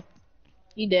him.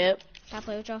 He dead. Can I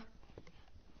play with y'all?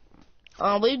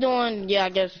 What you doing? Yeah, I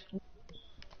guess.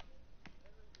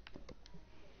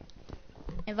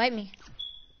 Invite me.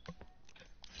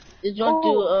 Just join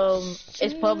through,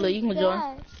 it's public. You can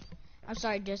join. I'm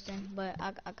sorry, Justin, but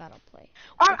I gotta play.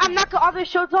 I'm knocking all their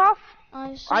shirts off.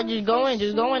 I just go in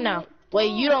now.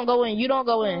 Wait, you don't go in,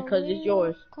 cause it's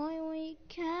yours. Going when you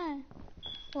can.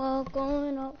 Well,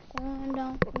 going up, going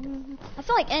down. I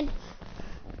feel like end.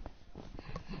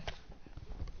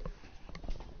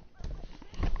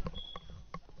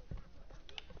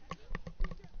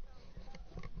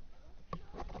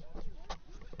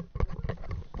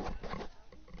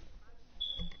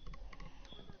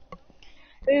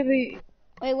 Baby,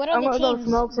 Wait, what are I'm the gonna go teams?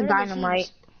 smoke some What are the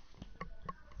dynamite.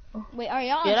 teams? Wait, are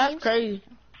y'all Yeah, on that's teams? crazy.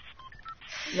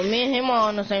 But me and him are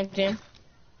on the same team.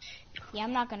 Yeah,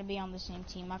 I'm not gonna be on the same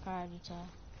team. I can already tell.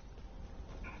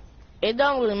 It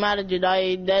don't really matter,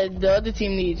 Jedi. That the other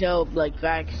team needs help, like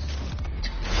facts.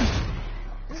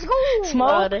 Let's go.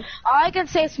 Smoke. All I can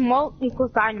say, smoke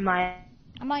equals dynamite.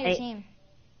 I'm on your team.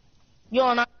 You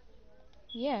on?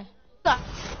 Yeah.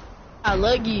 I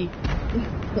love you.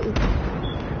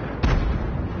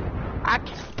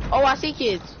 I see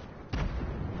kids.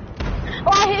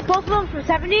 Oh, I hit both of them for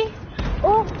 70.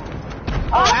 Oh,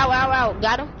 ow.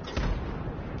 Got him.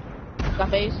 Got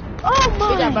face. Oh, my.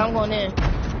 Good job, bro. I'm going in.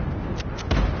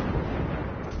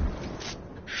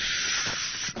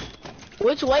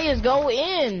 Which way is go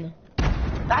in?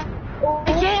 I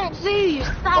can't see.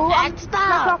 Stop.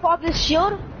 Knock off all this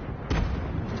shield.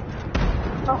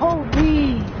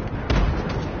 Holy.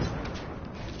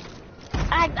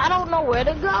 I don't know where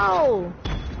to go.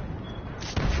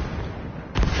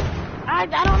 I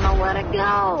don't know where to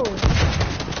go.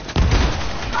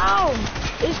 Oh,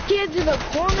 there's kids in the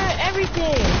corner,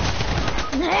 everything.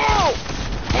 Help!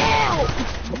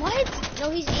 What? No,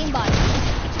 he's aimbot. He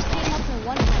just came up for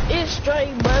one time. It's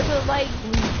straight, brother. Like,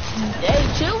 hey,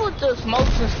 chill with the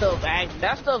smokes and stuff.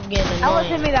 That stuff getting annoying. That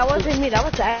wasn't me. That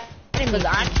was the enemy.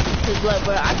 Cause like,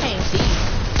 bro, I can't see.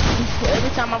 Every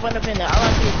time I run up in there, all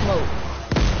I see is smoke.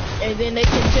 And then they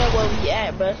can tell where we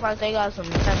at, but it's like they got some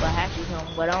type of hack or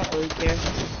something, but I don't really care.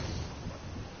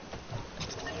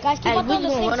 Guys, keep up on the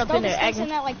run sticks. up Throw in the there, sticks in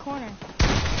that like corner.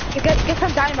 Get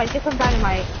some dynamite. Get some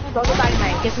dynamite. Throw the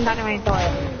dynamite. Get some dynamite and throw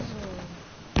it.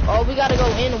 Oh, we gotta go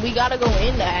in. We gotta go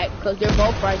in that, cause they're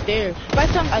both right there. Wait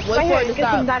for it to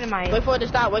stop. Some dynamite. Wait for it to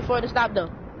stop. Wait for it to stop, though.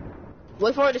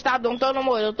 Wait for it to stop. Don't throw no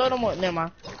more. Don't throw no more. Never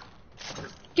mind.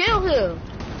 Kill him.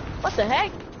 What the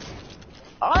heck?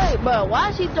 Alright, bro. Why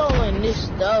is he throwing this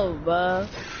stuff, bro?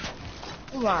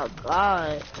 Oh my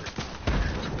god.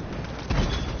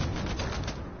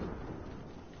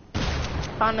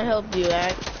 Trying to help you,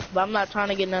 but I'm not trying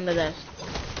to get none of that.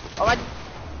 Alright,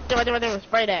 right there.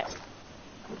 Spray that.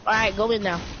 Alright, go in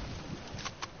now.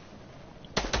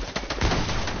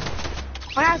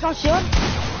 Alright, don't shoot.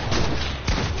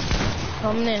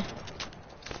 Come in.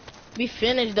 We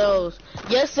finished those.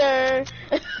 Yes, sir.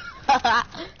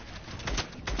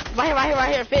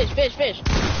 Right here. Fish. Let's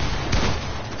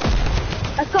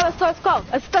go.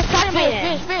 Let's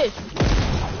fish.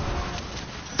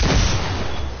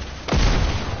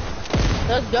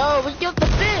 Let's go. We killed the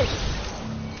fish.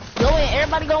 Go in.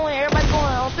 Everybody go in.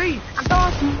 On 3. I'm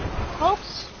throwing some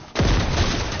hopes.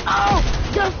 Oh,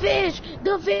 the fish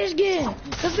again.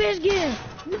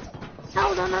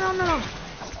 No. No.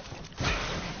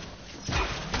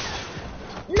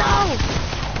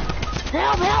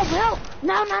 Help. No. Help.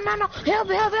 No.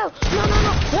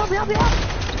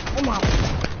 Come on.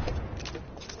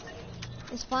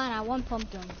 It's fine. I one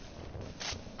pumped him.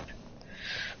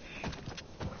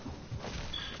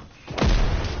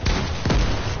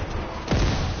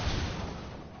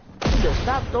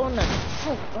 Stop throwing that.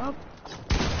 Oh, bro.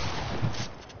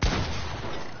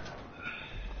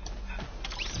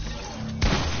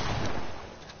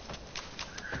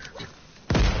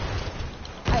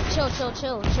 Alright, chill.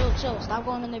 Stop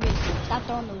going in the base. Stop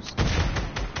throwing those.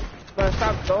 Bro,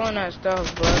 stop throwing that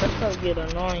stuff, bro. That stuff get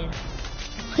annoying.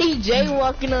 He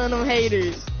jaywalking on them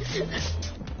haters.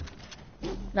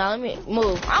 Now let me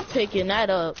move. I'm picking that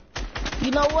up.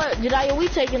 You know what? Jediah, we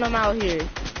taking them out here.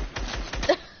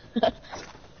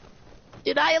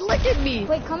 Jediah, look at me.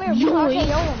 Wait, come here.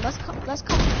 RKO him. Let's come. Let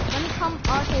me come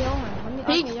RKO him.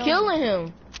 He's killing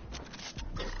him.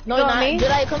 No, not me.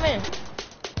 Jediah, come in.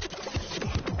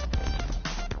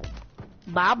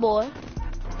 Bye, boy.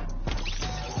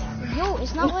 Yo,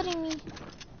 it's not letting me.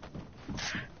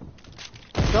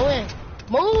 Go in.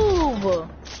 Move.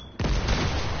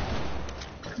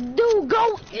 Dude,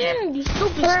 go in, you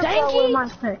stupid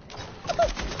stanky.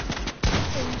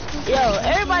 Yo,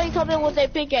 everybody come in with their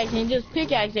pickaxe and just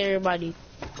pickaxe everybody.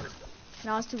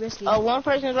 No, it's too risky. Oh, one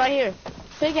person's right here.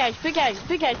 Pickaxe. Pick it up.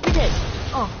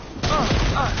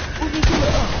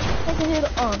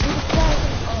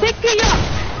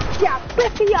 Yeah,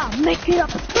 pick it up. Make it up.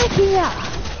 Pick it up.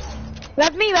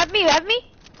 Let me.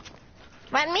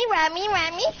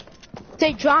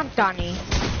 Say drunk, Donnie.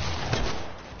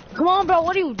 Come on, bro.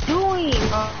 What are you doing?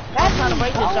 I'm trying to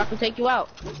break this so I can take you out.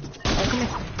 Oh, come here.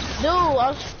 Dude, I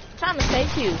was trying to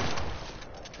take you.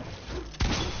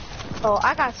 Oh,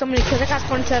 I got so many kills. I got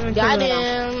 27 kills. Got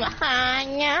him.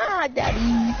 Yeah, daddy.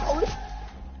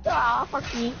 Oh,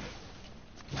 fuck me.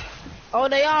 Oh,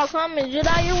 they all coming.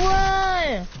 Jediah,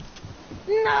 run.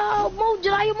 No, move,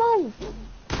 Jediah, move.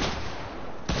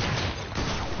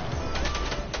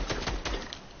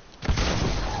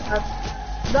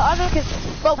 The other kids,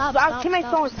 bro, our teammates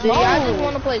don't slow. I just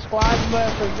want to play squads, bro,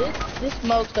 because this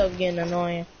smoke stuff getting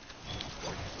annoying.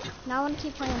 Now I want to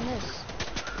keep playing this.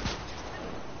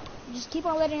 Just keep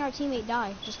on letting our teammate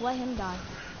die. Just let him die.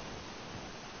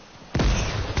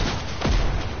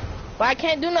 But I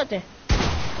can't do nothing.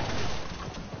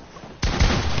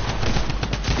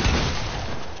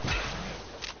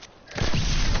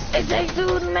 It takes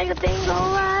two to make a thing go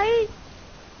right.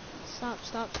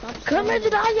 Stop. Come here,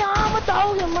 Jediah. I'ma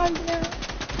throw him right now.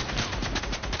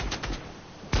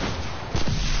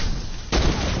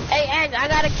 Hey, Ash, I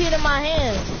got a kid in my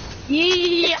hand.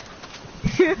 Yeah.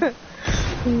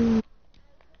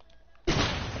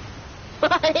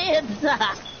 My hands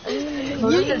up.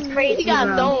 This is crazy. He got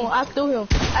thrown. I threw him.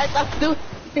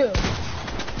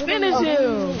 Finish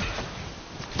him.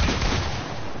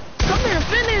 Come here,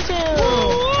 finish him.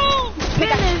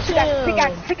 Finish him.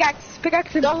 Pickaxe.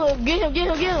 Go, get him.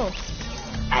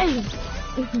 Hey.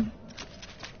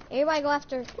 Everybody go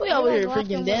after. We over here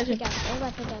freaking dancing.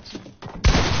 Everybody pickaxe.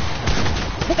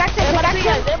 Everybody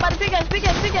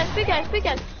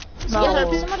pickaxe. No.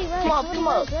 Somebody run. Come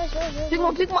on.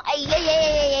 Pick him up. Hey. Get me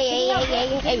out.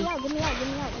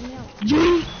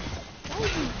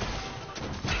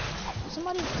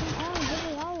 Somebody come on, get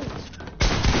me out.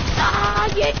 Ah,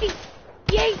 yay.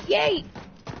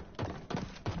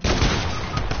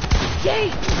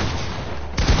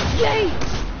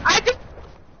 I just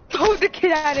Hold the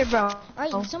kid out of there, bro.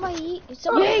 Alright, somebody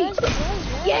Yay!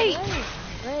 Yay!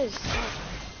 Res.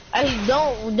 Hey,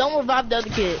 don't revive the other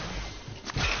kid.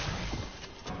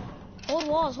 Hold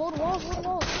walls. I'm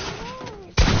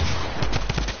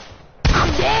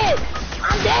dead!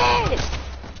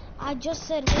 I just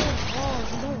said hold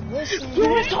walls. You don't listen.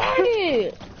 You're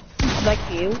retarded!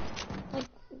 Like you.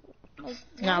 Like,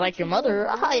 Not like your mother.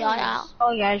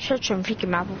 Oh yeah, shut your freaking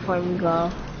mouth before we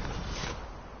go.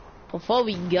 Before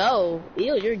we go?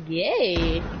 Ew, you're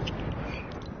gay.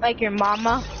 Like your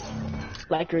mama?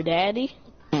 Like your daddy?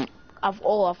 I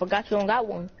forgot you don't got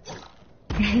one.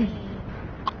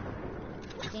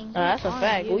 That's a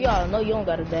fact. We all know you don't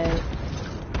got a dad.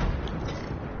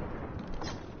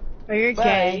 Oh, you're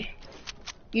gay.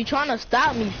 You trying to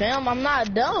stop me, fam? I'm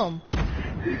not dumb.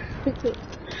 You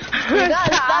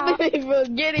gotta stop me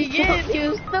from getting in,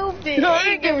 you stupid,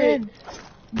 ignorant.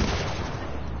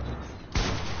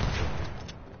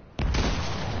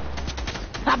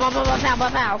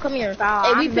 Pow. Come here.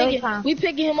 Hey, we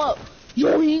picking him up.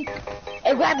 Yoink.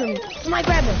 Hey, grab him. Somebody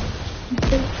grab him.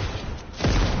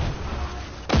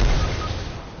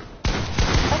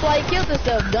 That's why he killed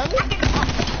himself, dummy.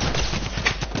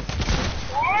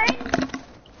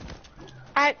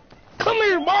 Alright, come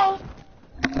here, ball.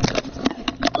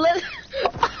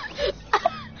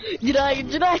 Did I?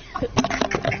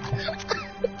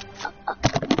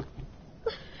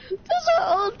 That's our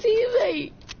old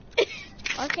teammate.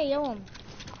 Okay, yo.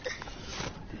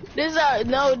 This is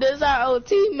our old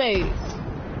teammate.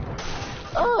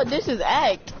 Oh, this is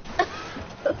act.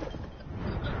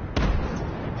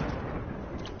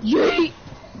 Yeet.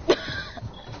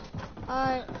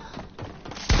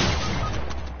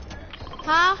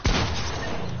 Huh?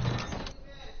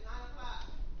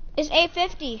 It's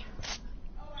 8:50.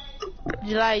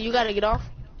 July, you gotta get off.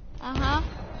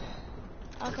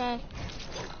 Okay.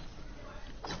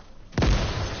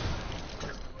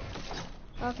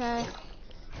 Okay.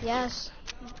 Yes.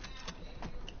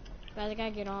 Guys, I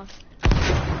gotta get off.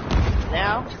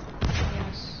 Now?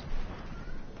 Yes.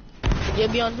 You'll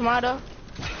be on tomorrow?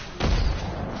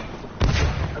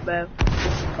 I bet.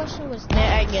 Question was Man,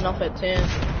 I ain't getting off at 10.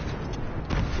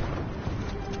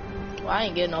 Well, I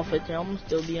ain't getting off at 10. I'm gonna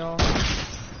still be on.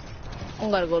 I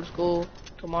gotta go to school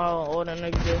tomorrow or the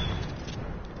next day.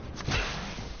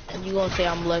 And you gonna say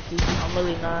I'm lucky. I'm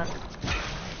really not.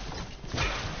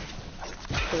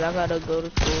 Cause I gotta go to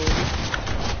school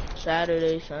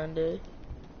Saturday, Sunday.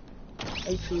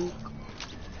 Hey, too.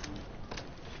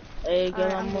 Hey,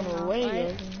 girl, I'm on the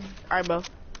way. Alright, bro.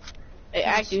 Hey,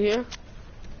 Act, you here?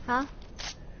 Huh?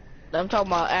 I'm talking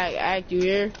about Act, you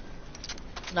here?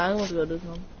 Nah, I want to go do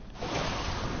something.